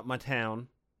clean up my town,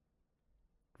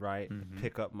 right?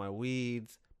 Pick up my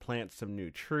weeds, plant some new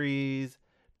trees,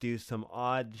 do some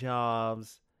odd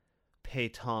jobs, pay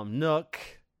Tom Nook,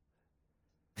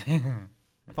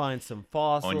 find some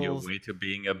fossils. On your way to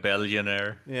being a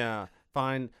billionaire. Yeah.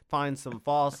 Find some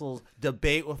fossils,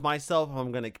 debate with myself if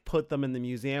I'm going to put them in the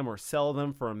museum or sell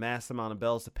them for a mass amount of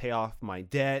bells to pay off my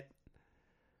debt.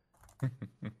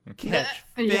 Catch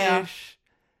fish. Yeah.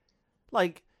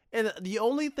 Like, and the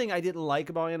only thing I didn't like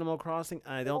about Animal Crossing,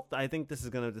 I think this is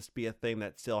going to just be a thing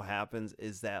that still happens,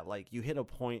 is that like you hit a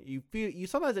point,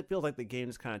 sometimes it feels like the game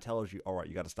just kind of tells you, all right,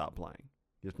 you got to stop playing.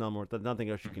 There's nothing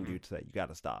else you can do today. You got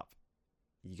to stop.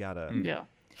 You got to. Yeah.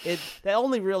 That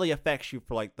only really affects you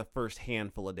for like the first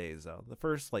handful of days, though. The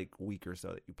first like week or so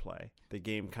that you play, the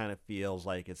game kind of feels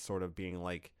like it's sort of being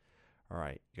like, all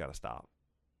right, you gotta stop.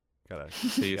 So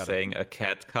you're saying a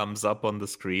cat comes up on the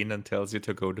screen and tells you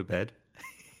to go to bed?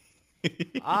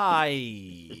 Yeah,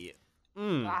 I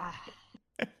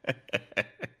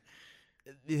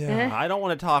don't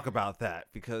want to talk about that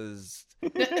because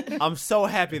I'm so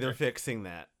happy they're fixing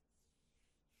that.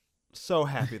 So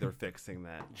happy they're fixing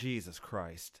that. Jesus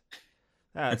Christ.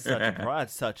 That's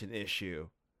such an issue.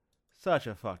 Such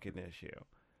a fucking issue.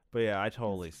 But yeah, I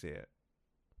totally see it.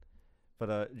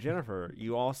 But Jennifer,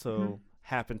 you also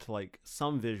happen to like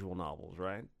some visual novels,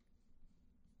 right?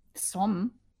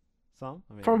 Some? I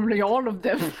mean, probably all of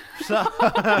them.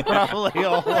 Probably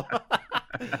all.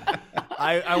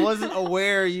 I wasn't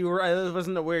aware I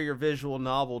wasn't aware your visual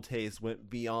novel taste went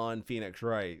beyond Phoenix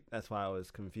Wright. That's why I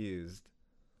was confused.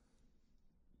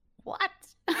 What?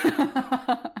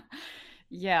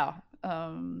 Yeah.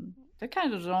 That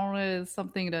kind of genre is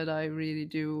something that I really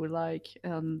do like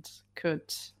and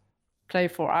could play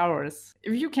for hours.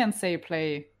 If you can say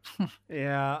play.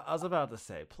 Yeah, I was about to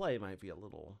say play might be a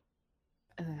little.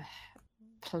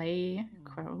 Play,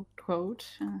 quote.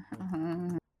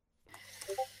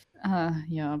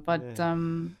 Yeah, but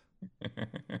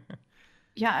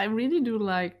yeah, I really do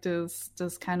like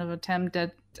this kind of attempt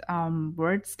that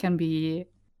words can be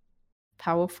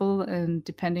powerful, and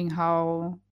depending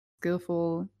how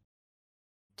skillful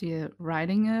the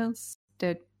writing is,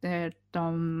 that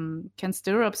can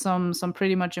stir up some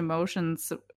pretty much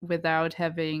emotions without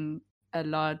having a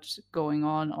lot going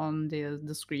on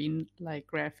the screen, like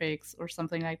graphics or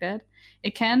something like that.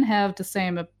 It can have the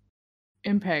same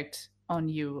impact on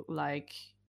you like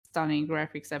stunning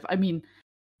graphics have. I mean,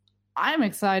 I'm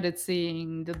excited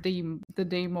seeing the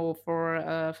demo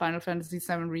for Final Fantasy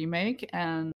VII Remake,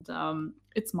 and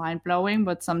it's mind-blowing,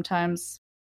 but sometimes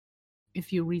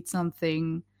if you read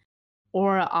something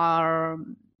or are,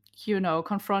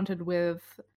 confronted with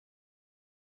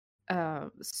a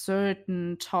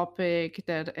certain topic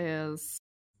that is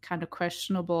kind of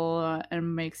questionable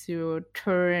and makes you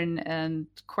turn and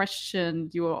question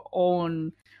your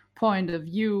own point of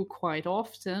view quite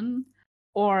often,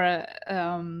 or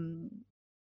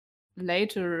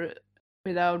later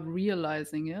without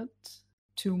realizing it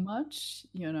too much,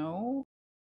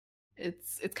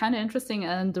 it's kind of interesting.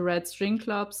 And the Red String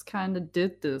Clubs kind of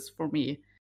did this for me,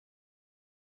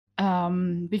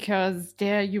 because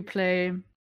there you play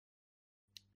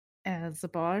as a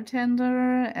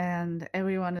bartender and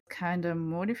everyone is kind of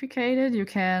modified. You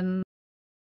can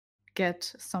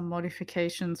get some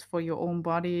modifications for your own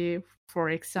body,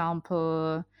 for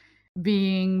example,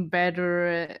 being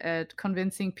better at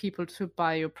convincing people to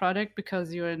buy your product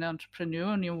because you're an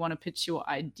entrepreneur and you want to pitch your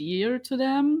idea to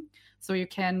them. So you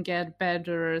can get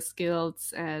better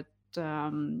skills at,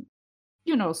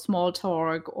 small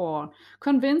talk or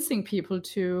convincing people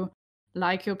to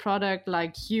like your product,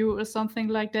 like you, or something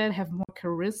like that, have more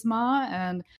charisma.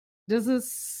 And this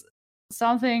is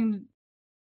something,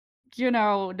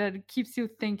 that keeps you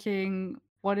thinking,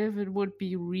 what if it would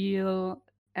be real,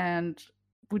 and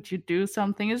would you do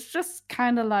something? It's just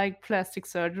kind of like plastic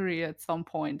surgery at some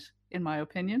point, in my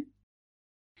opinion.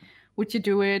 Would you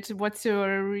do it? What's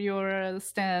your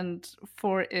stand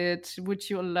for it? Would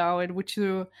you allow it? Would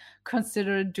you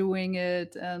consider doing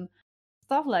it? And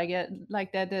stuff like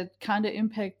that kind of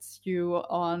impacts you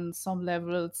on some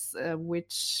levels,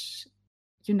 which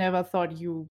you never thought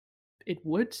it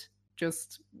would,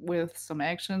 just with some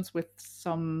actions, with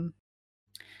some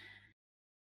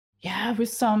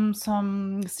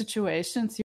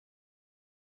situations.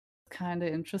 Kind of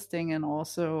interesting and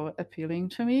also appealing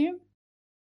to me.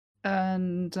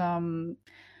 And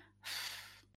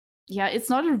Yeah, it's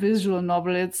not a visual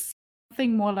novel. It's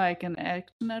something more like an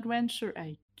action adventure,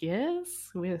 I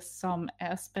guess, with some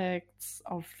aspects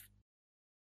of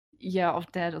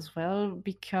that as well.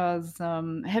 Because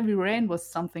Heavy Rain was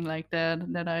something like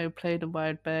that I played a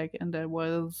while back, and that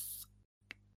was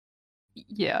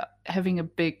having a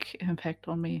big impact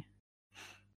on me.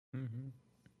 Mm-hmm.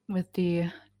 With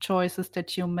the choices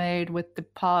that you made, with the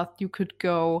path you could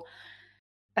go.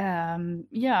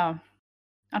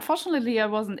 Unfortunately, I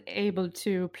wasn't able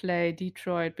to play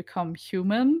Detroit Become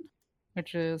Human,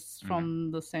 which is from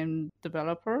the same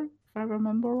developer, if I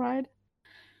remember right.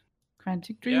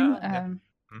 Quantic Dream.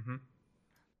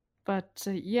 But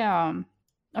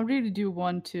I really do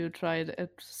want to try it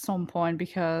at some point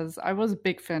because I was a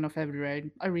big fan of Heavy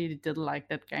Rain. I really did like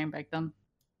that game back then.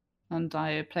 And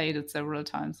I played it several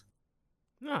times.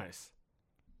 Nice.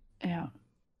 Yeah.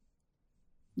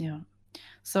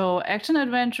 So action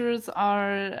adventures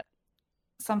are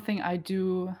something I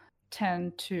do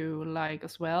tend to like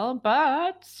as well,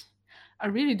 but I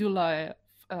really do like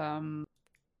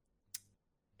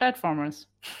platformers.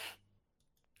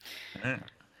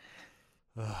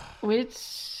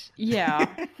 Which,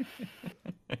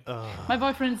 my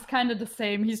boyfriend is kind of the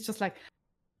same. He's just like,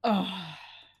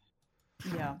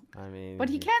 yeah. I mean, but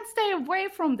he can't stay away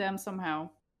from them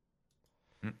somehow,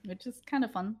 which is kind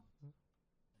of fun.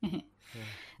 We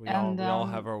all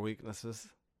have our weaknesses.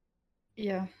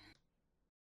 Yeah.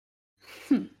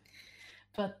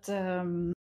 But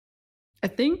I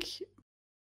think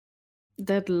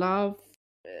that love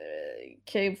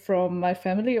came from my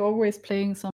family always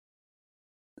playing some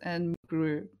and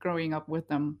growing up with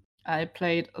them. I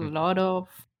played a lot of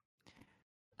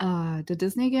the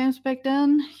Disney games back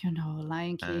then,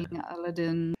 Lion King,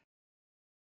 Aladdin,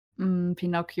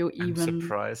 Pinocchio even. I'm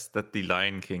surprised that the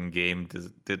Lion King game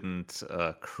didn't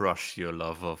crush your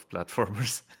love of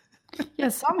platformers. Yeah,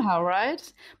 somehow, right?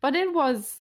 But it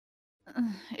was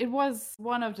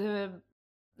one of the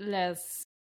less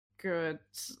good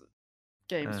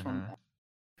games from that,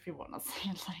 if you want to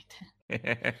say it like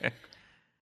that.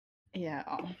 Yeah,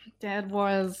 that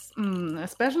was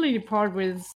especially the part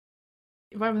with,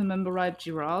 if I remember right,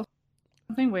 giraffe.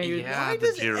 Something where you why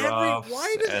does everyone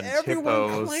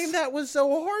claim that was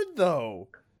so hard though?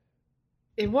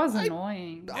 It was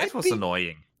annoying. It was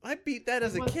annoying. I beat that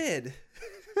as a kid.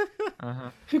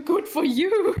 Good for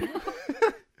you.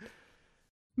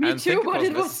 Me too, but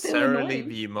it was still annoying. Necessarily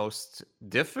the most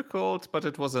difficult, but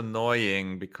it was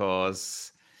annoying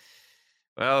because,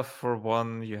 well, for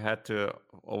one, you had to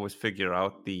always figure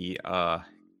out the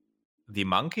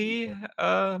monkeys.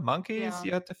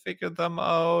 You had to figure them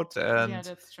out, and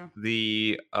that's true.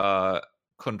 The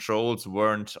controls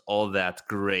weren't all that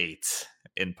great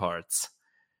in parts.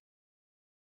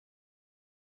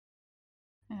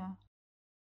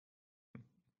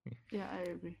 Yeah,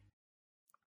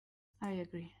 I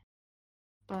agree.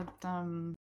 But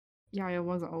I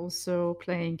was also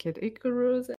playing Kid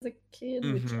Icarus as a kid,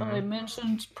 which I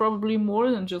mentioned probably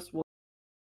more than just once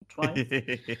or twice.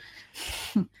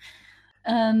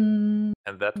 And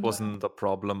that wasn't a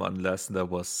problem unless there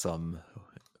was some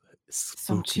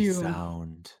spooky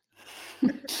sound.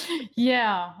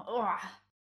 Yeah.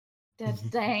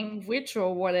 That dang witch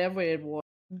or whatever it was.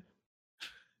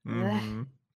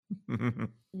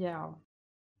 Yeah.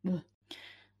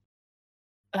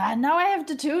 Now I have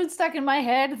the tune stuck in my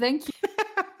head. Thank you.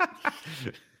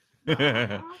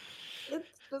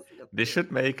 They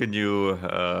should make a new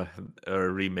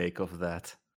remake of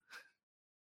that.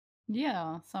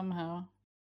 Yeah, somehow.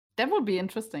 That would be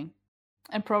interesting.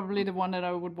 And probably the one that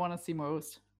I would want to see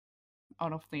most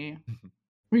out of the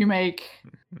remake,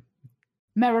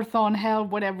 marathon, hell,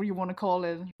 whatever you want to call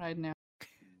it right now.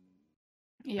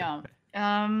 Yeah.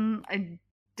 I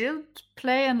did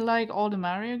play and like all the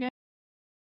Mario games.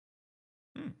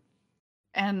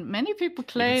 And many people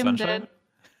claim that...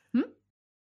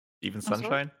 Even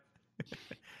Sunshine?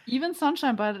 Even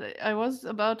Sunshine, but I was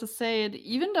about to say it,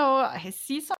 even though I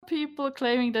see some people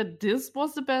claiming that this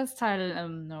was the best title,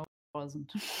 no, it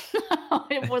wasn't.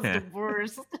 It was the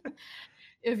worst,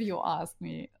 if you ask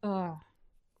me.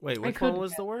 Wait, which one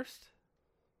was the worst?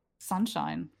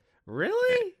 Sunshine.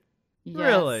 Really? Yes.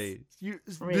 Really?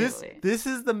 Really? This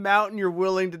is the mountain you're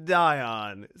willing to die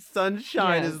on.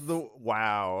 Sunshine is the...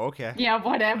 Wow, okay. Yeah,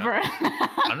 whatever.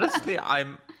 Honestly,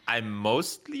 I'm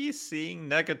mostly seeing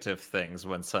negative things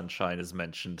when Sunshine is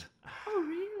mentioned. Oh,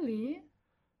 really?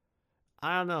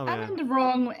 I don't know, man. I'm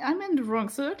in the wrong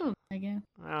circle again.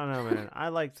 I don't know, man. I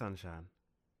like Sunshine.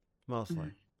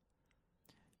 Mostly.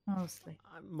 Mostly.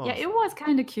 Yeah, it was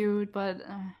kind of cute, but...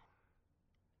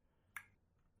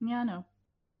 yeah, no.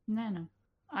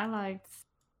 I liked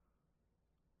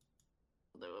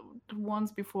the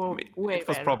ones before I mean, way it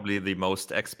was better. probably the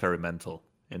most experimental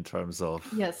in terms of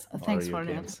Yes, thanks Mario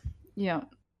for games. that. Yeah,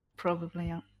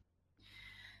 probably,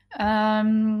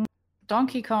 yeah.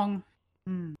 Donkey Kong.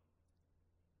 I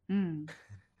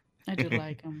do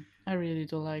like him. I really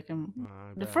do like him.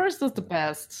 The first is the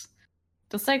best.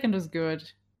 The second is good.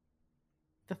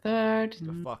 The third.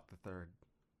 Fuck the third.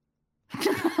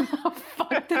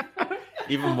 Fuck the third.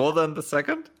 Even more than the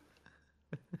second?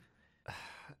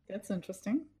 That's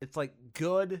interesting. It's like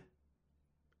good,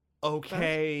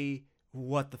 okay,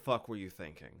 what the fuck were you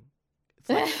thinking? It's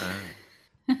like,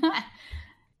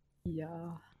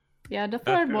 yeah, the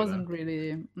third wasn't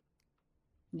really,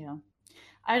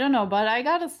 I don't know, but I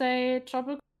gotta say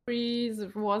Tropical Freeze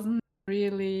wasn't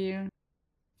really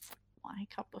my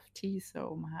cup of tea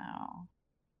somehow.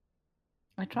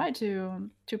 I tried to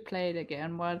play it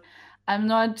again, but I'm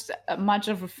not much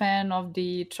of a fan of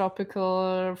the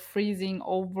tropical freezing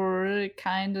over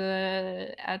kind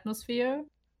of atmosphere.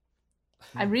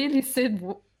 I really sit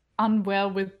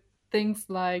unwell with things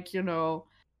like,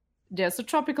 there's a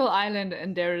tropical island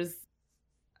and there's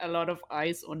a lot of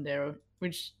ice on there,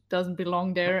 which doesn't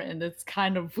belong there, and it's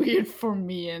kind of weird for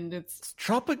me. And it's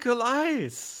tropical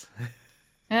ice.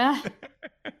 Yeah.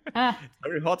 It's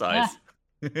very hot ice.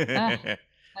 The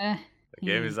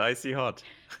game is icy hot.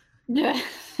 Yeah.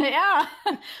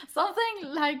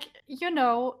 Something like,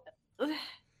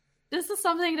 this is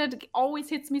something that always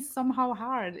hits me somehow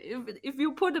hard. If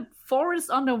you put a forest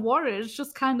underwater, it's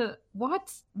just kind of,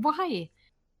 what? Why?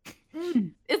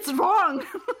 It's wrong.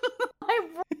 I'm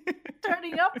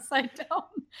turning upside down.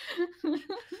 Am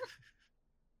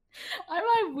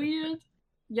I weird?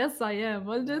 Yes, I am.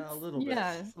 But it's, a little bit.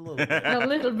 Yeah, a little bit. a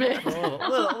little bit.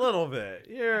 a little bit.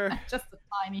 You're just a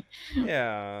tiny.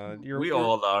 Yeah, we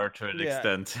all are to an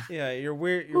extent. Yeah, you're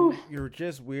weird. You're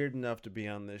just weird enough to be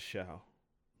on this show.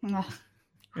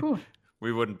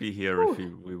 We wouldn't be here if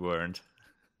we weren't.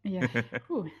 Yeah.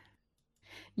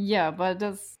 Yeah, but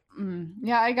that's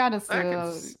I gotta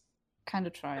still kind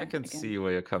of try. I can see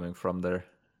where you're coming from there.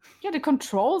 Yeah, the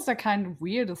controls are kind of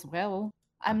weird as well.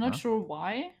 I'm not sure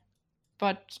why,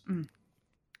 but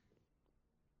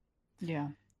yeah.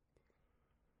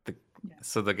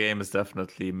 So the game is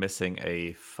definitely missing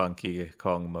a Funky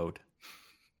Kong mode.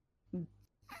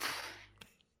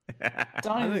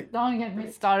 Don't get me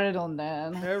started on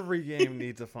that. Every game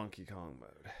needs a Funky Kong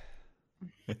mode.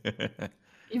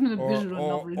 Even the visual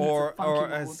novel needs a funky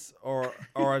mode.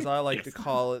 Or as I like to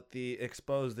call it, the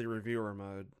expose the reviewer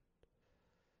mode.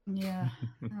 Yeah.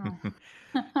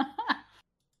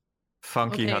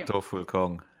 Funky Hatofu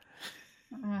Kong.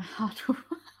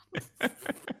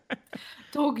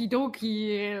 Doki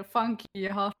Doki Funky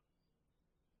Hot.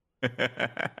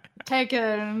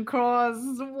 Tekken,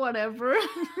 Cross, whatever.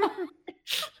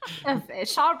 FA,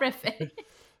 sharp FA.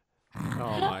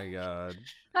 Oh my god.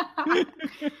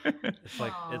 It's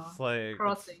like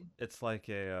crossing. It's like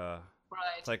a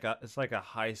right. It's like a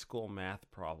high school math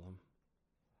problem.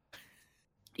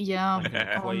 Yeah.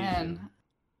 Like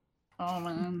Oh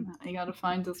man. I gotta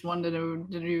find this one that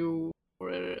you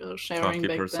were sharing Funky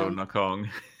back Persona then. Kong.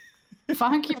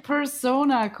 Funky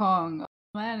Persona Kong. Oh,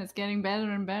 man, it's getting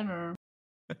better and better.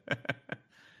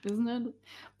 Isn't it?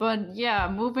 But yeah,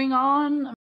 moving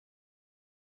on.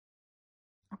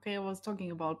 Okay, I was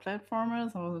talking about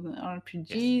platformers, I was in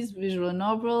RPGs, visual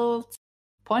novels,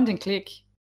 point and click.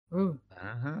 Ooh.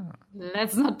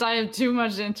 Let's not dive too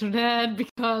much into that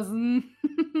because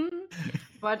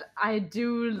but I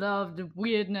do love the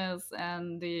weirdness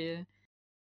and the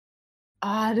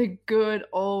good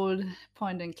old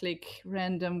point and click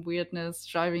random weirdness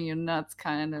driving you nuts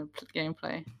kind of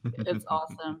gameplay. It's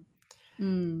awesome.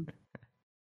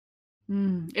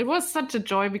 It was such a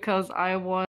joy because I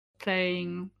was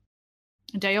playing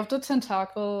Day of the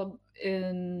Tentacle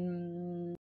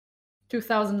in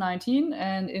 2019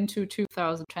 and into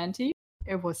 2020.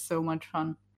 It was so much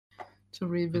fun to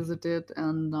revisit it,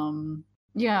 and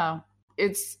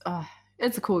it's a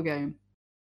cool game.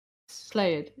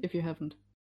 Play it if you haven't.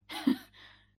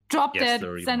 Drop that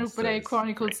Xenoblade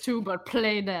Chronicles 2, but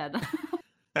play that.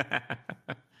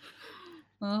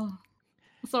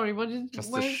 Sorry, what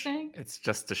were you saying? It's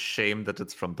just a shame that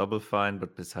it's from Double Fine,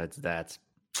 but besides that,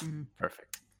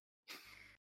 perfect.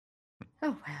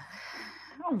 Oh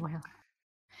well.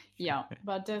 Yeah,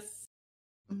 but this...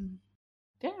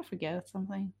 Did I forget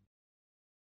something?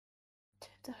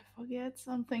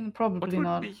 Probably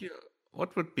not.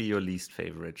 What would be your least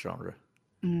favorite genre?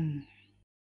 There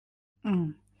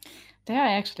are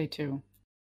actually two.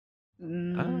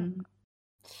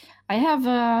 I have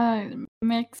a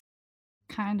mixed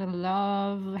kind of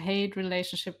love-hate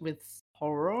relationship with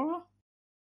horror.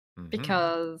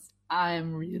 because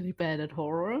I'm really bad at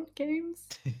horror games.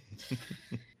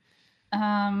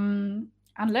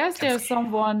 Unless there's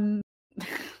someone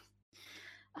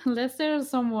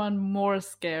more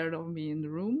scared of me in the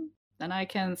room, then I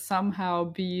can somehow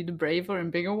be the braver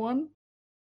and bigger one.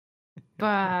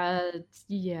 But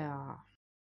yeah,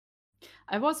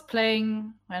 I was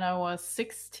playing when I was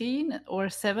 16 or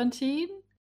 17.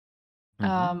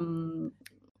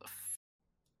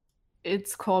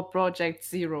 It's called Project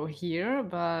Zero here,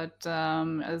 but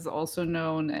is also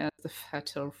known as the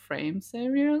Fatal Frame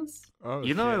series. Oh,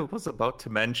 you know, I was about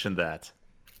to mention that.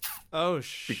 Oh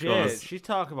shit! She's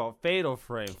talking about Fatal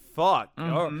Frame. Fuck.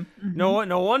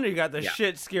 No wonder you got the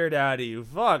shit scared out of you.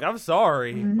 Fuck. I'm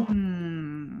sorry.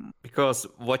 Because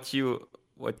what you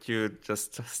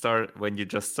just started when you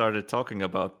just started talking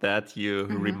about that, you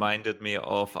reminded me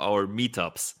of our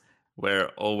meetups, where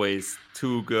always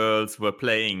 2 girls were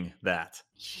playing that.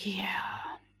 Yeah.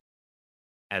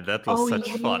 And that was such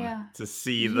fun to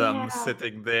see them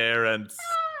sitting there and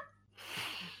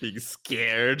being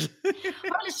scared.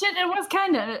 Holy shit, it was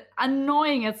kind of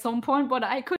annoying at some point, but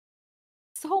I could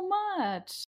so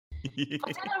much. But then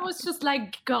I was just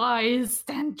like, guys,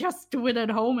 then just do it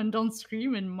at home and don't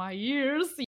scream in my ears,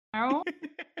 you know?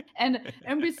 and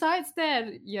besides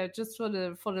that, just for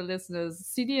the listeners,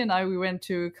 CD and I, we went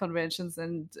to conventions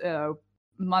and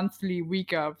monthly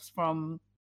week-ups from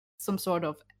some sort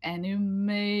of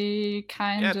anime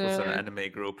kind of. Yeah, it was an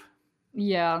anime group.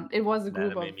 Yeah, it was a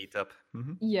group anime meetup.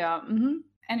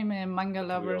 Anime and manga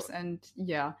lovers, and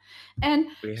and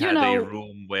we had a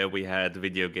room where we had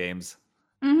video games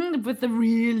with the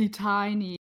really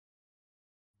tiny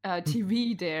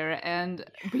TV there, and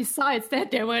besides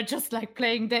that, they were just like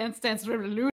playing Dance Dance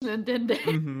Revolution, and then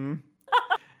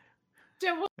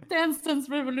there was Dance Dance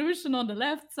Revolution on the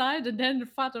left side, and then the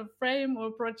Fatal Frame or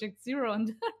Project Zero on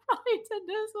the right, and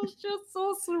this was just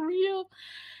so surreal.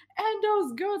 And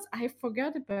those girls, I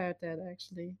forgot about that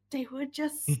actually. They were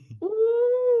just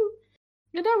ooh.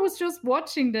 And I was just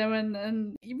watching them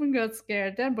and even got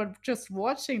scared then, but just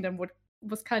watching them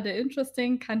was kind of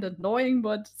interesting, kind of annoying,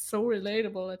 but so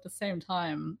relatable at the same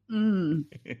time.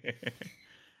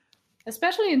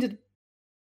 Especially in the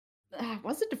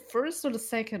was it the first or the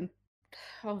second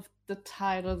of the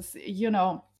titles? You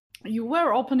know, you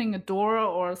were opening a door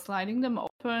or sliding them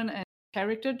open, and the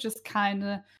character just kind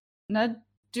of not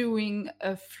doing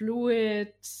a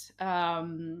fluid a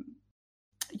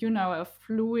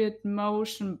fluid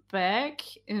motion back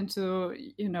into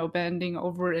bending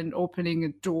over and opening a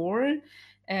door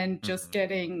and just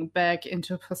getting back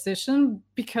into position,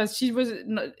 because she was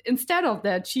instead of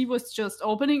that, she was just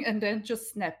opening and then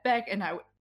just snapped back, and I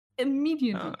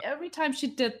immediately every time she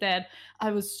did that,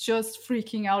 I was just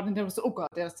freaking out, and there was, oh god,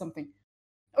 there's something,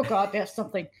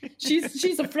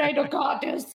 she's afraid, oh god,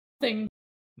 there's something.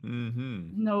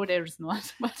 No, there's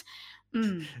not. But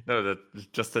no, that's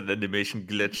just an animation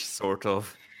glitch, sort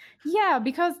of. Yeah,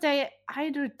 because they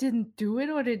either didn't do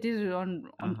it or they did it on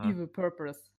evil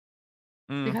purpose.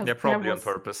 Yeah, probably on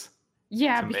purpose.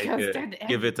 Yeah, because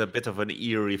give it a bit of an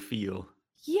eerie feel.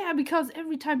 Yeah, because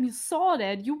every time you saw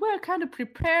that, you were kind of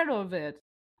prepared of it,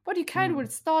 but you kind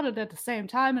of started at the same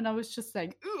time, and I was just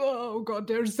like, oh god,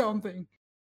 there's something.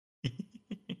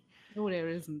 No, there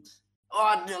isn't.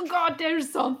 Oh god,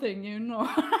 there's something,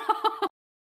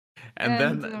 And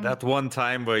then that one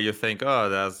time where you think, oh,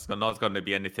 there's not going to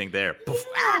be anything there. Poof.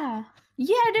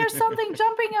 Yeah, there's something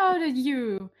jumping out at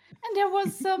you. And there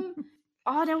was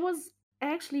there was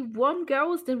actually one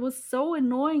ghost that was so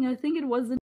annoying. I think it was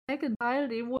in the second tile.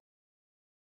 It was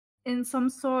in some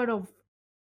sort of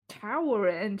tower,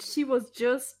 and she was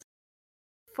just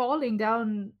falling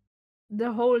down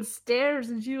the whole stairs,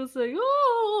 and she was like,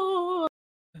 oh!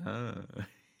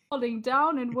 Falling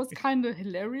down, and was kind of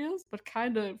hilarious, but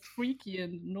kind of freaky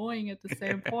and annoying at the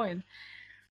same point.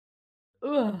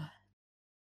 Ugh.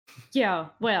 Yeah,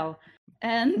 well,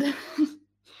 and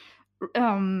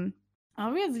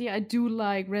obviously I do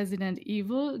like Resident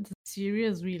Evil, the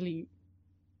series, really,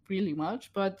 really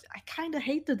much, but I kind of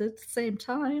hated it at the same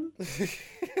time.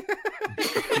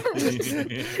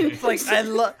 It's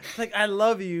like I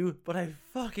love you, but I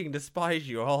fucking despise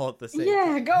you all at the same time.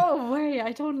 Yeah, go away.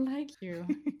 I don't like you.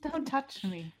 Don't touch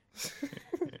me.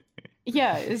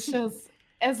 Yeah, it's just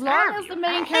as long as the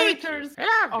main characters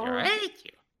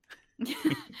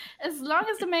as long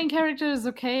as the main character is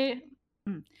okay.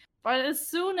 But as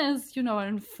soon as,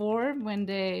 in 4, when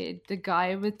the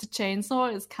guy with the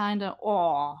chainsaw is kind of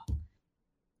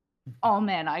oh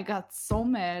man, I got so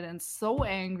mad and so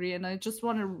angry, and I just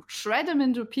want to shred him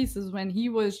into pieces when he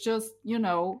was just,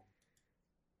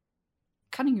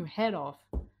 cutting your head off.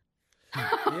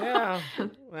 Yeah,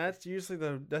 that's usually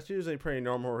a pretty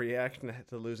normal reaction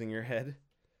to losing your head.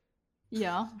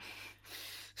 Yeah.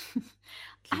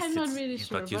 I'm not really he's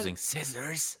sure. Not using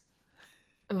scissors.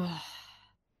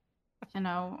 You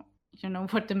know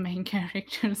what the main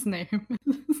character's name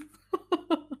is.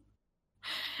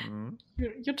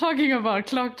 You're talking about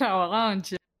Clock Tower,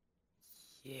 aren't you?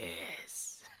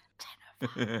 Yes.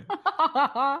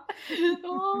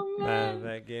 Oh man.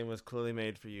 That game was clearly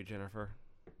made for you, Jennifer.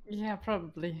 Yeah,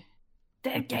 probably.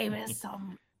 That game has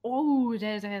some. Oh,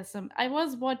 that has some. I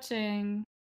was watching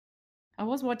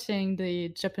the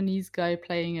Japanese guy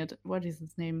playing it. What is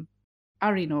his name?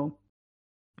 Arino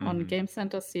on Game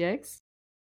Center CX.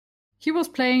 He was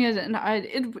playing it, and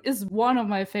it is one of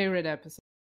my favorite episodes.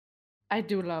 I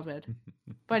do love it.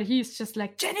 But he's just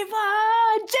like, Jennifer!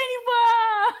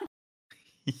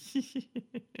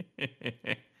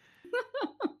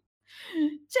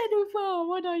 Jennifer,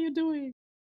 what are you doing?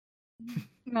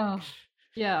 No.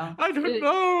 Yeah. I don't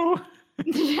know.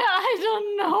 Yeah, I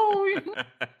don't know.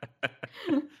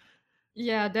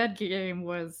 Yeah, that game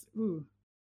was. Ooh.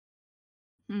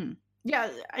 Yeah,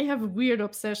 I have a weird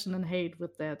obsession and hate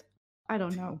with that. I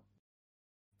don't know.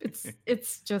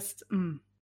 It's just.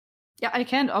 Yeah, I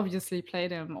can't obviously play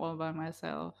them all by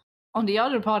myself. On the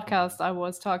other podcast, I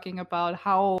was talking about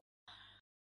how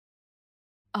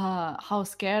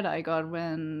scared I got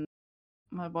when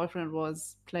my boyfriend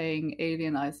was playing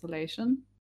Alien Isolation.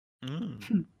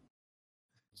 You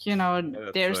know,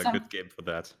 that's there's a good game for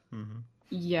that.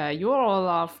 Yeah, you all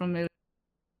are familiar,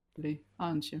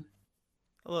 aren't you?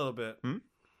 A little bit. I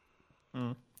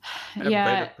haven't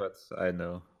played it, but I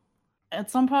know. At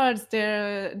some parts,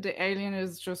 the alien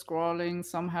is just crawling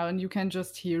somehow, and you can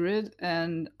just hear it.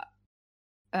 And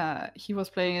he was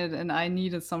playing it, and I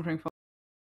needed something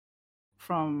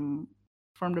from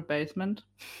the basement.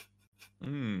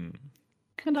 And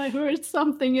I heard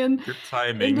something in the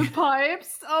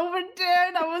pipes over there,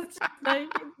 and I was just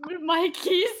like, with my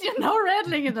keys,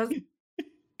 rattling. It doesn't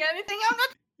anything. I'm not.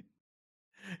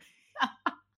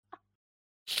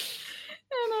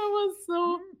 And I was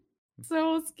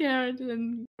so scared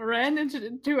and ran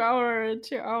into our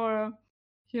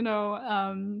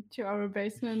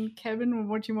basement cabin, or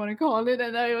what you want to call it,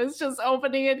 and I was just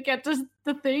opening it, get the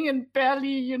thing, and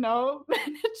barely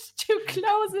managed to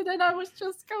close it, and I was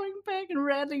just going back and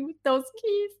rattling with those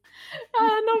keys.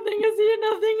 Nothing is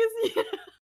here.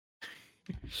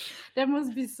 That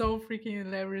must be so freaking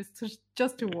hilarious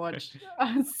just to watch.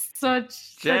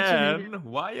 Jen,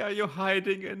 why are you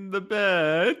hiding in the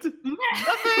bed?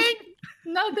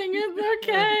 Nothing is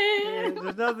okay.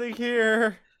 There's nothing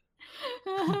here.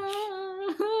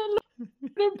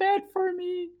 They're bad for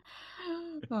me.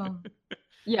 Oh.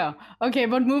 Yeah. Okay,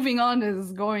 but moving on, this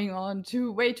is going on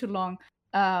way too long.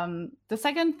 The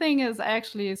second thing is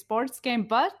actually a sports game,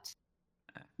 but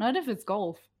not if it's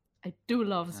golf. I do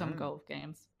love some golf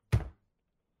games.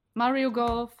 Mario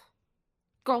Golf,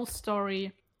 Golf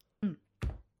Story.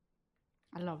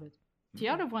 I love it. The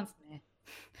other ones,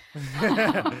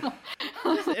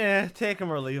 take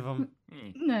them or leave them.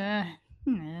 Yeah.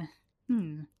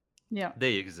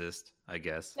 They exist, I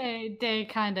guess. They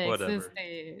kind of exist.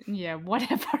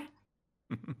 Whatever.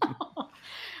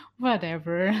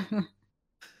 Whatever.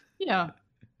 Yeah.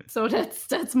 So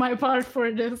that's my part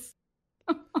for this.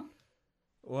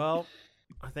 Well,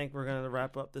 I think we're gonna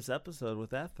wrap up this episode with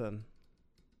that then.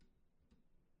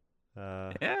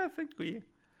 I think we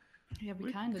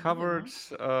kind of covered.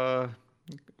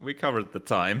 We covered the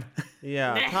time.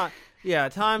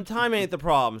 Time ain't the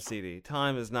problem, CD.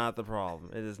 Time is not the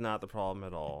problem. It is not the problem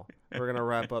at all. We're gonna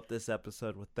wrap up this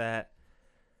episode with that.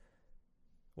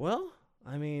 Well,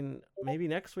 I mean, maybe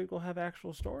next week we'll have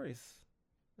actual stories.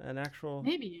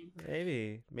 Maybe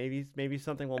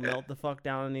something will melt the fuck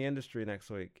down in the industry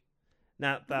next week.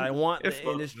 Not that I want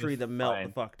the industry to melt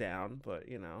the fuck down, but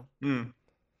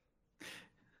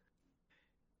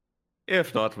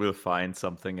If not, we'll find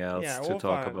something else to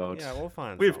talk about. Yeah, we'll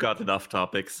find. We've got enough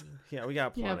topics. Yeah, we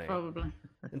got plenty. Yeah, probably.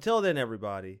 Until then,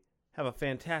 everybody, have a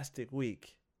fantastic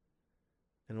week,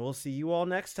 and we'll see you all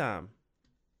next time.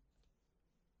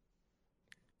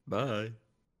 Bye.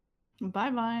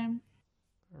 Bye-bye.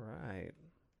 All right.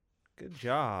 Good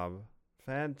job.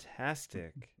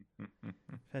 Fantastic.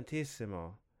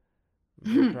 Fantissimo.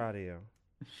 I'm very proud of you.